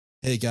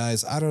 hey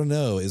guys, I don't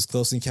know. Is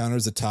Close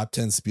Encounters a top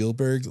 10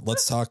 Spielberg?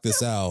 Let's talk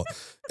this out.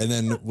 And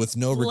then with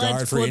no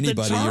regard for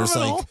anybody, you're just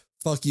like,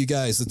 fuck you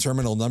guys, the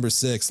Terminal number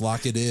 6,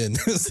 lock it in.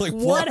 It's like,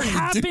 what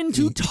happened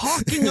to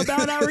talking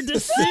about our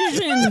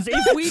decisions?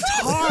 If we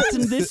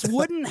talked, this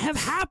wouldn't have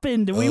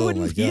happened. We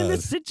wouldn't be in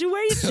this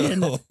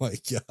situation. Oh my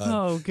God.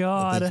 Oh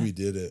God. I think we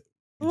did it.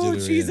 Oh,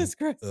 Jesus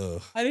Christ.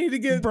 Ugh. I need to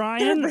get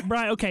Brian.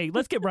 Okay,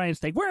 let's get Brian's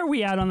take. Where are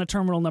we at on the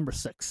Terminal number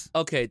 6?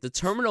 Okay, the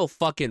Terminal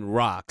fucking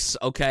rocks,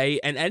 okay?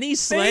 And any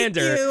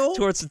slander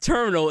towards the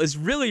Terminal is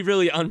really,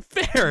 really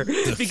unfair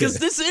because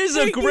this is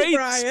a great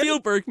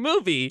Spielberg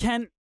movie.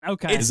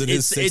 Okay. Is it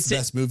his 6th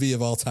best movie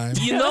of all time?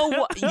 You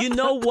know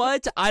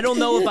what? I don't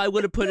know if I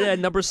would have put it at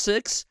number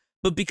 6,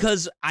 but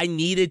because I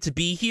needed to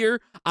be here,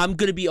 I'm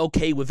going to be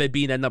okay with it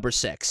being at number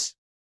 6.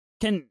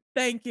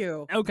 Thank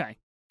you. Okay.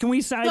 Can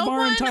we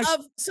sidebar and talk?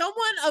 Someone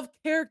of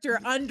character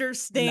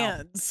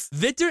understands. No.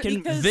 Victor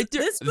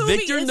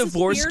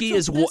Navorsky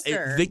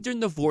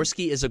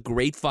is a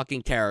great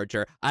fucking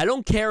character. I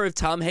don't care if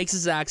Tom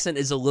Hanks's accent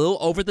is a little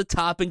over the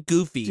top and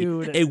goofy.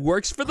 Dude. It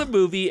works for the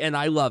movie, and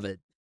I love it.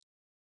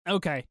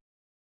 Okay.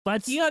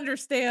 He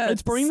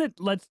understands.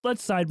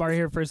 Let's sidebar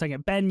here for a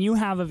second. Ben, you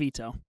have a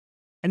veto.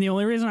 And the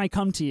only reason I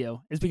come to you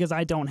is because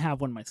I don't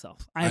have one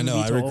myself. I know,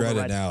 I regret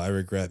it now. I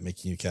regret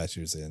making you catch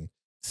yours in.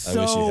 I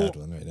wish you had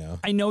one right now.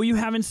 I know you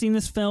haven't seen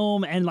this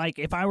film, and like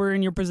if I were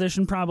in your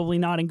position, probably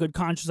not in good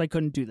conscience, I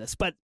couldn't do this.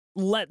 But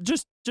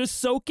just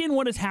soak in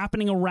what is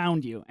happening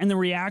around you and the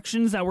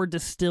reactions that were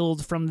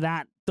distilled from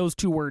those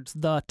 2 words,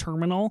 the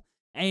Terminal,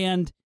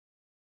 and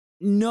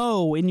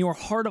know in your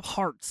heart of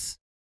hearts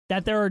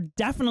that there are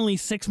definitely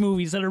 6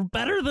 movies that are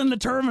better than the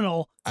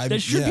Terminal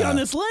that should be on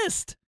this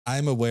list.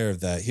 I'm aware of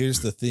that.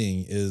 Here's the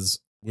thing: is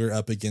we're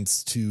up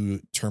against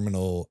 2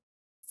 Terminal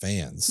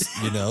fans.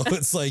 You know,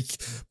 it's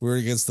like we're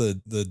against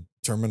the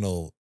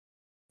Terminal.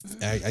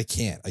 I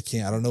can't. I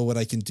don't know what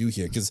I can do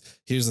here, because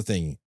here's the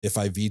thing: if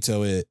I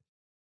veto it,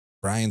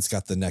 Brian's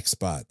got the next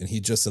spot, and he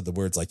just said the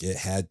words like it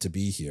had to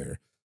be here.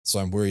 So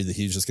I'm worried that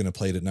he's just going to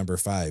play it at number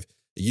 5.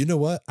 You know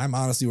what? I'm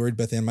honestly worried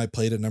Bethanne might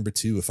play it at number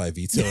 2 if I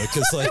veto it,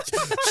 because like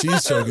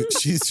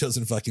she's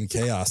chosen fucking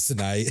chaos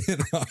tonight.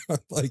 And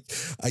like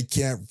I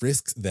can't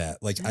risk that.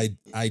 Like I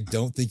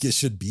don't think it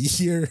should be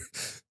here,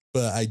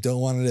 but I don't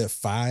want it at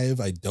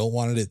 5. I don't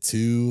want it at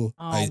 2.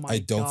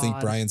 I don't think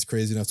Brian's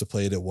crazy enough to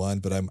play it at 1,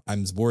 but I'm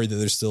worried that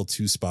there's still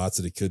 2 spots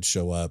that it could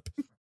show up.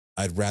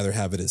 I'd rather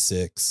have it at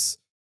 6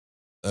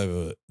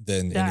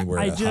 than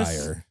anywhere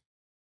higher.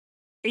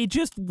 It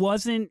just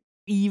wasn't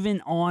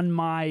even on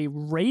my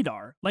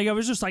radar. Like, I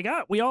was just like,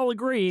 we all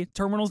agree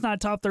Terminal's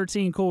not top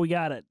 13. Cool, we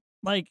got it.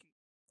 Like,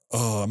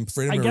 oh, I'm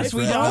afraid I'm I going to guess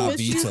we regret don't. not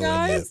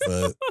vetoing it,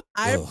 but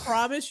I ugh.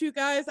 promise you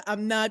guys,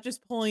 I'm not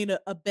just pulling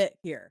a bit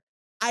here.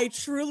 I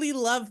truly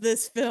love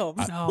this film.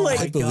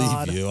 I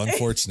believe you,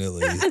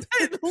 unfortunately. I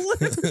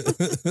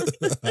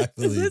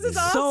believe this is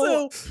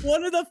also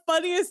one of the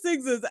funniest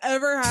things that's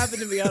ever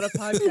happened to me on a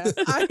podcast.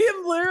 I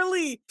am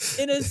literally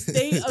in a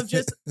state of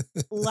just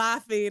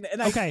laughing,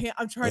 and I can't.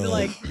 I'm trying to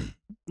like.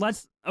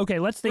 Let's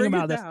think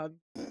about this.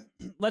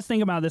 Let's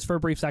think about this for a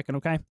brief second,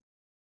 okay?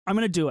 I'm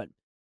gonna do it.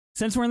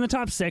 Since we're in the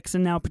top 6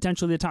 and now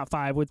potentially the top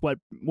 5 with what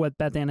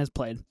Bethanne has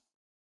played,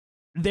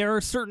 there are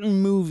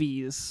certain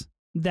movies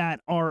that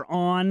are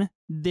on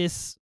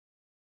this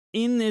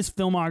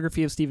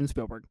filmography of Steven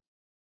Spielberg.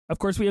 Of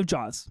course, we have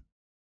Jaws,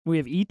 we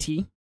have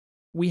E.T.,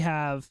 we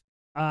have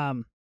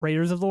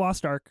Raiders of the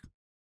Lost Ark,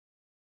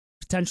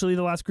 potentially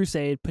The Last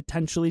Crusade,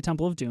 potentially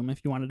Temple of Doom,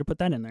 if you wanted to put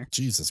that in there.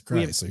 Jesus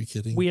Christ, are you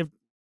kidding?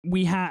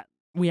 We have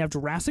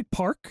Jurassic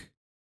Park,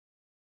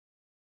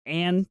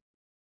 and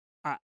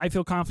I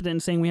feel confident in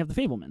saying we have The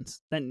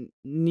Fabelmans. That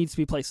needs to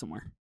be placed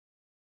somewhere.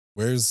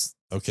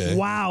 Okay.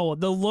 Wow,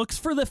 the looks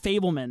for The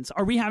Fabelmans.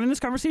 Are we having this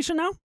conversation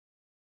now?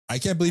 I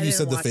can't believe you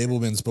said The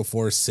Fabelmans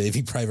before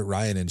Saving Private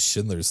Ryan and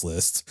Schindler's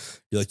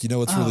List. You're like, you know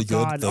what's really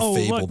good? The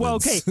Fabelmans. Look, well,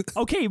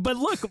 okay, but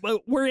look,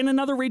 we're in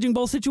another Raging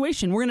Bull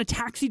situation. We're in a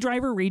Taxi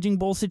Driver Raging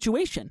Bull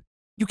situation.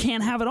 You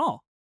can't have it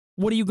all.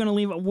 What are you going to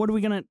leave? What are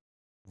we going to?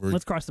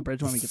 Let's cross the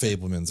bridge when we get there.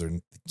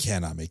 Fabelmans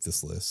cannot make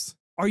this list.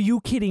 Are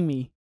you kidding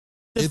me?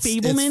 The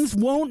Fabelmans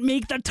won't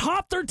make the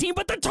top 13,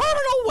 but the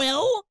Terminal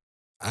will.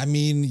 I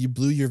mean, you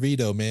blew your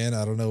veto, man.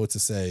 I don't know what to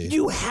say.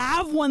 You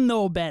have one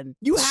though, Ben.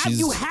 You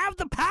have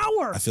the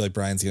power. I feel like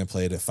Brian's gonna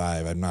play it at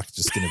 5. I'm not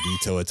just gonna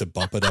veto it to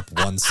bump it up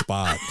one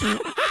spot.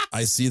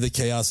 I see the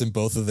chaos in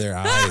both of their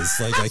eyes.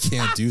 Like, I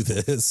can't do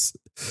this.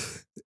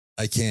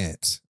 I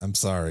can't. I'm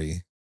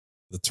sorry.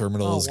 The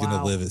Terminal is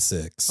gonna live at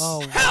 6.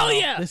 Oh, hell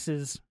yeah! This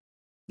is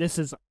it's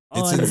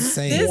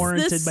insane.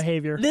 Unwarranted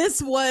behavior.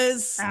 This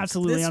was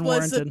absolutely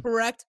unwarranted. This was the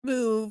correct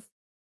move,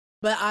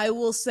 but I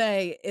will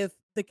say, if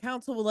the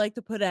council would like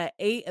to put at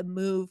 8 and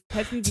move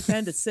Catch Me If You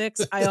Can to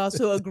 6, I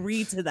also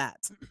agree to that.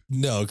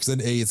 No, because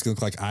then it's going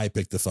to look like I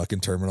picked the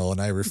fucking Terminal,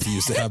 and I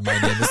refuse to have my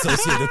name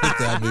associated with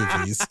that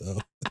movie. So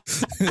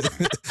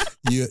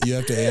you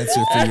have to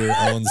answer for your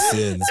own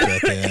sins,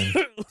 Bethanne.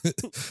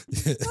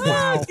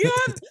 Wow.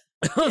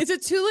 God. Is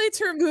it too late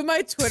to remove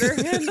my Twitter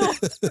handle?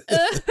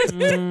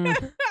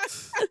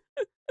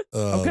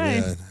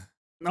 Okay. Man.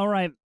 All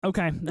right.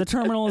 Okay. The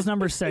Terminal is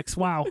number 6.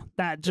 Wow.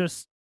 That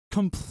just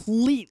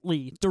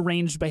completely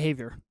deranged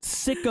behavior.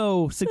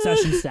 Sicko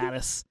Succession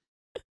status.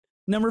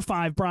 Number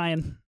 5,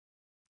 Brian.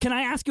 Can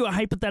I ask you a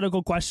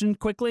hypothetical question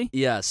quickly?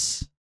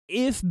 Yes.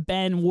 If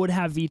Ben would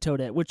have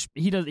vetoed it, which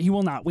he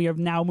will not. We have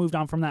now moved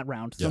on from that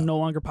round, so no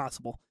longer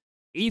possible.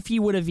 If he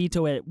would have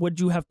vetoed it,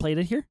 would you have played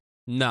it here?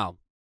 No.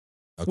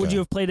 Okay. Would you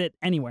have played it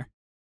anywhere?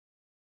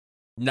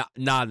 Not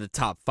in the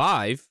top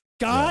 5.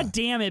 God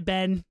damn it,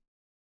 Ben.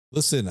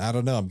 Listen, I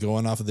don't know. I'm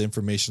going off of the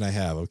information I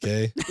have,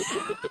 okay?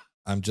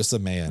 I'm just a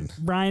man.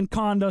 Brian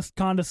conned us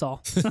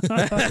all.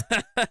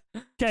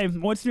 Okay,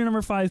 what's your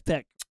number 5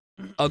 pick?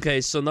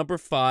 Okay, so number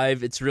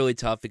 5, it's really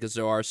tough because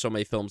there are so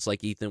many films,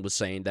 like Ethan was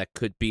saying, that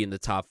could be in the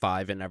top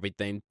 5 and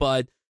everything,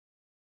 but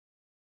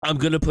I'm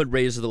going to put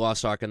Raiders of the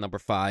Lost Ark at number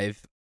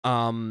 5.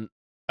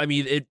 I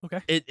mean, it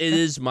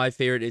is my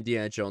favorite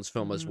Indiana Jones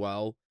film as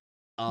well.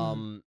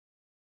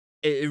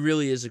 It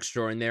really is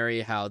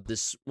extraordinary how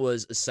this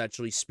was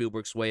essentially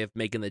Spielberg's way of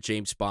making the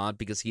James Bond,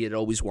 because he had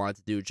always wanted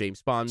to do a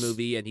James Bond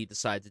movie, and he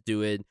decided to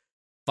do it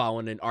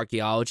following an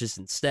archaeologist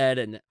instead.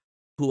 And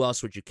who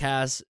else would you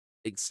cast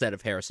instead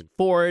of Harrison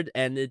Ford?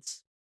 And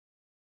it's,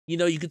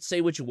 you could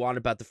say what you want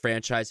about the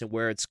franchise and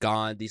where it's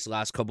gone these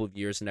last couple of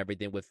years and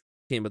everything with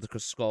Kingdom of the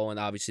Crystal Skull and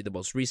obviously the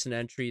most recent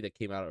entry that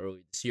came out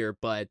earlier this year,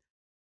 but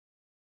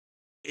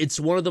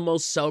it's one of the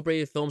most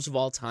celebrated films of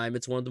all time.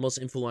 It's one of the most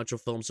influential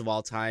films of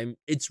all time.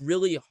 It's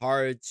really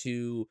hard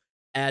to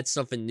add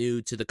something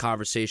new to the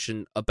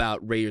conversation about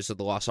Raiders of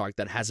the Lost Ark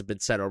that hasn't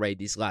been said already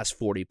these last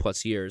 40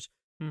 plus years.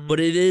 But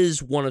it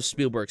is one of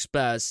Spielberg's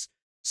best.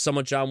 Some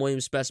of John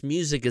Williams' best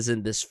music is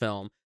in this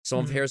film. Some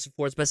of Harrison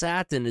Ford's best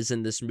acting is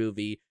in this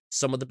movie.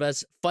 Some of the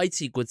best fight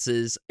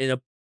sequences in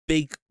a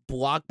big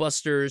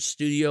blockbuster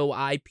studio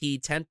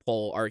IP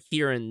tentpole are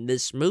here in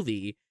this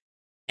movie.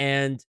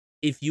 And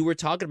if you were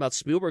talking about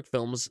Spielberg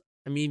films,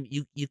 I mean,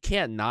 you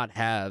can't not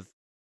have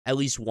at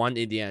least one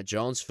Indiana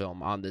Jones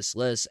film on this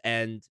list.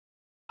 And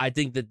I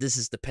think that this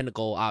is the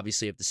pinnacle,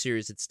 obviously, of the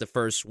series. It's the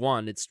first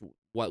one. It's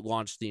what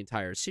launched the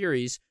entire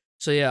series.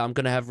 So, yeah, I'm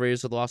going to have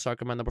Raiders of the Lost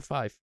Ark at my number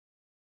 5.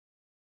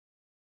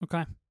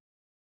 Okay.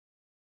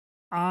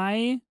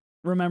 I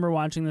remember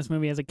watching this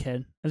movie as a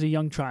kid, as a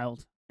young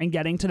child, and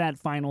getting to that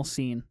final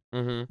scene,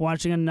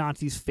 watching a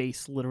Nazi's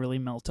face literally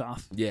melt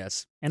off.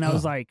 Yes. And I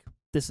was like,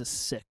 this is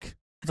sick.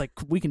 It's like,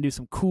 we can do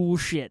some cool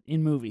shit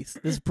in movies.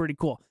 This is pretty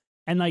cool.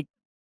 And like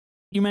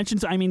you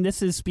mentioned, I mean,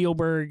 this is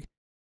Spielberg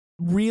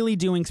really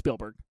doing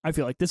Spielberg. I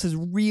feel like this is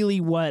really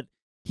what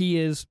he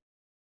is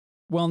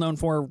well known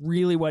for.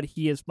 Really what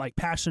he is like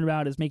passionate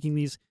about is making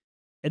these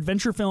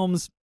adventure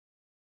films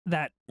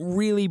that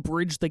really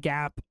bridge the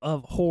gap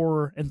of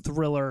horror and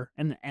thriller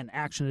and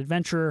action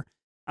adventure.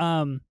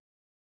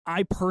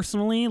 I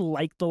personally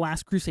like The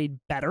Last Crusade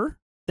better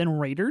than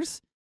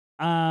Raiders.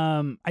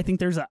 I think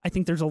there's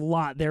a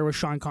lot there with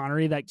Sean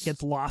Connery that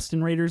gets lost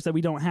in Raiders that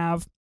we don't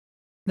have,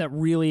 that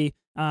really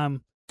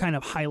kind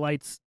of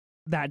highlights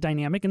that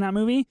dynamic in that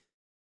movie.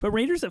 But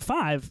Raiders at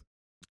 5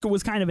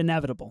 was kind of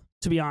inevitable,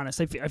 to be honest.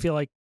 I feel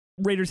like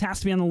Raiders has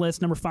to be on the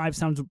list. Number 5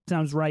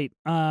 sounds right.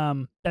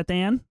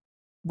 Bethanne,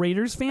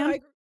 Raiders fan?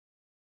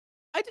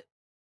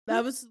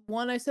 That was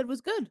one I said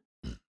was good.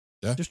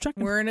 Yeah. Just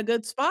checking. We're in a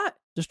good spot.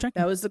 Just checking.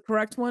 That was the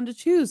correct one to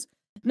choose.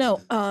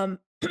 No,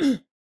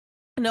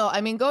 no,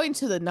 I mean, going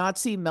to the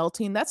Nazi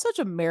melting, that's such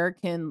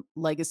American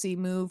legacy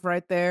move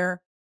right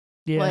there.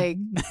 Yeah. Like,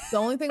 the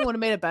only thing would have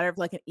made it better if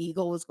like an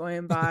eagle was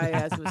going by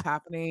as it was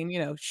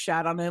happening,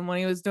 shat on him when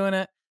he was doing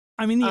it.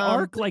 I mean, the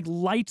arc like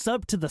lights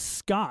up to the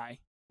sky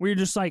where you're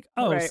just like,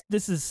 oh, Right.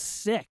 this is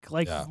sick.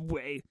 Like,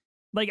 wait,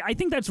 like, I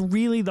think that's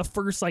really the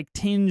first like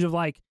tinge of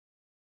like,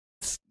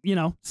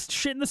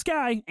 shit in the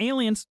sky,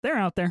 aliens, they're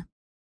out there.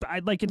 I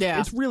like it.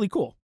 It's really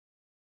cool.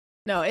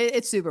 No,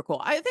 it's super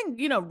cool. I think,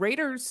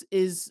 Raiders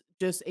is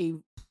just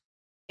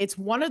it's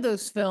one of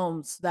those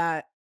films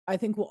that I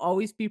think will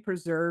always be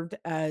preserved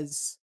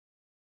as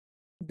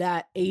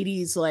that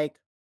 80s, like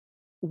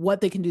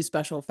what they can do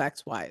special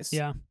effects wise.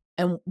 Yeah.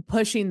 And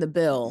pushing the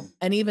bill.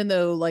 And even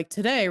though like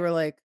today we're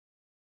like,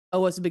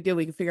 oh, what's the big deal?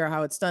 We can figure out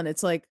how it's done.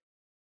 It's like,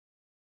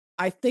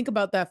 I think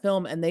about that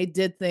film and they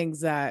did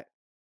things that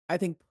I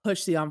think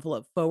push the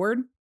envelope forward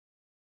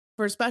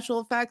for special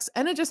effects.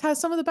 And it just has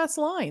some of the best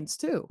lines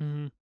too.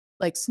 Mm-hmm.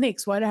 Like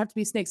snakes. Why'd it have to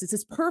be snakes? It's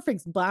this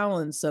perfect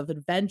balance of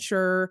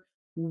adventure,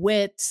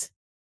 wit,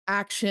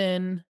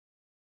 action,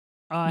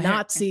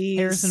 Nazis.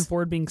 Harrison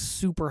Ford being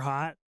super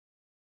hot.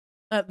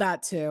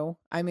 That too.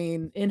 I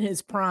mean, in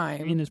his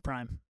prime. In his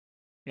prime.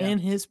 Yeah. In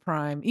his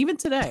prime. Even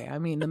today. I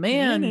mean, the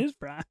man. In his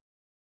prime.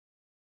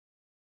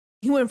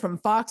 He went from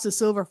fox to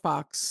silver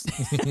fox.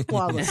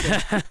 Flawlessly.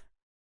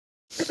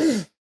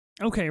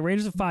 Okay,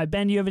 Raiders of 5.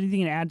 Ben, do you have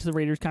anything to add to the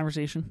Raiders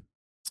conversation?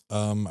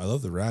 I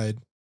love the ride.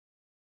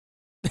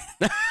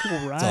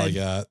 Cool ride. That's all I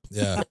got.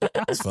 Yeah,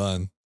 it's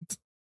fun.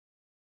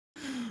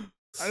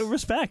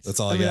 Respect. That's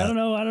all I got. I don't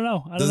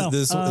know.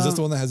 Is this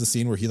the one that has a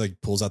scene where he like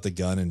pulls out the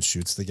gun and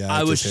shoots the guy?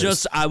 I was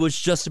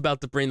just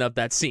about to bring up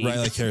that scene. Right,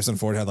 like Harrison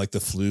Ford had like the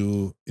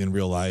flu in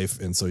real life,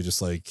 and so he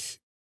just like,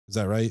 is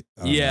that right?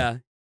 Yeah.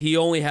 He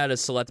only had a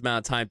select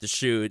amount of time to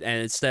shoot,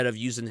 and instead of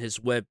using his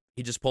whip,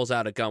 he just pulls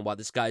out a gun while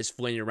this guy's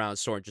flinging around a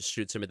sword and just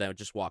shoots him, and then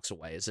just walks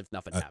away as if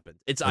nothing happened.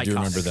 It's iconic. I do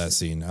remember that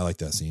scene. I like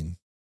that scene.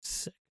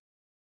 Sick.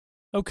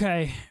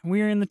 Okay,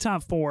 we're in the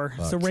top 4.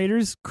 Fuck. So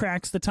Raiders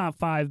cracks the top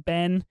 5.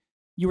 Ben,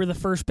 you were the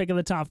first pick of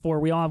the top 4.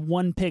 We all have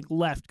one pick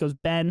left. Goes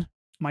Ben,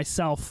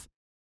 myself,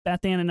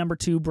 Bethanne at number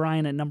 2,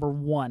 Bryan at number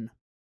 1.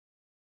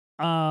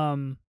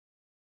 There's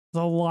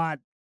a lot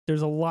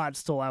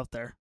still out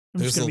there.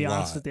 I'm just gonna be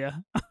honest with you.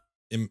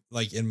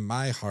 In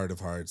my heart of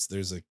hearts,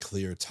 there's a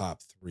clear top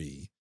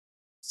 3.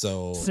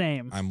 So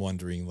Same. I'm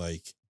wondering,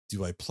 like,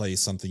 do I play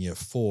something at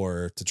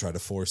 4 to try to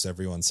force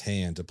everyone's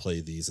hand to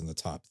play these in the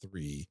top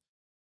 3?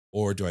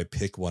 Or do I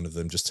pick one of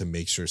them just to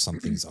make sure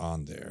something's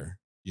on there,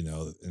 in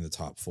the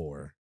top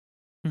 4?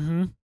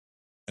 Mm-hmm.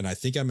 And I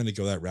think I'm going to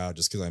go that route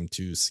just because I'm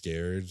too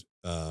scared.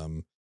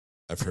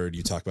 I've heard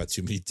you talk about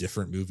too many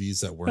different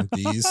movies that weren't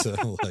these. So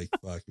I'm like,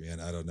 fuck, man,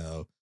 I don't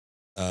know.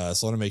 So I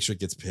want to make sure it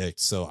gets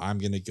picked. So I'm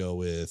going to go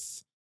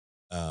with,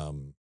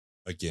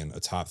 again, a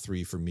top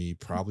 3 for me,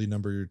 probably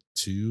number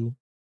 2,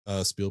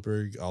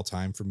 Spielberg all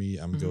time for me.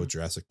 I'm going to go with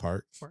Jurassic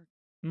Park.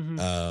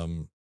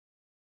 Mm-hmm.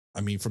 I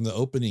mean, from the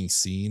opening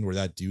scene where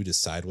that dude is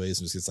sideways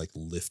and just gets like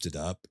lifted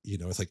up,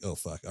 it's like, oh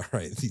fuck. All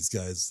right. These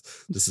guys,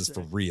 this is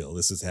for real.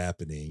 This is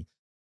happening.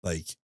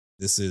 Like,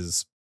 this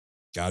is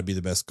gotta be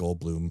the best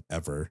Goldblum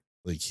ever.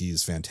 Like,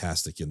 he's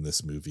fantastic in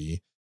this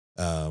movie.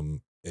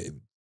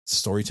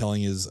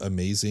 Storytelling is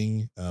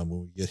amazing. When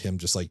we get him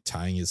just like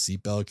tying his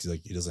seatbelt, because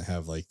like he doesn't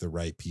have like the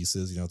right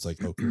pieces, it's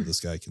like, oh cool, this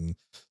guy can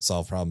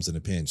solve problems in a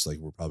pinch. Like,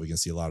 we're probably gonna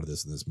see a lot of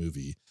this in this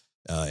movie.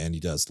 And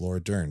he does.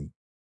 Laura Dern,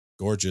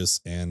 gorgeous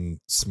and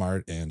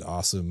smart and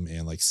awesome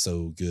and like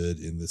so good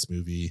in this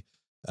movie.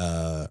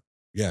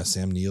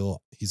 Sam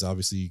Neill, he's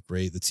obviously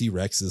great. The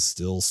T-Rex is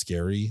still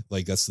scary.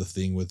 Like, that's the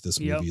thing with this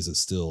movie, is it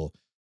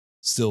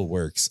still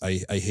works.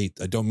 I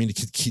don't mean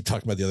to keep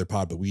talking about the other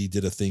pod, but we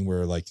did a thing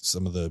where like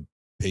some of the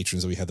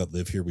patrons that we had that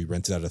live here, we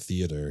rented out a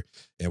theater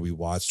and we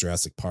watched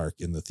Jurassic Park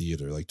in the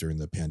theater like during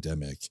the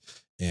pandemic,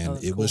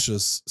 and it was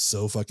just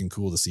so fucking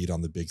cool to see it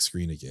on the big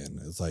screen again.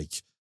 It's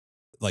like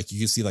you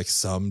can see like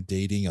some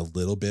dating a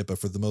little bit, but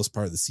for the most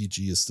part, the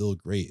CG is still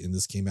great. And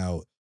this came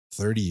out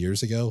 30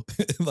 years ago,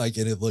 and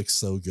it looks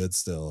so good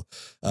still.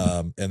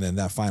 And then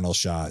that final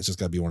shot, it's just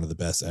got to be one of the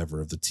best ever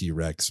of the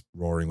T-Rex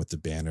roaring with the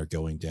banner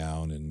going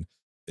down. And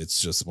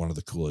it's just one of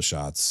the coolest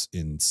shots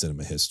in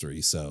cinema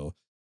history. So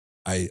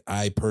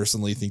I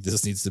personally think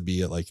this needs to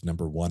be at like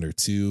number 1 or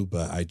 2,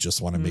 but I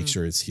just want to make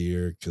sure it's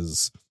here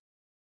because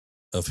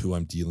of who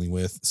I'm dealing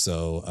with.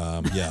 So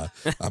yeah,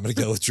 I'm gonna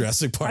go with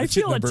Jurassic Park. I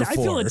feel number 4. I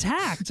feel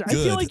attacked. Good. I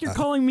feel like you're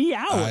calling me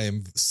out. I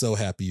am so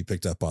happy you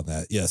picked up on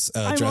that. Yes,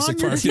 Jurassic on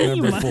your Park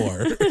team. number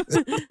 4.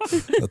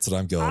 That's what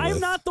I'm going with. I'm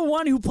not the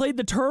one who played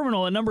the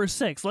terminal at number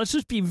 6. Let's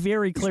just be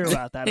very clear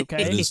about that,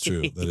 okay? That is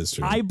true. That is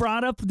true. I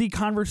brought up the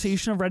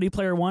conversation of Ready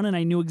Player One, and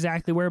I knew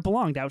exactly where it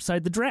belonged,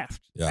 outside the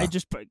draft. Yeah.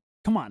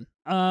 Come on.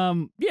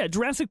 Yeah,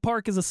 Jurassic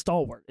Park is a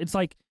stalwart. It's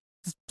like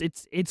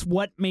it's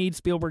what made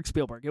Spielberg.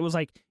 It was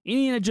like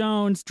Indiana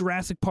Jones,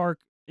 Jurassic Park,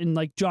 and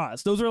like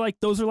Jaws. Those are like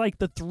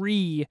the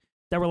 3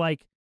 that were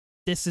like,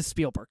 this is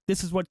Spielberg.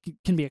 This is what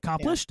can be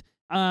accomplished.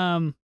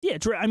 Yeah.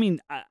 I mean,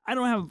 I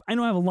don't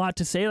have a lot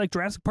to say. Like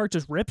Jurassic Park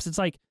just rips. It's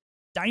like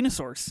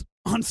dinosaurs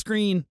on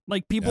screen.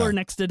 Like people are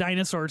next to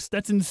dinosaurs.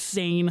 That's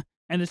insane,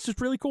 and it's just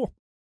really cool.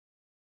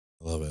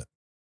 I love it.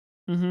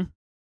 Mm-hmm.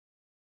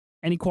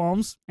 Any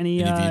qualms?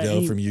 Any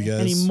veto from you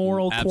guys? Any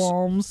moral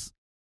qualms?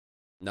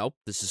 Nope.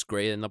 This is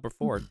great at number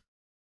 4.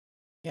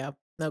 Yeah.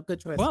 No,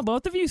 good choice. Well,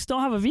 both of you still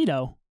have a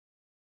veto.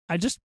 I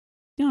just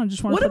want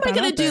to. What am I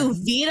going to do?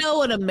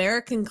 Veto an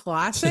American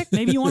classic?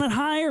 Maybe you want it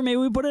higher. Maybe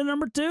we put it at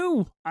number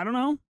 2. I don't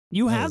know.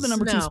 You have the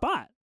number 2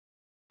 spot.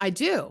 I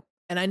do,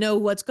 and I know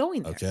what's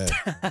going there. Okay.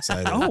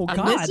 Excited. Oh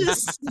God.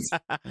 This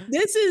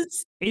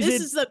is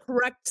the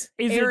correct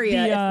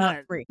area. If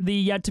not free. The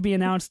yet to be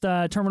announced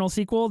terminal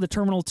sequel, the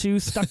Terminal 2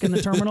 stuck in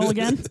the terminal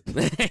again.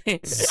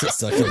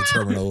 Stuck in the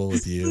terminal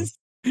with you.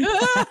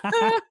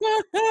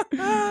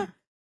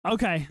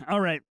 Okay, all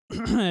right.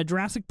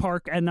 Jurassic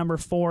Park at number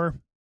 4.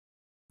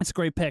 It's a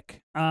great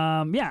pick.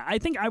 Yeah, I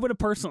think I would have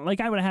personally,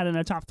 I would have had it in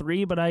a top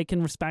 3, but I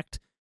can respect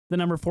the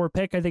number 4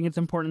 pick. I think it's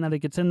important that it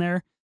gets in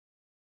there.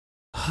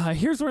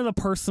 Here's where the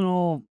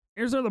personal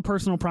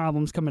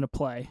problems come into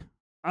play.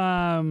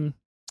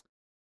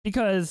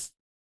 Because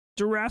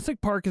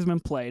Jurassic Park has been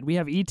played. We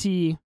have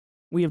E.T.,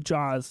 we have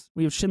Jaws,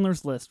 we have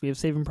Schindler's List, we have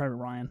Saving Private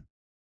Ryan,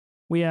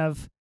 we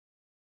have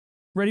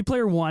Ready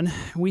Player One,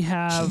 we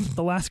have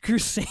The Last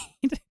Crusade,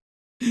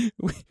 we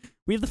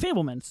have The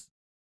Fabelmans.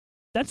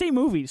 That's 8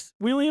 movies.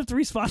 We only have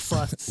 3 spots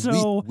left.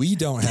 So we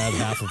don't have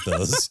half of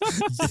those.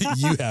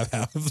 You have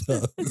half of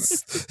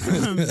those.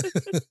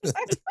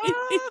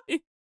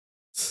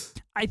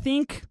 I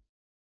think,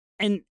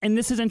 and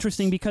this is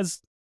interesting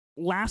because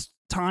last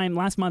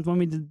month when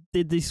we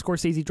did the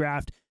Scorsese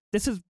draft,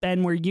 this has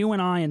been where you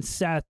and I and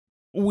Seth,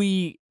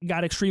 we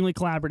got extremely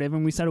collaborative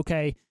and we said,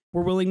 okay,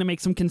 we're willing to make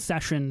some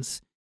concessions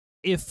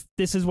if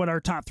this is what our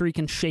top 3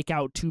 can shake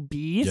out to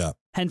be. Yeah.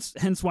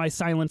 Hence why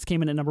Silence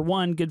came in at number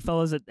 1,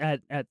 Goodfellas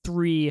at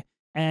 3,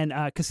 and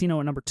Casino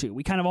at number 2.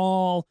 We kind of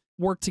all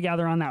worked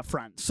together on that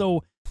front.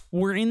 So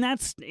we're in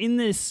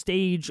this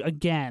stage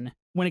again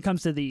when it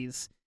comes to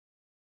these.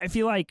 I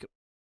feel like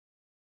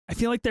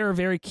there are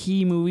very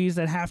key movies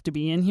that have to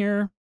be in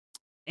here,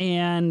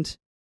 and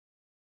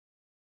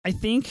I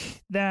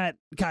think that,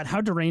 God,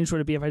 how deranged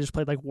would it be if I just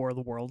played like War of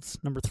the Worlds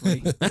number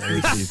 3? That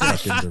would be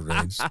fucking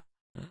deranged.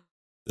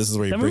 This is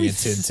where you bring in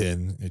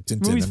Tintin.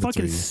 Tintin movie's number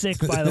fucking 3. sick,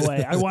 by the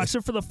way. I watched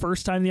it for the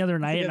first time the other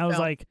night, and I was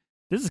like,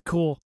 "This is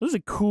cool. This is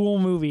a cool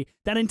movie."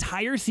 That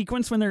entire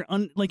sequence when they're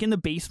like in the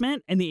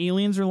basement and the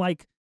aliens are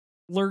like,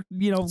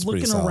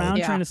 looking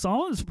around trying to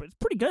solve it. It's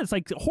pretty good. It's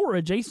like horror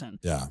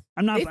adjacent. Yeah,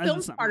 They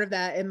filmed part of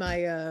that in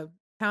my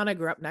town I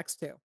grew up next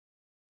to.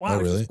 Wow,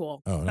 really? Which is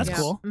cool. Oh, that's nice.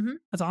 cool. Mm-hmm.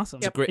 That's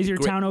awesome. Yep. Is your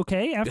town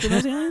okay after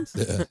those aliens?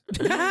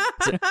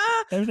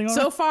 Everything all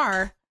so right?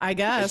 far, I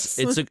guess.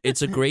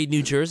 It's a great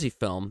New Jersey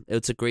film.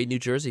 It's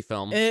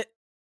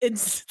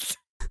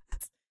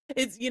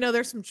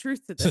there's some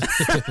truth to this.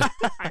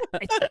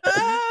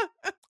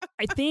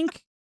 I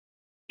think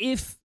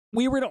if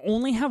we were to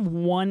only have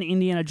one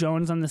Indiana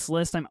Jones on this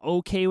list, I'm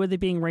okay with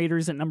it being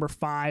Raiders at number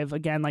 5.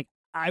 Again, like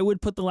I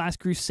would put The Last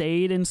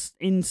Crusade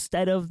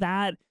instead of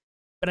that,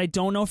 but I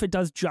don't know if it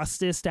does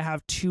justice to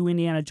have 2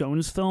 Indiana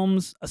Jones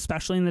films,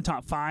 especially in the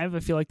top 5. I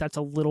feel like that's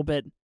a little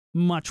bit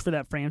much for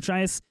that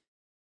franchise.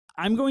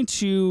 I am going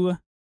to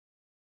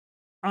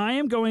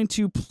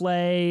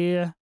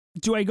play.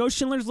 Do I go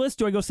Schindler's List?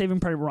 Do I go Saving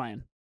Private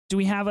Ryan? Do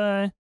we have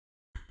a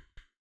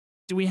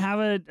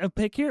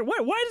pick here? Why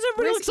does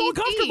everybody look so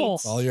uncomfortable?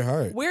 Follow your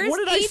heart. What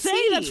did I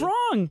say? That's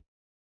wrong.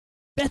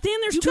 Bethanne,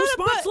 there's 2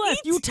 spots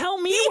left. You tell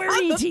me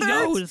where E.T.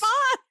 goes.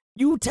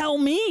 You tell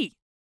me.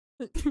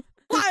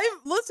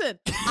 Listen,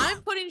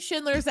 I'm putting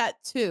Schindler's at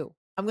 2.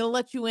 I'm going to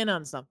let you in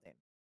on something.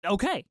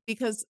 Okay.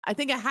 Because I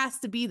think it has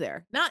to be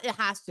there. Not it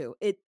has to.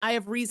 I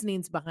have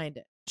reasonings behind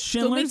it.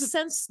 Schindler's, so it makes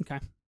sense. Okay.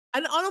 I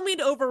don't mean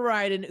to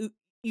override and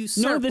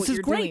usurp. No, this what is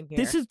you're great. Doing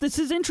here. This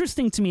is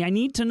interesting to me. I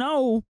need to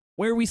know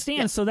where we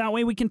stand so that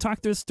way we can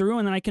talk this through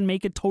and then I can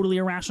make a totally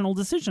irrational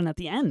decision at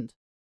the end.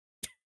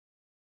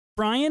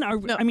 Brian,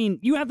 I mean,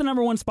 you have the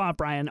number 1 spot,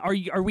 Brian.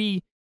 Are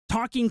we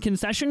talking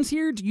concessions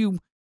here?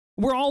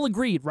 We're all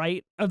agreed,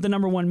 right, of the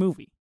number 1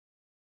 movie?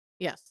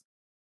 Yes.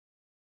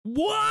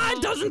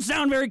 What? Doesn't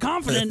sound very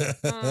confident.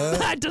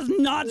 That does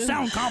not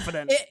sound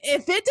confident.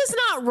 If it does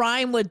not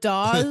rhyme with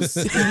Dawes,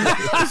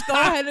 just go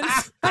ahead and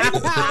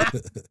sign out.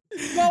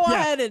 Go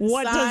ahead and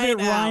what sign does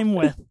it out. rhyme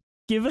with?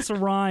 Give us a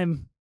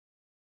rhyme.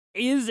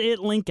 Is it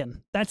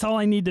Lincoln? That's all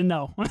I need to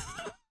know.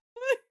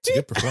 It's a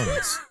good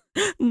performance.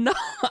 No.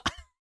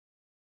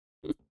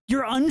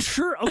 You're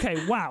unsure?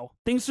 Okay, wow.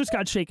 Things just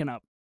got shaken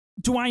up.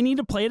 Do I need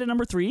to play it at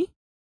number 3?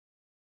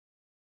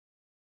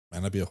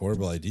 Might not be a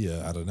horrible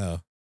idea. I don't know.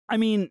 I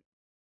mean,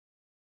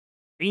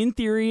 in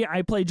theory,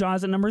 I play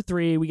Jaws at number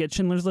 3. We get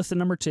Schindler's List at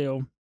number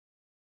 2.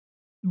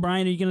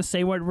 Brian, are you going to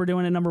say what we're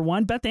doing at number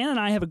 1? Bethanne and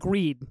I have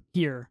agreed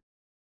here.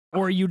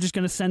 Or are you just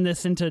going to send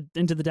this into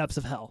the depths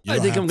of hell? You I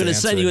don't think have I'm to going to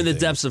send answer you in the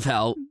anything. depths of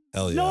hell.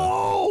 Hell yeah.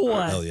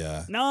 No! Hell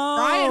yeah. No!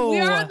 Brian, we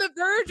are on the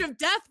verge of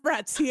death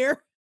threats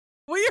here.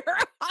 We are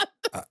on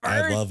the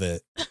I verge love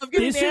it. of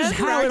getting This is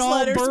how anthrax it all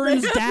letters.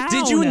 burns down.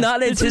 Did you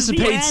not This is the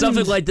anticipate something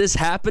end. like this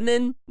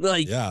happening?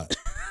 Like, Yeah.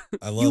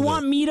 I love You it.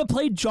 want me to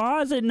play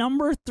Jaws at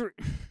number 3?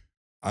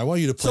 I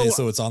want you to play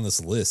So- so it's on this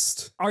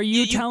list. Are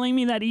you telling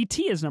me that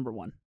E.T. is number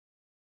 1?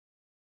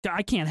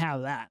 I can't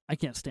have that. I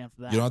can't stand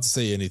for that. You don't have to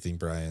say anything,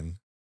 Brian.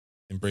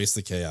 Embrace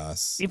the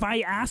chaos. If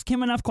I ask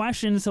him enough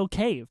questions, he'll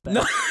cave. Ben.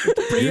 No. For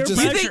You're your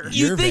just- pleasure.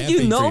 You're think you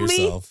vamping know for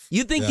me? yourself.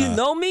 You think Yeah. you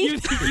know me? You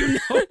think you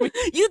know me?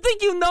 You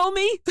think you know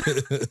me?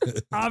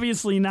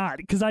 Obviously not,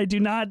 because I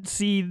do not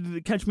see the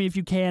Catch Me If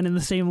You Can in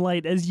the same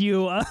light as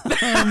you.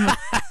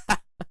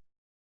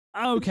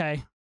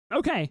 Okay.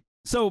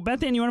 So,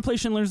 Bethanne, you want to play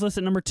Schindler's List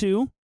at number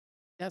 2?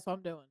 That's what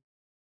I'm doing.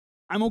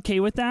 I'm okay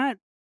with that.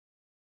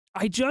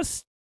 I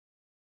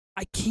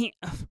can't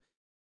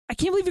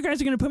believe you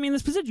guys are going to put me in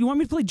this position. You want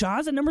me to play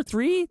Jaws at number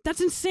 3?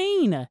 That's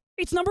insane.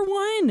 It's number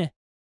 1.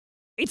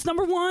 It's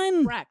number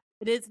 1. Correct.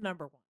 It is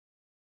number 1.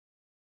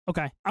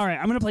 Okay. All right.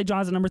 I'm going to play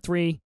Jaws at number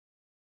 3.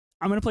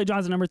 I'm going to play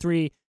Jaws at number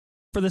 3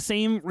 for the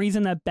same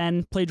reason that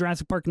Ben played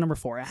Jurassic Park at number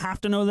 4. I have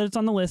to know that it's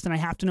on the list, and I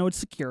have to know it's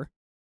secure.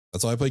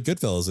 That's why I played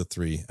Goodfellas at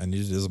 3. I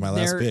needed it as my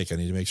last There- pick. I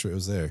need to make sure it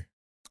was there.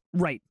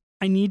 Right.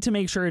 I need to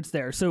make sure it's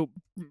there. So,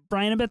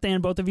 Brian and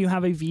Bethanne, both of you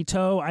have a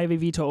veto. I have a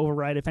veto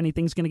override. If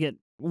anything's going to get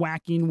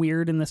wacky and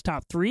weird in this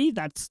top 3,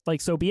 that's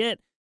like, so be it.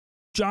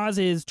 Jaws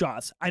is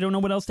Jaws. I don't know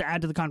what else to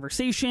add to the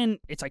conversation.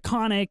 It's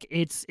iconic.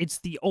 It's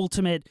the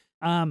ultimate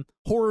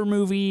horror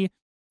movie.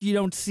 You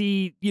don't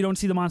see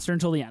the monster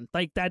until the end.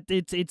 Like that.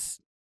 It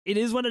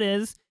is what it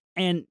is.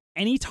 And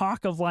any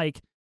talk of like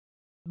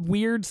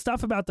weird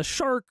stuff about the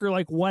shark or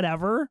like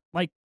whatever,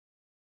 like,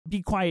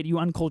 be quiet, you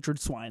uncultured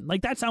swine.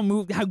 Like that's how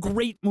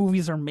great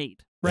movies are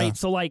made, right? Yeah.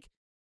 So like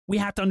we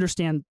have to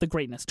understand the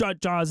greatness.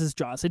 Jaws is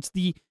Jaws. It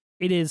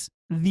is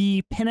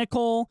the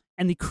pinnacle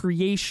and the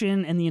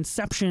creation and the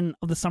inception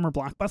of the summer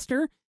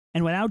blockbuster.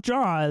 And without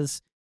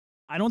Jaws,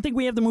 I don't think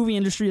we have the movie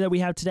industry that we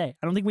have today.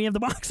 I don't think we have the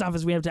box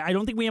office we have today. I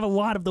don't think we have a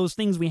lot of those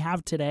things we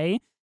have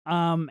today.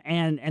 And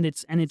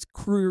it's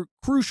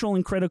crucial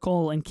and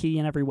critical and key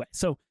in every way.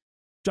 So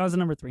Jaws is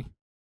number 3.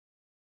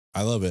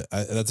 I love it.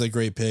 That's a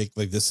great pick.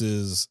 Like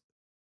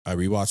I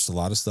rewatched a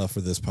lot of stuff for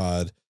this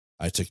pod.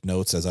 I took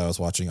notes as I was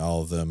watching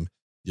all of them.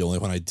 The only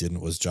one I didn't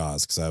was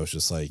Jaws because I was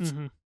just like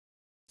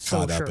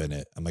caught up in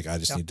it. I'm like, I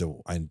just want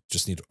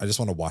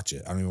to watch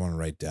it. I don't even want to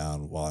write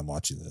down while I'm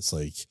watching this.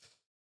 Like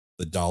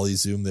the dolly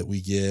zoom that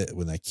we get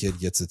when that kid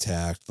gets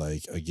attacked,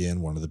 like again,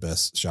 one of the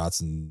best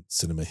shots in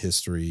cinema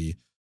history.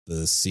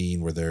 The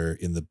scene where they're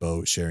in the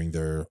boat sharing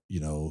their,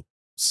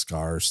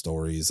 scar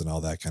stories and all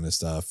that kind of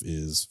stuff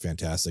is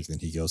fantastic. Then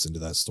he goes into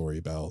that story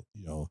about,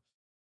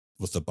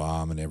 with the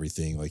bomb and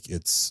everything. Like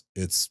it's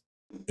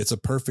a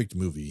perfect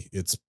movie.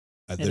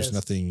 There's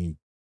nothing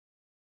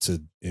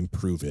to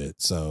improve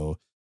it. So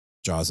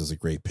Jaws is a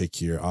great pick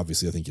here.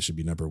 Obviously I think it should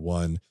be number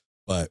 1,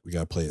 but we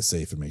got to play it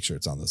safe and make sure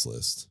it's on this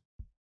list.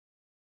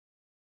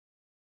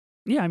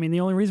 Yeah, I mean, the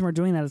only reason we're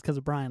doing that is because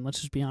of Brian. Let's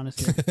just be honest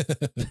here.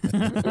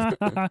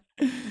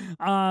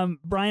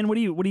 Brian, what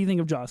do you think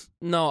of Jaws?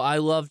 No, I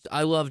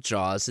love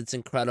Jaws. It's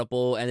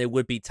incredible, and it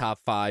would be top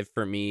 5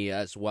 for me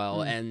as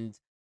well. And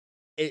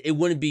it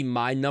wouldn't be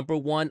my number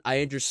 1.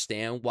 I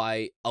understand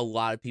why a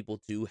lot of people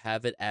do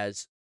have it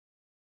as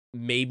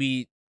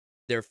maybe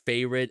their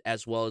favorite,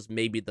 as well as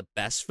maybe the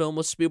best film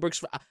of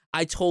Spielberg's.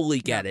 I totally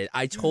get it.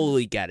 I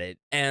totally get it,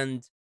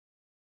 and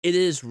it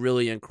is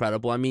really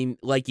incredible. I mean,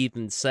 like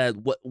Ethan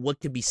said, what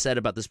could be said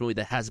about this movie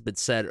that hasn't been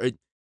said?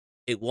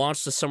 It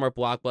launched the summer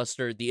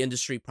blockbuster. The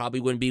industry probably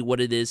wouldn't be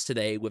what it is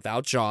today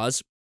without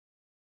Jaws.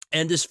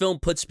 And this film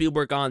put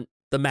Spielberg on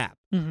the map.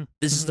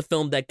 This is the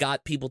film that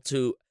got people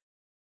to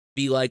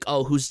be like,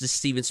 oh, who's this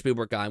Steven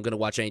Spielberg guy? I'm going to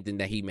watch anything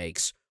that he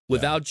makes.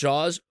 Without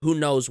Jaws, who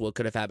knows what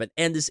could have happened?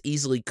 And this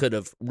easily could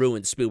have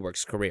ruined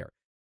Spielberg's career.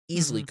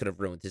 Easily could have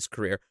ruined his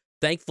career.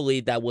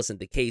 Thankfully, that wasn't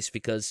the case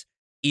because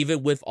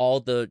even with all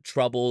the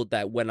trouble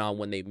that went on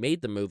when they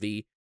made the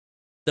movie,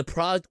 the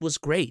product was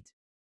great.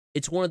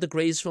 It's one of the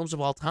greatest films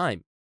of all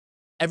time.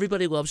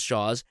 Everybody loves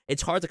Jaws.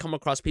 It's hard to come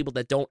across people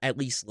that don't at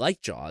least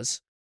like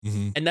Jaws.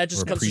 And that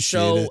just comes to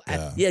show...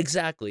 Yeah. Yeah,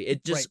 exactly.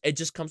 It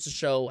just comes to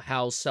show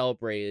how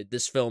celebrated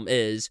this film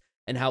is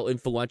and how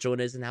influential it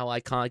is and how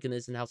iconic it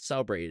is and how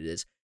celebrated it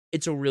is.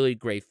 It's a really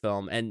great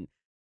film. And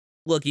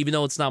look, even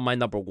though it's not my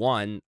number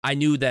one, I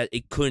knew that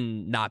it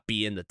couldn't not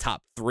be in the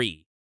top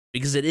 3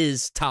 because it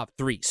is top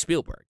 3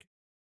 Spielberg.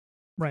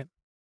 Right.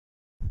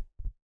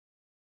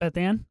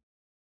 Bethanne?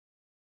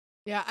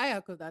 Yeah, I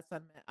echo that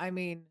sentiment. I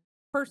mean,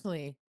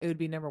 personally, it would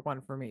be number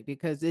 1 for me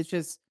because it's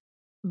just,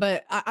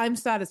 but I'm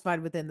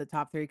satisfied within the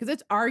top 3 because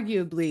it's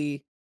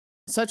arguably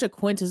such a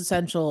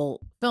quintessential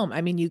film.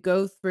 I mean, you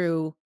go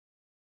through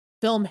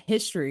film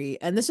history,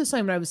 and this is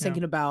something I was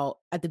thinking about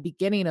at the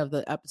beginning of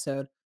the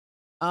episode.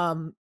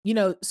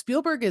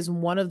 Spielberg is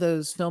one of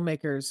those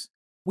filmmakers.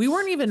 We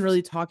weren't even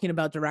really talking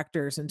about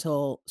directors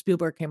until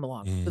Spielberg came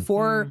along.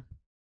 Before,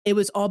 it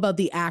was all about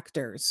the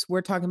actors. We're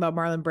talking about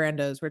Marlon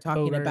Brando's. We're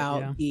talking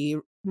about the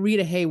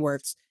Rita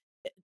Hayworths.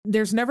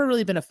 There's never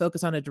really been a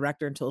focus on a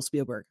director until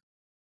Spielberg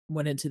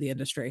went into the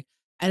industry.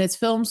 And it's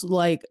films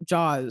like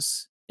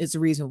Jaws is the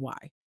reason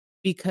why,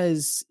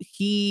 because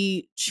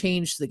he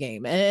changed the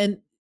game. And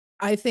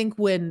I think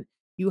when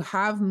you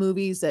have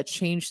movies that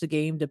change the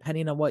game,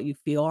 depending on what you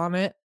feel on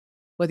it,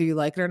 whether you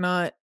like it or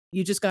not,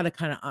 you just got to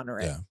kind of honor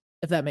it,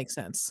 if that makes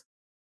sense.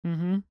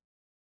 Mm-hmm.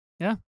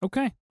 Yeah.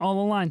 Okay. All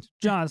the lines.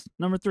 Jaws,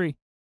 number 3.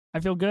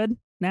 I feel good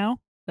now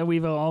that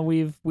we've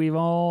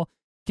all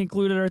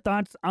concluded our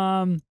thoughts.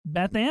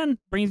 Bethanne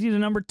brings you to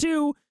number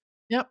 2.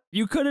 Yep.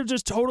 You could have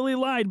just totally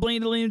lied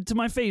blatantly to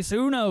my face.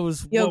 Who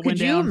knows? Yo, could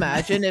you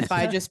imagine if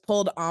I just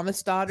pulled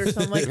Amistad or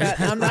something like that?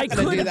 I'm not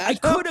going to do that. I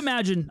could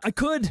imagine. I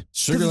could.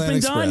 Sugarland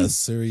Express.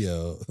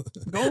 Serio.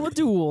 Go with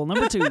Duel,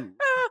 number 2.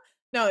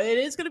 No, it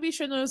is going to be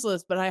Schindler's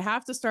List, but I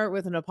have to start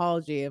with an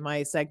apology in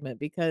my segment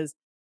because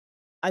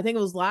I think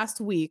it was last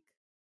week,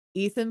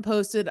 Ethan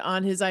posted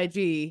on his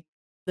IG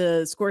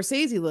the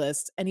Scorsese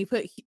list, and he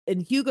put,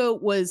 and Hugo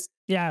was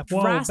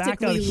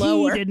drastically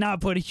lower. He did not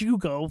put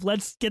Hugo.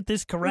 Let's get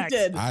this correct.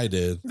 I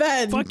did.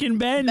 Ben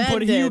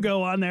put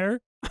Hugo on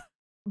there.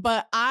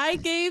 But I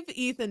gave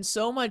Ethan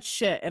so much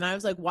shit, and I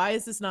was like, why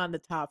is this not in the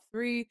top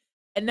 3?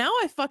 And now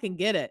I fucking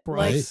get it.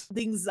 Right. Like,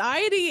 the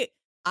anxiety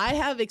I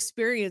have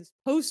experienced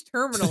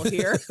post-terminal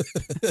here.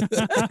 That's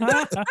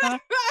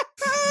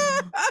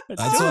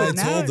what I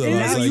told them.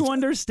 Now like, you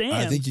understand.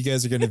 I think you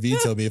guys are going to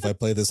veto me if I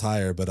play this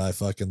higher, but I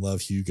fucking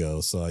love Hugo,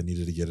 so I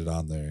needed to get it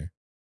on there.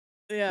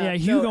 Yeah,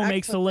 Hugo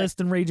makes the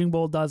list and Raging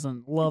Bull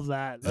doesn't. Love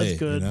that. That's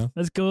good.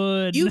 That's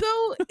good.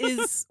 Hugo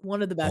is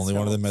one of the best. Only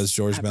one of them has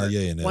George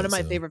Méliès in it. One of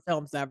my favorite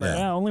films ever.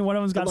 Yeah, only one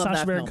of them's got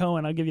Sacha Baron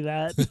Cohen. I'll give you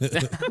that.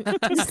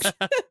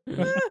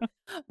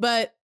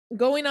 But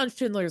going on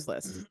Schindler's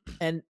List,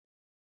 and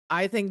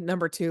I think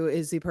number 2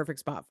 is the perfect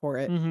spot for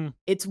it. Mm-hmm.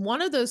 It's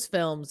one of those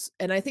films,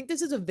 and I think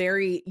this is a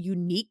very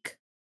unique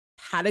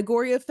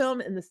category of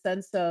film in the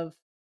sense of,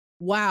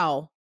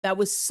 wow, that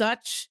was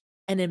such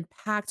an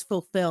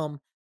impactful film.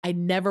 I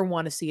never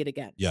want to see it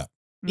again. Yeah.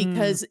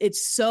 Because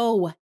it's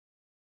so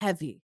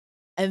heavy,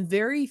 and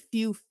very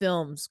few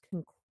films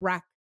can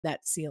crack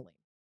that ceiling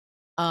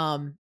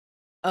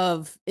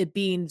of it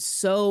being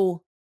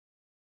so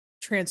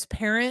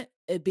transparent,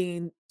 it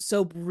being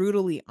so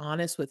brutally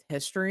honest with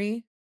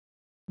history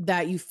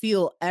that you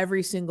feel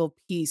every single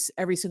piece,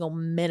 every single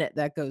minute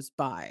that goes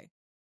by.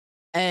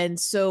 And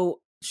so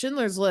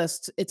Schindler's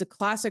List, it's a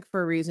classic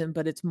for a reason,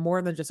 but it's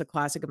more than just a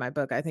classic in my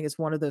book. I think it's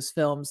one of those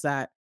films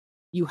that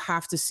you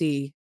have to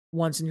see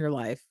once in your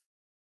life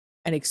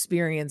and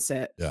experience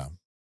it. Yeah.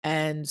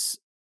 And,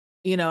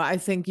 I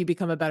think you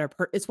become a better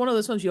it's one of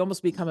those ones you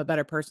almost become a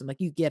better person. Like,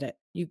 you get it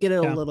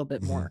a little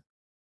bit more.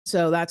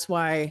 So that's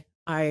why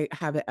I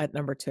have it at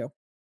number 2.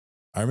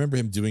 I remember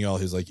him doing all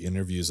his like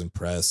interviews and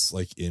press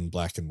like in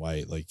black and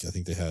white. Like I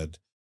think they had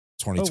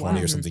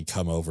 2020 or something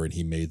come over, and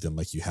he made them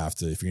like, you have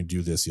to, if you're gonna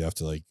do this, you have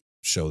to like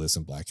show this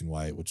in black and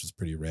white, which was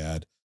pretty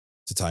rad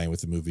to tie in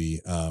with the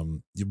movie.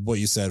 What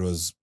you said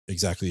was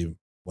exactly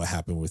what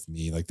happened with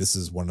me. Like, this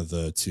is one of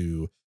the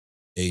 2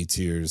 A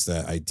tiers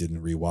that I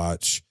didn't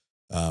rewatch.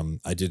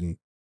 I didn't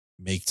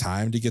make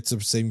time to get to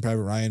Saving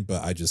Private Ryan,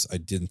 but I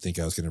didn't think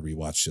I was going to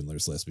rewatch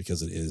Schindler's List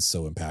because it is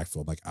so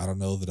impactful. I'm like, I don't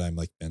know that I'm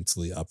like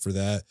mentally up for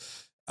that.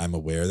 I'm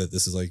aware that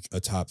this is like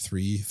a top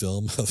 3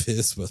 film of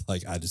his, but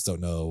like, I just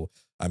don't know.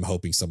 I'm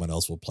hoping someone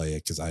else will play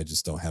it because I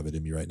just don't have it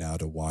in me right now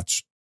to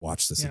watch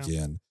this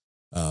again.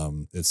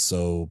 It's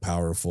so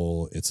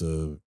powerful. It's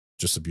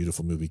just a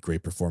beautiful movie.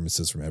 Great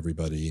performances from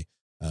everybody.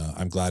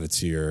 I'm glad it's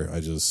here.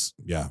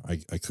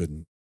 I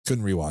couldn't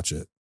rewatch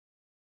it.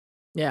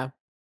 Yeah.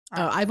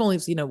 I've only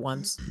seen it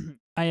once.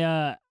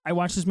 I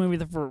watched this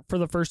movie for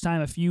the first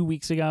time a few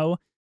weeks ago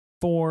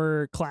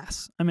for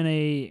class. I'm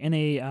in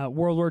a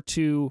World War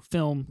II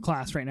film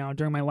class right now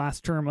during my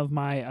last term of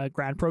my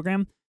grad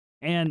program.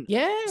 And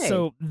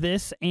so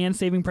this and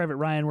Saving Private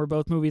Ryan were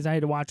both movies I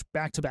had to watch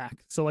back to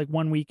back. So like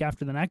 1 week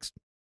after the next.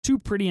 2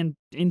 pretty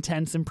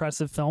intense,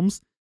 impressive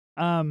films.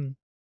 And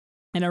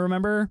I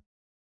remember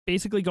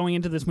basically going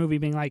into this movie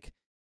being like,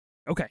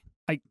 okay,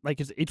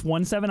 it's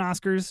won 7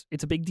 Oscars.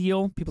 It's a big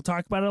deal. People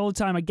talk about it all the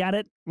time. I get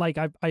it. Like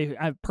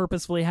I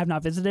purposefully have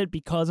not visited it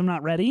because I'm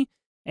not ready.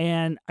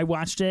 And I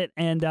watched it,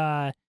 and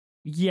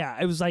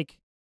it was like,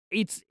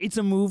 it's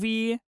a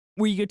movie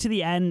where you get to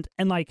the end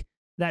and like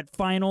that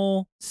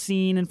final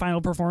scene and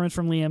final performance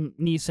from Liam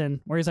Neeson,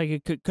 where he's like,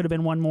 it could have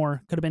been one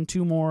more, could have been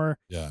two more.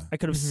 Yeah. I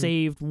could have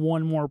saved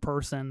one more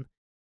person,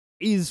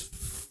 is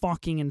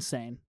fucking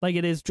insane. Like,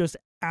 it is just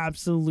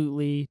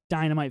absolutely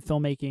dynamite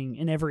filmmaking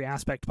in every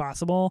aspect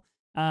possible.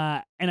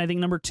 And I think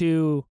number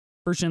 2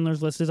 for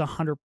Schindler's List is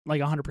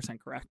 100%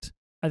 correct.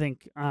 I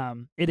think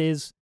it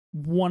is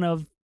one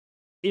of,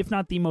 if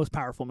not the most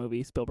powerful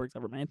movie Spielberg's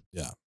ever made.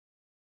 Yeah.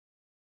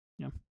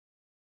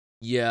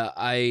 Yeah,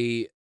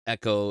 I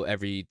echo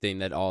everything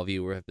that all of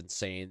you have been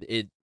saying.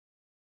 It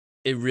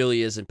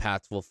really is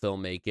impactful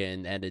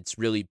filmmaking, and it's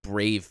really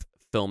brave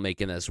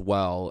filmmaking as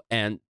well.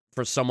 And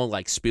for someone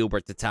like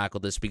Spielberg to tackle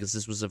this, because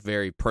this was a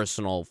very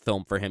personal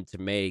film for him to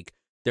make,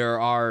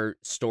 there are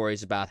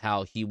stories about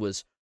how he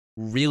was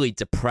really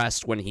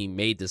depressed when he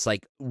made this,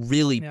 like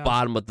really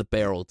bottom of the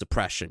barrel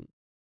depression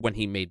when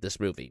he made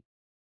this movie.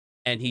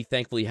 And he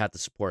thankfully had the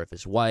support of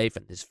his wife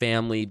and his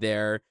family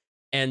there.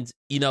 And,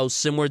 you know,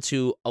 similar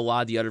to a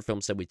lot of the other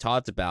films that we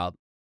talked about,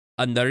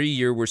 another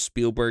year where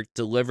Spielberg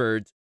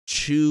delivered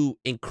 2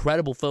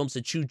 incredible films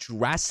and 2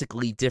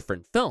 drastically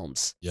different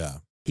films. Yeah.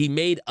 He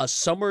made a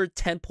summer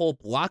tentpole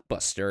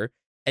blockbuster,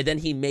 and then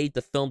he made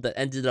the film that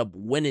ended up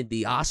winning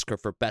the Oscar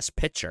for Best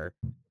Picture.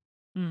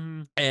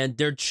 Mm-hmm. And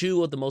they're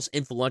 2 of the most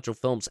influential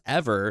films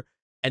ever,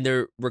 and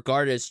they're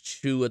regarded as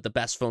 2 of the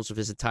best films of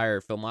his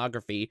entire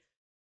filmography.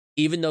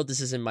 Even though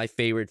this isn't my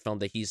favorite film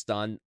that he's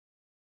done,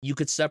 you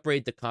could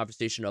separate the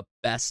conversation of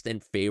best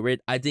and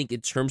favorite. I think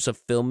in terms of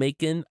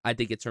filmmaking, I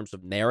think in terms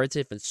of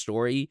narrative and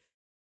story,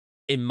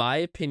 in my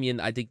opinion,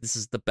 I think this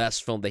is the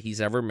best film that he's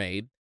ever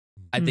made.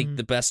 I think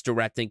the best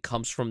directing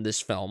comes from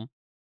this film.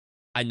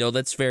 I know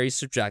that's very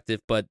subjective,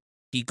 but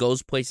he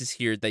goes places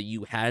here that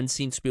you hadn't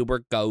seen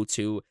Spielberg go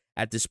to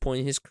at this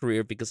point in his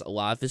career, because a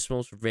lot of his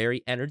films were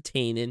very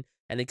entertaining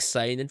and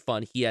exciting and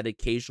fun. He had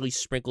occasionally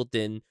sprinkled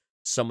in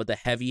some of the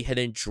heavy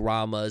hidden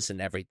dramas and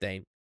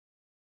everything.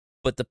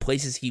 But the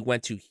places he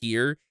went to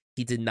here,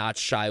 he did not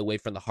shy away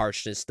from the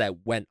harshness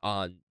that went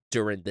on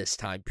during this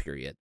time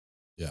period.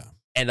 Yeah.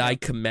 And I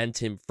commend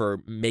him for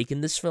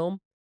making this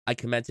film. I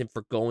commend him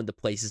for going to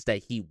places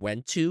that he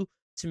went to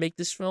make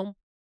this film.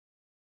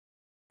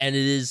 And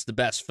it is the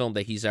best film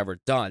that he's ever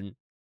done.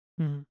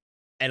 Mm-hmm.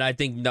 And I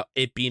think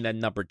it being at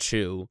number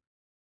 2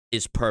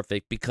 is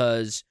perfect,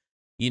 because,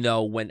 you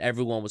know, when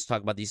everyone was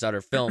talking about these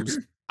other films,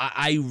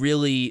 I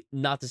really,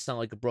 not to sound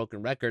like a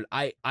broken record,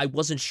 I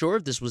wasn't sure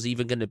if this was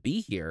even going to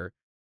be here.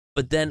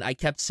 But then I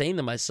kept saying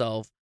to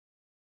myself,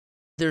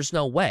 there's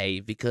no way,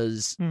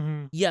 because,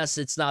 yes,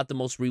 it's not the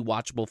most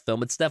rewatchable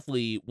film. It's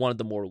definitely one of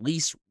the more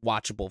least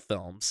watchable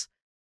films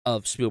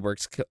of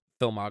Spielberg's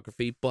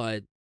filmography,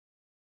 but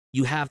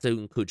you have to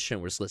include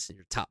Schindler's List in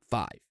your top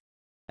 5.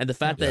 And the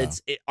fact that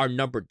it's our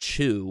number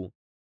 2,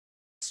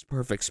 it's a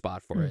perfect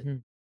spot for it.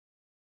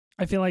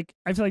 I feel like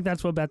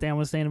that's what Bethanne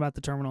was saying about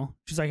The Terminal.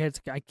 She's like,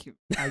 I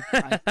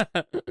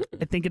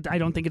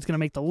don't think it's gonna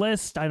make the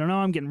list. I don't know.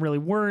 I'm getting really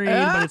worried,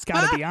 but it's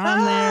got to be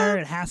on there.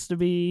 It has to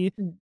be.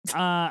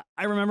 I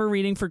remember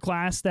reading for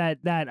class that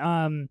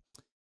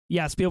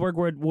Spielberg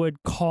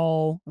would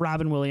call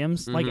Robin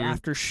Williams like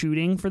after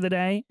shooting for the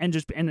day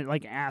and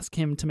like ask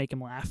him to make him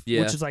laugh,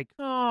 which is like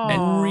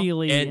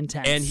really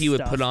intense. And he would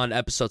stuff. put on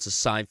episodes of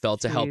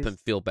Seinfeld to help him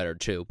feel better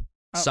too.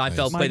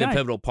 Seinfeld played a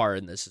pivotal part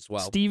in this as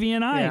well. Stevie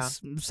and I,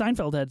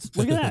 Seinfeld heads.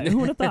 Look at that. Who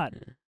would have thought?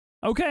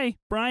 Okay,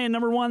 Brian,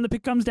 number 1, the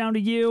pick comes down to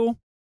you.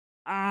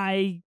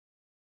 I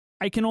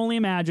can only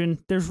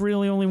imagine there's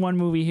really only one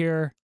movie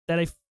here that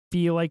I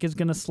feel like is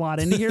going to slot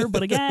into here.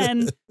 But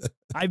again,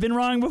 I've been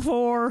wrong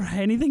before.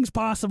 Anything's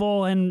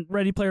possible, and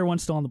Ready Player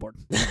One's still on the board.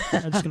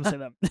 I'm just going to say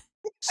that.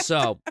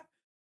 So,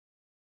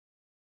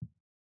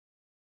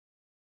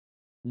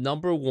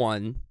 number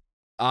 1...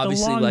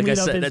 Obviously, like I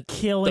said, that's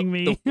killing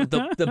me.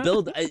 The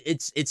build,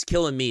 it's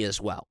killing me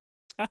as well.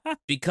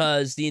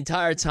 Because the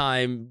entire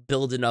time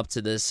building up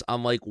to this,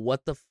 I'm like,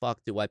 what the fuck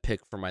do I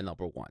pick for my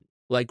number 1?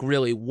 Like,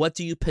 really, what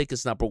do you pick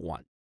as number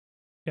 1?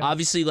 Yeah.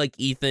 Obviously, like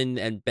Ethan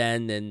and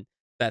Ben and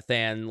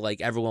Bethanne,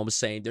 like everyone was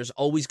saying, there's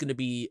always going to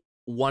be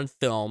one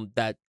film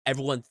that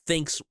everyone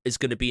thinks is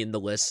going to be in the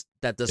list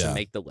that doesn't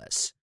make the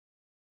list.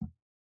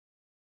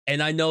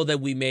 And I know that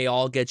we may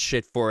all get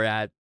shit for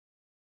that.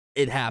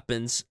 It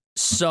happens.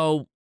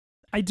 So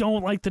I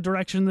don't like the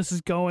direction this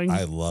is going.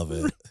 I love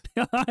it.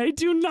 I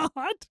do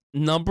not.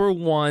 Number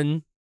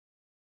 1,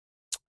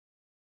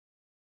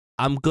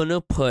 I'm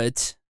gonna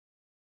put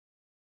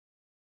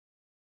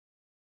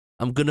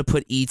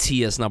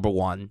E.T. as number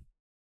 1.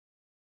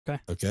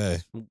 Okay.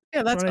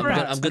 Yeah, that's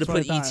correct. I'm gonna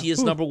put E.T.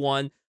 as number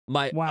 1.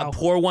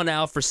 Pour one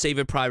out for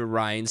Saving Private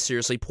Ryan.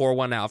 Seriously, pour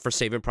one out for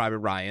Saving Private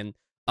Ryan.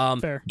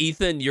 Fair.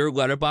 Ethan, your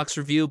Letterboxd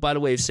review, by the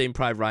way, of Saving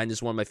Private Ryan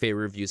is one of my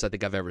favorite reviews I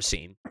think I've ever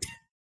seen.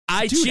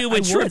 I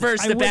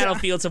traverse the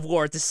battlefields of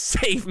war to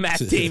save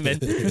Matt Damon.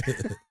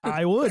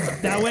 I would.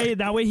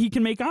 That way he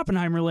can make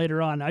Oppenheimer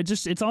later on.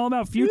 It's all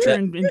about future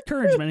and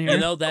encouragement here. You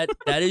know, that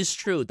is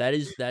true. That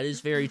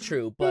is very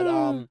true.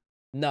 But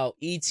no,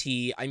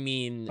 E.T., I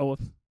mean,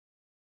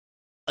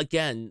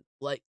 again,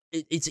 like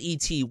it's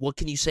E.T. What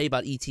can you say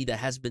about E.T. that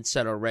has been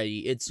said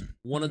already? It's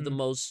one of the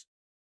most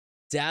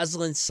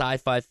dazzling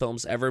sci-fi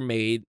films ever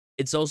made.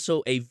 It's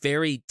also a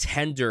very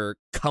tender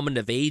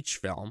coming-of-age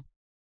film.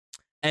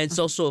 And it's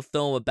also a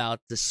film about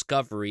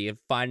discovery and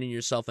finding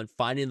yourself and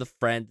finding the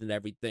friend and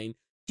everything.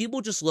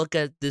 People just look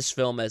at this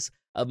film as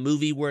a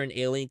movie where an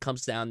alien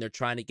comes down, they're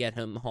trying to get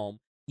him home.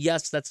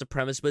 Yes, that's the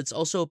premise, but it's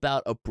also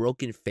about a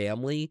broken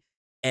family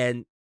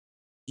and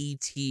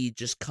E.T.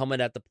 just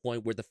coming at the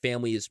point where the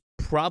family is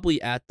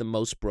probably at the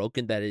most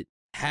broken that it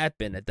had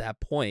been at that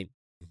point.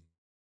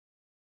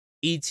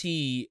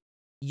 E.T.,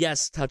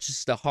 yes,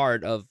 touches the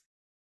heart of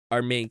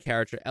our main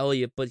character,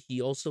 Elliot, but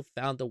he also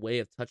found a way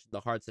of touching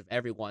the hearts of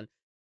everyone.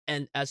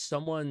 And as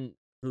someone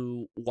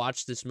who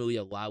watched this movie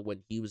a lot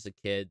when he was a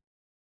kid,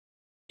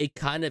 it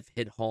kind of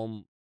hit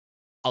home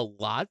a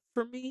lot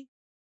for me.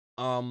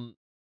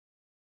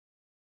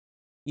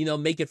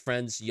 Making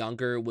friends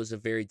younger was a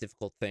very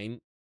difficult thing.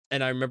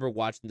 And I remember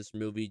watching this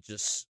movie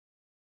just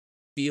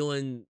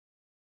feeling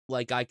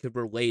like I could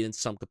relate in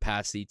some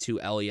capacity to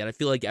Elliot. I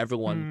feel like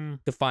everyone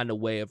could find a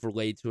way of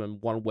relating to him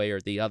one way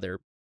or the other.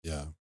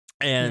 Yeah.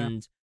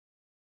 And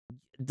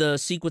the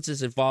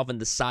sequences involving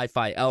the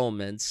sci-fi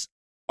elements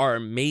are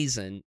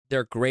amazing.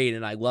 They're great,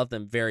 and I love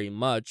them very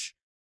much.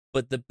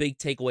 But the big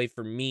takeaway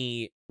for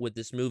me with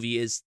this movie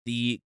is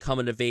the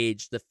coming of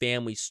age, the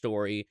family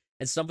story,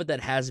 and something that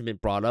hasn't been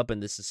brought up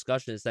in this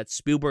discussion is that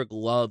Spielberg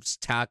loves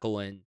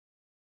tackling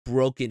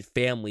broken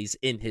families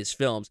in his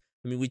films.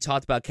 I mean, we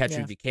talked about Catch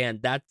Me If You Can.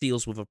 That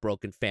deals with a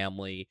broken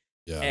family.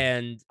 Yeah.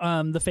 And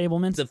the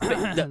Fablemans. the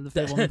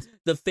Fablemans.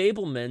 The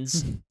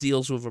Fablemans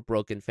deals with a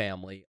broken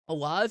family. A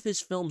lot of his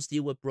films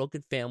deal with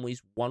broken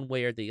families one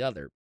way or the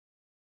other.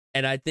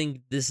 And I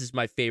think this is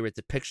my favorite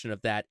depiction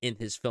of that in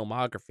his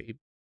filmography.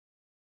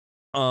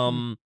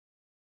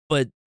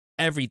 But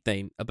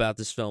everything about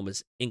this film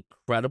is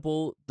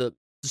incredible. The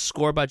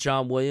score by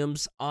John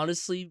Williams,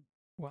 honestly,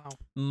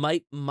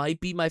 might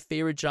be my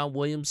favorite John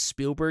Williams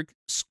Spielberg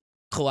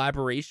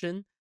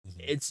collaboration.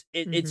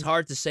 It's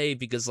hard to say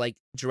because like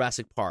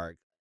Jurassic Park,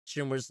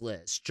 Schindler's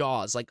List,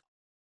 Jaws, like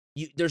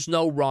there's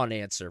no wrong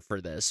answer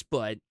for this,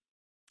 but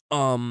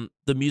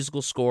the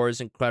musical score is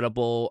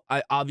incredible.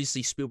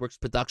 Obviously Spielberg's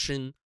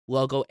production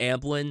logo,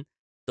 Amblin,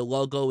 the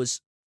logo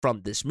is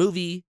from this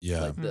movie.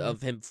 Yeah.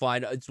 Of him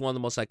flying. It's one of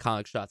the most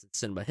iconic shots in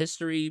cinema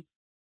history.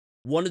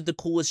 One of the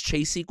coolest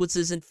chase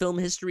sequences in film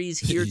history is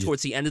here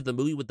towards the end of the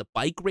movie with the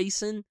bike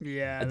racing.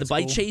 Yeah. The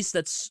bike chase,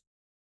 that's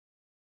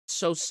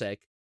so sick.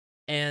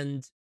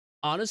 And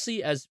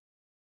honestly, as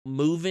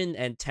moving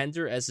and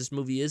tender as this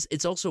movie is,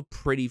 it's also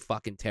pretty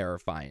fucking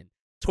terrifying.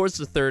 Towards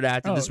the third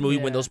act of this movie,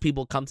 when those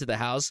people come to the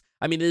house,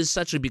 I mean, it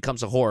essentially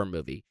becomes a horror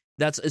movie.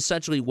 That's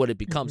essentially what it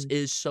becomes. It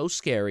is so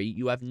scary.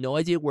 You have no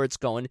idea where it's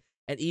going.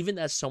 And even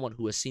as someone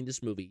who has seen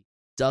this movie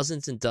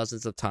dozens and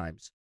dozens of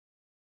times,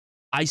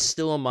 I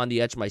still am on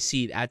the edge of my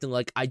seat, acting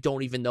like I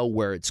don't even know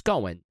where it's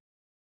going.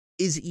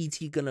 Is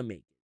E.T. going to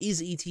make it?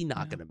 Is E.T.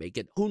 not going to make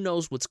it? Who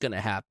knows what's going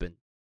to happen?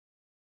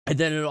 And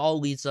then it all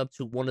leads up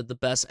to one of the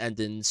best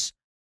endings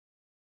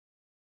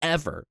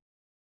ever.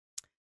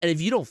 And if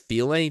you don't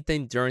feel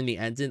anything during the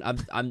ending,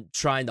 I'm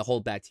trying to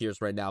hold back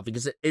tears right now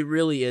because it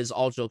really is,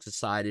 all jokes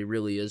aside, it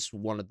really is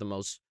one of the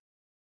most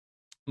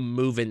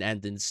moving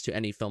endings to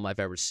any film I've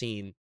ever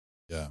seen.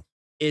 Yeah.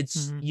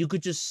 It's you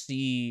could just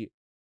see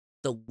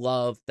the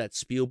love that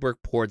Spielberg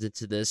poured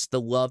into this,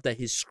 the love that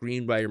his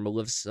screenwriter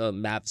Melissa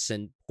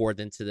Matheson poured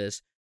into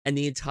this, and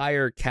the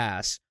entire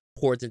cast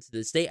poured into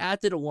this. They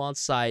acted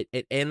alongside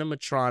an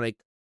animatronic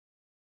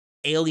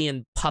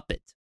alien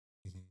puppet,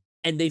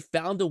 and they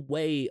found a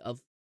way of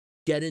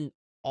getting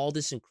all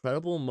this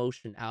incredible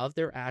emotion out of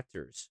their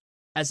actors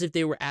as if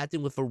they were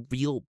acting with a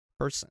real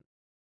person.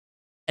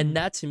 And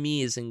that to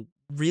me is a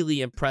really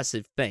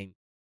impressive thing.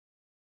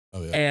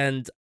 Oh, yeah.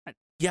 And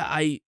yeah,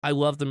 I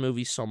love the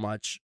movie so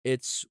much.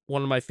 It's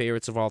one of my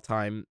favorites of all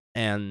time.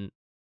 And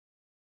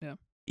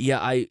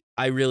I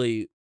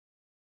really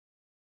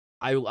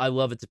I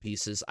love it to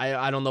pieces.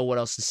 I don't know what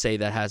else to say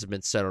that hasn't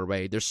been said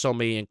already. There's so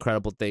many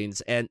incredible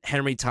things. And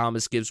Henry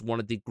Thomas gives one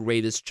of the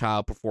greatest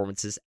child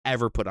performances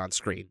ever put on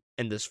screen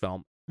in this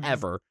film.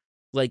 Ever.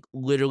 Like,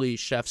 literally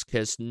chef's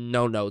kiss,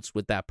 no notes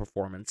with that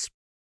performance.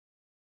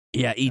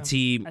 Yeah,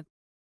 E.T.,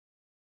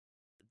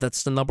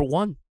 that's the number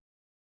one.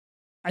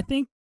 I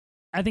think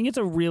it's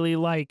a really,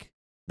 like,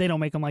 they don't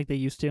make them like they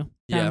used to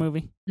kind of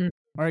movie. All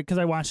right, because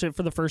I watched it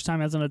for the first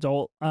time as an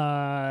adult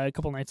a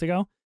couple nights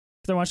ago.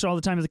 Because I watched it all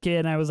the time as a kid,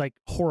 and I was, like,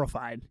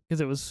 horrified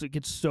because it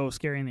gets so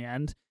scary in the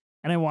end.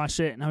 And I watched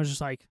it, and I was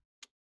just like,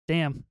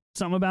 damn,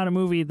 something about a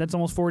movie that's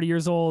almost 40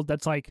 years old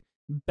that's, like,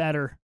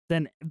 better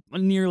than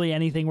nearly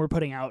anything we're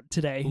putting out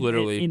today.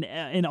 Literally.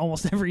 In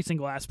almost every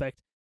single aspect.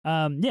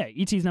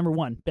 E.T.'s number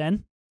one.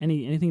 Ben,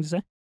 anything to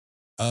say?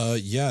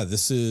 Yeah,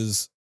 this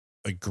is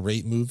a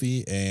great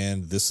movie,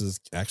 and this is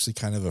actually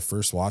kind of a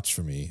first watch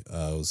for me.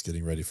 I was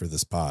getting ready for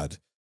this pod,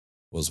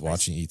 was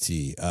watching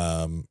E.T.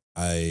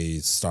 I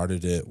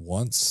started it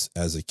once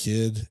as a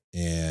kid,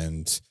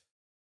 and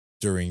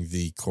during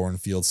the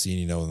cornfield scene,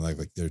 you know, and like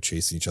they're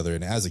chasing each other.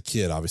 And as a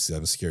kid, obviously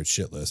I'm scared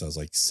shitless. I was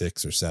like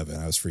 6 or 7.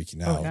 I was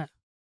freaking out. Yeah.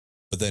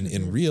 But then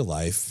in real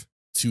life,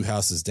 2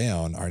 houses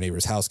down, our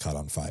neighbor's house caught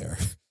on fire.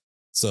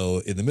 So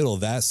in the middle of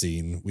that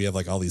scene, we have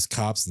like all these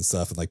cops and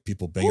stuff and like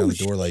people banging on the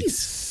door, like,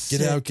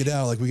 get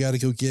out. Like, we got to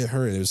go get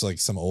her. And it was like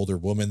some older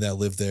woman that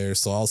lived there.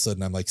 So all of a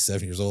sudden I'm like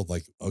 7 years old.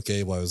 Like,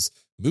 okay, well, I was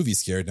movie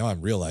scared. Now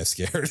I'm real life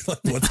scared. Like,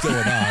 what's going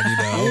on? You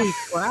know? Holy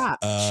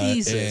crap.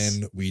 Jesus.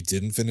 And we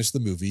didn't finish the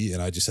movie.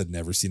 And I just had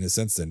never seen it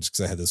since then, just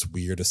because I had this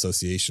weird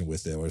association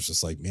with it. Where it's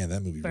just like, man,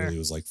 that movie really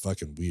was like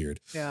fucking weird.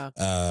 Yeah.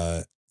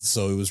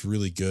 So it was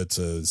really good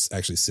to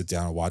actually sit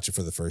down and watch it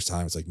for the first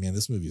time. It's like, man,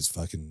 this movie is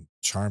fucking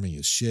charming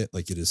as shit.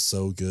 Like, it is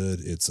so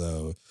good. It's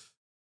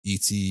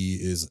E.T.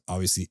 is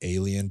obviously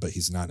alien, but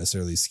he's not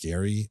necessarily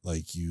scary.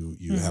 Like, you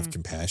have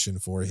compassion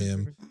for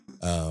him.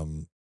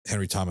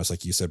 Henry Thomas,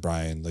 like you said,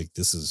 Brian, like,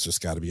 this has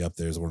just got to be up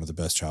there as one of the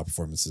best child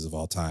performances of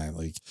all time.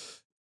 Like,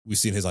 we've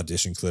seen his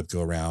audition clip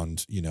go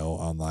around, you know,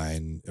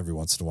 online every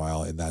once in a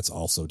while, and that's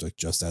also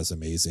just as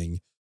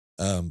amazing.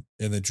 And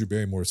then Drew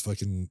Barrymore is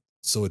fucking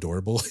so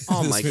adorable.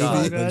 Oh my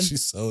God. Like,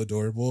 she's so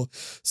adorable.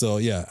 So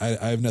yeah,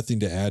 I have nothing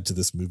to add to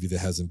this movie that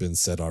hasn't been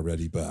said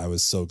already, but I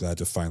was so glad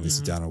to finally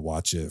sit down and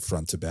watch it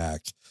front to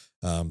back,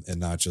 and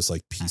not just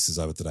like pieces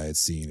of it that I had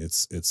seen.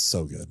 It's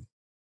so good.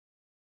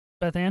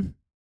 Bethanne?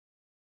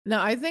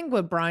 No, I think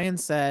what Brian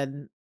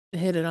said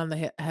hit it on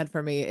the head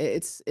for me.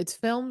 It's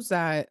films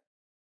that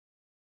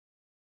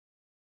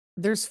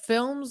there's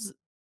films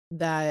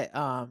that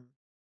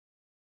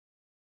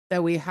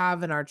that we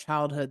have in our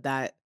childhood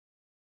that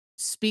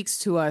speaks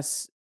to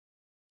us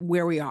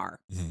where we are.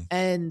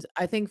 And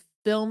I think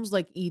films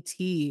like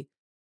E.T.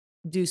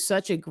 do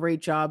such a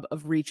great job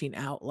of reaching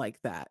out like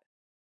that.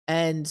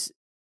 And,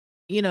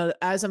 you know,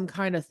 as I'm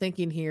kind of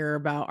thinking here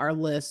about our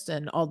list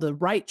and all the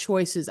right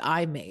choices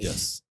I made.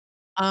 Yes.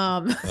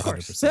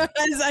 100%.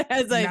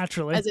 as I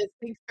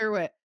think through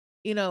it,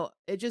 you know,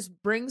 it just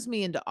brings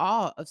me into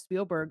awe of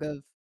Spielberg.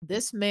 Of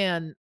this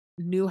man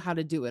knew how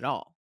to do it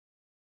all.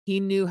 He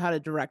knew how to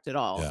direct it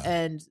all. Yeah.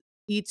 And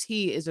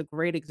E.T. is a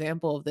great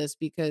example of this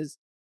because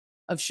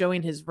of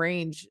showing his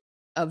range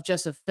of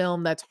just a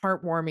film that's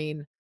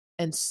heartwarming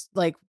and,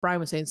 like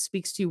Brian was saying,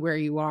 speaks to you where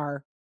you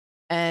are.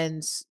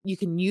 And you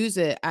can use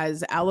it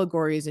as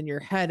allegories in your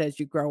head as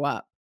you grow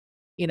up.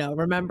 You know,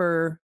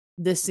 remember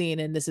this scene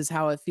and this is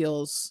how it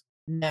feels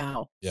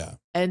now. Yeah.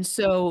 And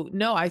so,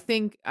 no, I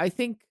think I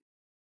think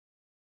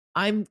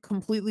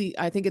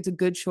it's a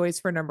good choice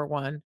for number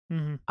 1.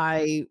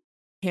 I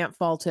can't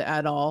fault it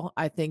at all.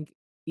 I think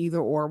either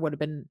or would have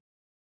been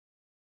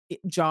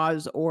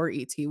Jaws or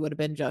E.T. would have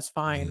been just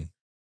fine.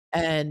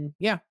 And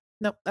yeah,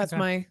 no, that's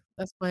my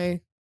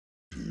okay.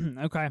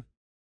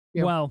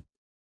 Yeah. Well,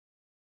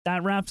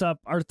 that wraps up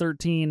our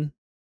 13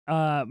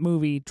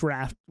 movie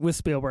draft with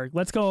Spielberg.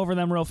 Let's go over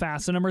them real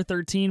fast. So number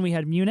 13, we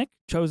had Munich,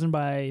 chosen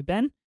by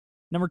Ben.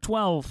 Number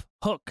 12,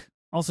 Hook,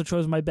 also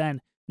chosen by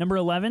Ben. Number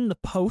 11, The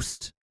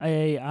Post,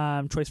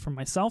 a choice from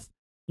myself.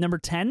 Number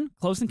 10,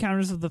 Close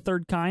Encounters of the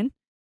Third Kind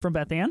from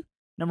Bethanne.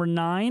 Number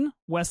 9,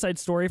 West Side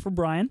Story from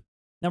Brian.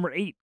 Number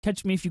 8,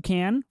 Catch Me If You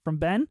Can from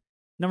Ben.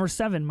 Number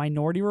 7,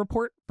 Minority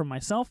Report from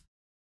myself.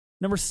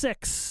 Number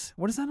 6,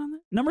 what is that on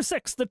there? Number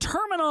 6, The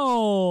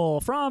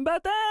Terminal from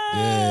Bethanne.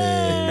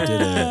 Yay,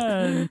 did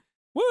it.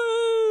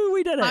 Woo,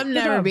 we did it. I'm Good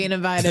never job. being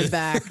invited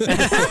back.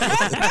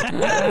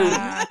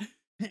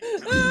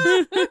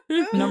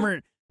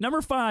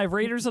 Number 5,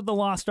 Raiders of the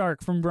Lost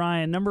Ark from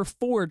Brian. Number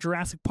 4,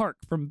 Jurassic Park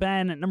from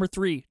Ben. Number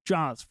 3,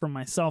 Jaws from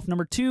myself.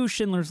 Number 2,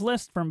 Schindler's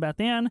List from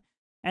Bethanne.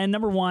 And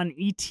number 1,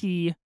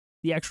 E.T.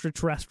 the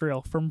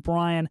Extraterrestrial from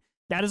Brian.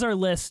 That is our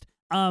list.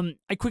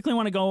 I quickly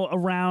want to go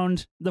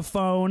around the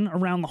phone,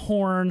 around the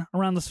horn,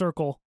 around the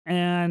circle,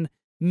 and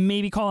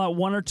maybe call out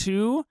 1 or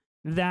 2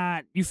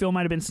 that you feel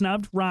might have been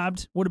snubbed,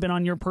 robbed, would have been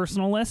on your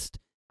personal list.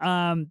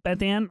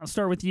 Bethanne, I'll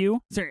start with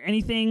you. Is there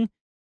anything?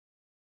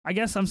 I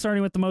guess I'm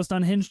starting with the most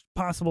unhinged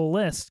possible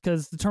list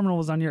because The Terminal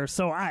was on yours.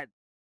 So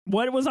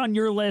what was on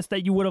your list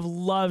that you would have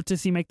loved to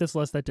see make this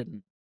list that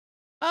didn't?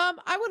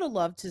 I would have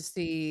loved to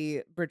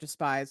see Bridge of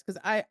Spies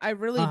because I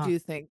really do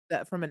think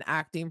that from an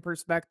acting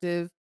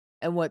perspective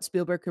and what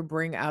Spielberg could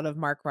bring out of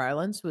Mark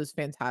Rylance was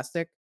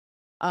fantastic.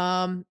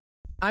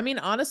 I mean,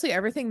 honestly,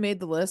 everything made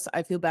the list.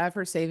 I feel bad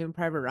for Saving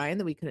Private Ryan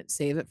that we couldn't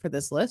save it for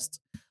this list,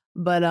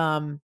 but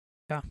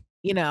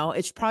you know,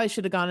 it probably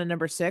should have gone to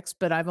number 6,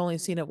 but I've only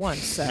seen it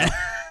once. So can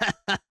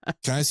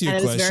I ask you a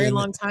and question? It was a very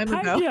long time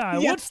ago. Yeah.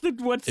 What's the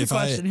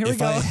question? Here we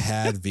go. If I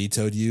had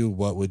vetoed you,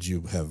 what would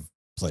you have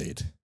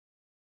played?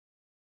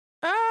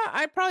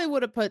 I probably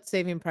would have put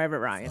Saving Private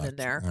Ryan in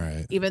there. All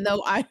right. Even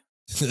though I've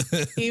could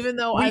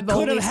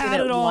only have had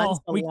seen it once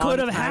all. a We long could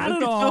have time had it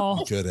ago.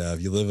 all. Could have.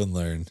 You live and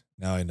learn.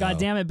 Now I know. God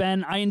damn it,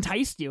 Ben! I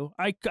enticed you.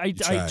 I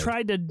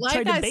tried to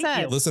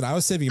bait you. Listen, I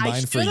was saving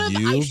mine for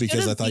you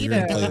because I thought you were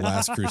going to play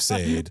Last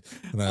Crusade,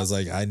 and I was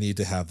like, I need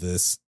to have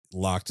this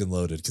locked and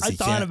loaded because he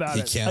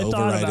can't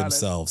override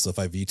himself. So if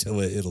I veto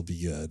it, it'll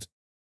be good.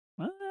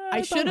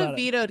 I should have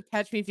vetoed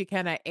Catch Me If You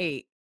Can at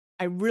 8.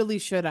 I really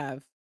should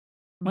have,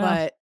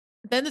 but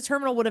then the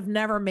Terminal would have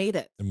never made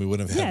it. And we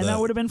wouldn't have had that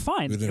would have been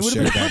fine. We It wouldn't would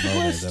have have shared been that a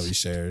moment list. that we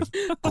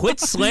shared. Quit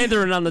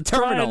slandering on the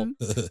Terminal.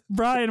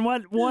 Brian,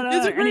 what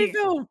It's a great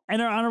film.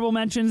 and our honorable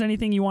mentions,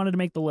 anything you wanted to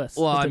make the list?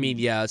 Well, I mean,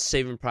 yeah,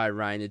 Saving Private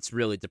Ryan, it's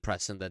really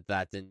depressing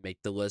that didn't make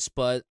the list,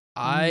 but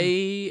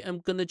I am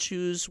going to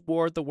choose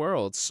War of the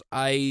Worlds.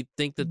 I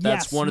think that's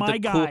Yes, one of my the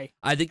guy.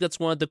 I think that's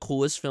one of the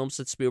coolest films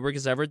that Spielberg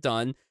has ever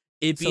done.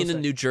 It So being a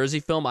sick. New Jersey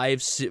film, I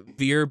have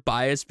severe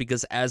bias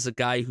because as a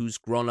guy who's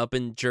grown up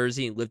in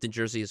Jersey and lived in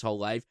Jersey his whole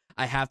life,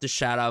 I have to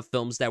shout out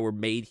films that were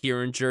made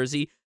here in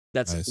Jersey.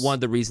 That's Nice. one of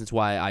the reasons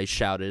why I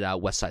shouted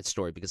out West Side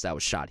Story, because that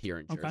was shot here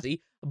in Okay.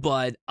 Jersey.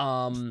 But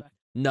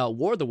no,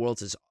 War of the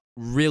Worlds is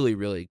really,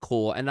 really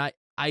cool. And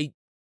I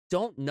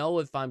don't know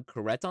if I'm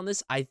correct on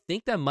this. I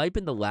think that might have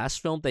been the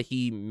last film that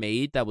he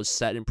made that was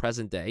set in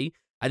present day.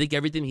 I think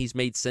everything he's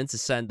made since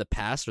is set in the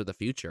past or the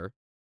future.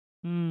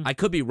 Mm. I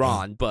could be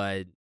wrong,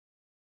 but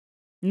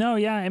No,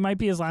 yeah, it might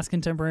be his last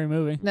contemporary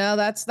movie. No,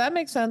 that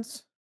makes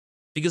sense.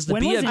 because the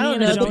When was BF, it? I don't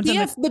Indiana know. The,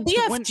 Jones and the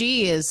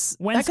BFG is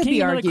When's that could be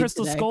Kingdom of the argued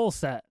Crystal today. Skull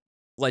set?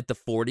 like the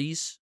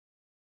 40s.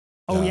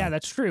 Oh, Yeah. yeah,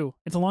 that's true.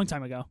 It's a long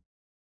time ago.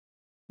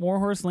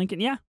 Warhorse, Lincoln.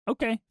 Yeah,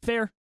 okay,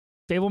 fair.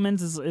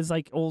 Fableman's is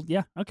like old.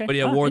 Yeah, okay. But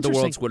yeah, Ah, War of the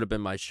interesting. Worlds would have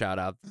been my shout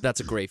out. That's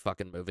a great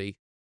fucking movie.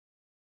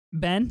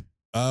 Ben?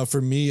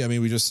 For me, I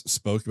mean, we just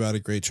spoke about a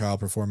great child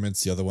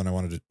performance. The other one I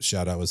wanted to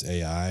shout out was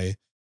AI.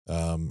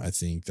 I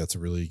think that's a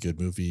really good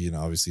movie and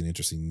obviously an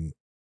interesting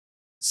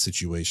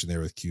situation there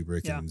with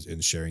Kubrick Yeah.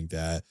 and sharing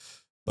that.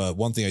 But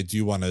one thing I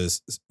do want to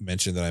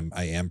mention that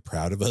I am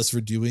proud of us for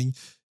doing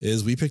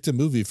is we picked a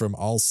movie from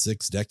all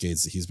 6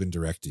 decades that he's been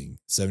directing: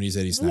 70s,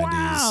 80s, 90s,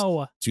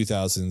 Wow.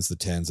 2000s, the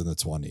 10s, and the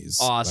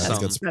 20s. Awesome. I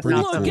think that's That's pretty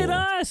awesome. Look cool.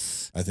 at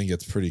us. I think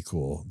it's pretty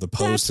cool. The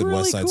Post That's and West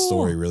really Side cool.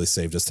 Story really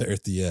saved us there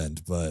at the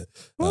end. But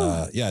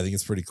Whew. yeah, I think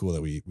it's pretty cool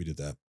that we did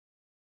that.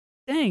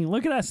 Dang,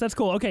 look at us. That's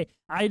cool. Okay,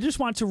 I just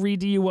want to read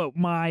to you what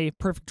my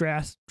perfect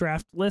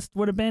draft list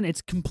would have been.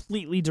 It's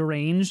completely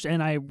deranged,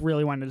 and I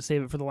really wanted to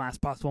save it for the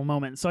last possible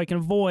moment so I can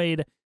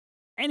avoid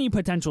any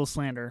potential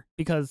slander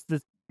because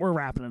we're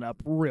wrapping it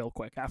up real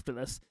quick after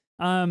this.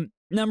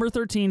 Number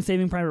 13,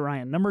 Saving Private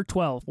Ryan. Number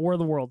 12, War of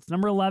the Worlds.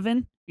 Number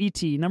 11,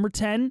 E.T. Number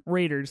 10,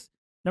 Raiders.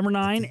 Number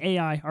 9,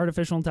 AI,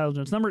 Artificial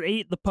Intelligence. Number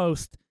 8, The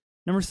Post.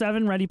 Number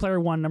 7, Ready Player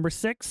One. Number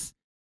 6,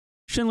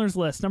 Schindler's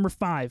List. Number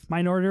 5,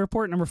 Minority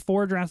Report. Number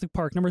 4, Jurassic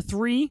Park. Number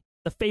 3,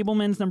 The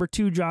Fablemans. Number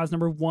 2, Jaws.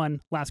 Number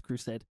 1, Last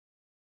Crusade.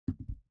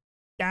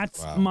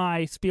 That's Wow.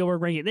 my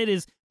Spielberg ranking. It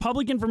is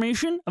public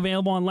information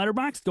available on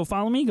Letterboxd. Go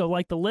follow me. Go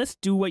like the list.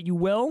 Do what you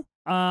will.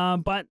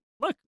 But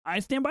look, I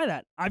stand by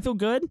that. I feel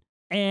good.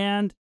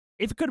 And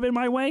if it could have been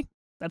my way,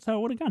 that's how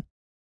it would have gone.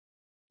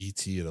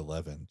 E.T. at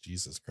 11.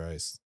 Jesus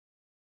Christ.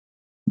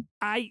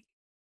 No.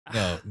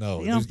 You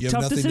know, You have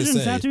tough nothing to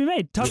decisions say. have to be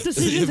made. Tough You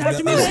decisions have have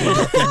to be there's made.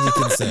 nothing you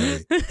can say.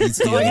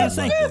 E.T. all I at gotta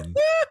say. 11.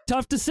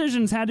 Tough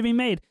decisions had to be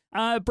made.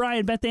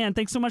 Brian, Bethanne,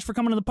 thanks so much for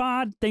coming to the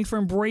pod. Thanks for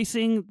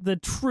embracing the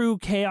true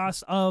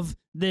chaos of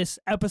this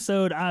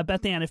episode.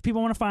 Bethanne, if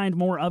people want to find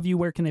more of you,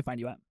 where can they find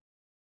you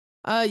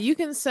at? You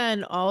can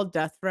send all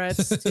death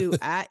threats to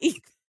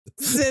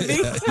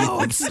Zibby.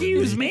 Oh,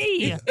 excuse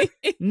me.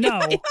 No.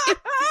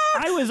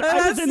 I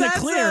was in the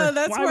clear.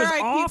 That's I where was I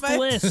off keep my-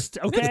 list,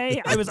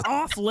 okay? I was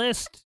off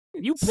list.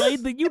 You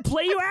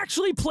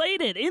actually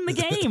played it in the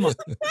game.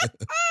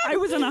 I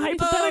was in a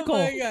hypothetical.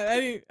 Oh my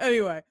God.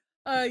 Anyway,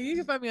 you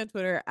can find me on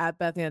Twitter at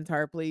Bethanne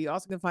Tarpley. You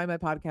also can find my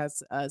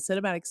podcast,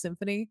 Cinematic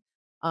Symphony,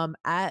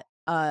 at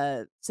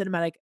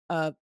Cinematic.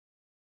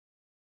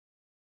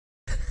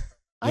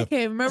 I Yep.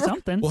 can't remember.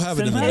 Something. We'll have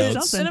it in the Cinematic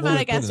notes. something. Cinematic We'll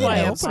put it in the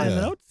SYM. notes, Put it in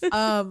the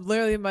yeah. notes.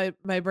 Literally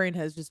my brain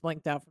has just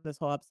blanked out from this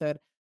whole episode.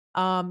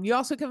 You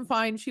also can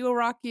find She Will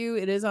Rock You.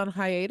 It is on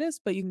hiatus,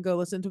 but you can go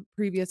listen to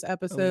previous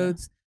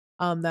episodes.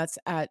 That's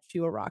at She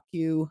Will Rock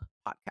You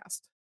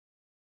podcast.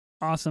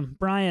 Awesome.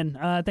 Brian,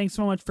 thanks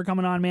so much for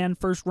coming on, man.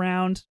 First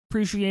round.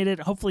 Appreciate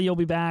it. Hopefully you'll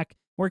be back.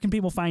 Where can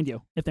people find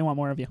you if they want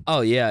more of you?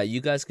 Oh, yeah.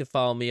 You guys can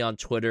follow me on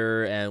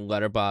Twitter and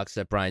Letterboxd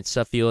at Brian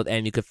Suffield,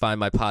 and you can find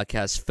my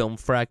podcast, Film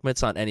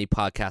Fragments, on any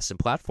podcasting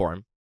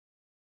platform.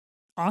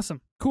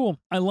 Awesome. Cool.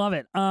 I love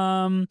it.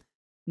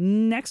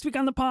 Next week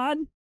on the pod,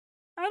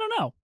 I don't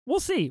know. We'll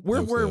see.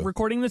 We're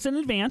recording this in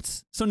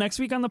advance. So next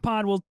week on the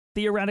pod will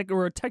theoretically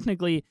or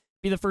technically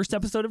be the first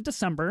episode of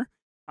December.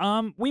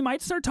 We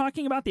might start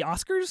talking about the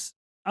Oscars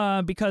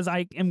because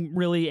I am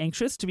really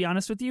anxious, to be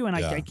honest with you, and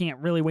I can't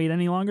really wait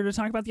any longer to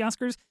talk about the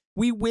Oscars.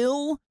 We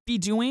will be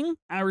doing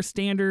our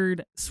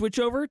standard switch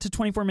over to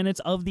 24 minutes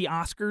of the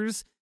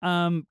Oscars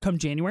come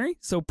January,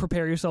 so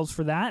prepare yourselves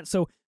for that.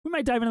 So we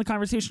might dive into the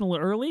conversation a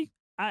little early.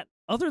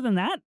 Other than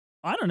that,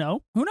 I don't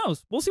know. Who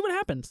knows? We'll see what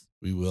happens.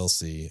 We will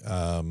see.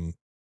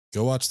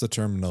 Go watch The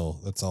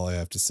Terminal. That's all I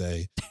have to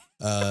say.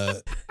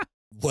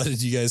 What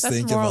did you guys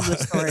think moral of the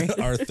story. of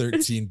our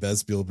 13 best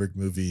Spielberg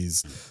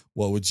movies?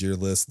 What would your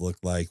list look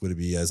like? Would it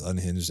be as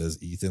unhinged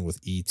as Ethan with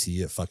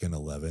E.T. at fucking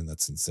 11?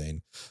 That's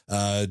insane.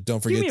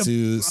 Don't forget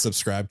to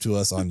subscribe to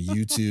us on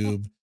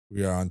YouTube.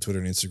 We are on Twitter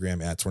and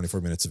Instagram at 24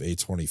 minutes of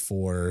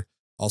A24.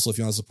 Also, if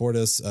you want to support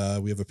us,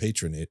 we have a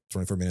Patreon,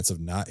 24 Minutes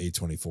of Not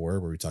A24,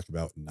 where we talk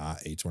about not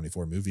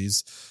A24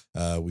 movies.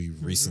 We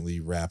recently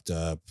wrapped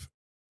up,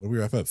 what did we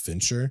wrap up?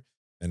 Fincher.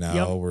 And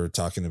now we're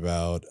talking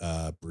about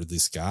Ridley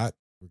Scott.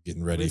 We're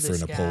getting ready for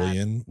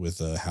Napoleon with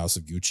House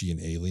of Gucci and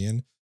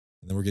Alien.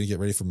 And then we're going to get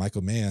ready for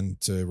Michael Mann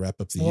to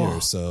wrap up the year.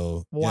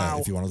 So, yeah,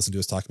 if you want to listen to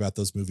us talk about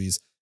those movies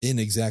in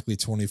exactly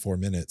 24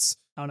 minutes,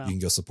 you can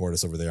go support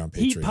us over there on Patreon.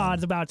 Heat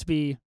Pod's about to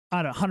be, I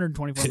don't know,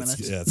 124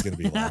 minutes. Yeah, it's going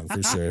to be long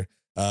for sure.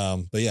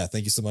 But yeah,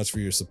 thank you so much for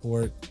your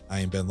support.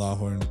 I am Ben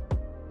Lawhorn.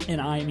 And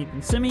I am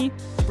Ethan Simi.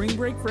 Spring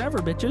break forever,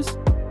 bitches.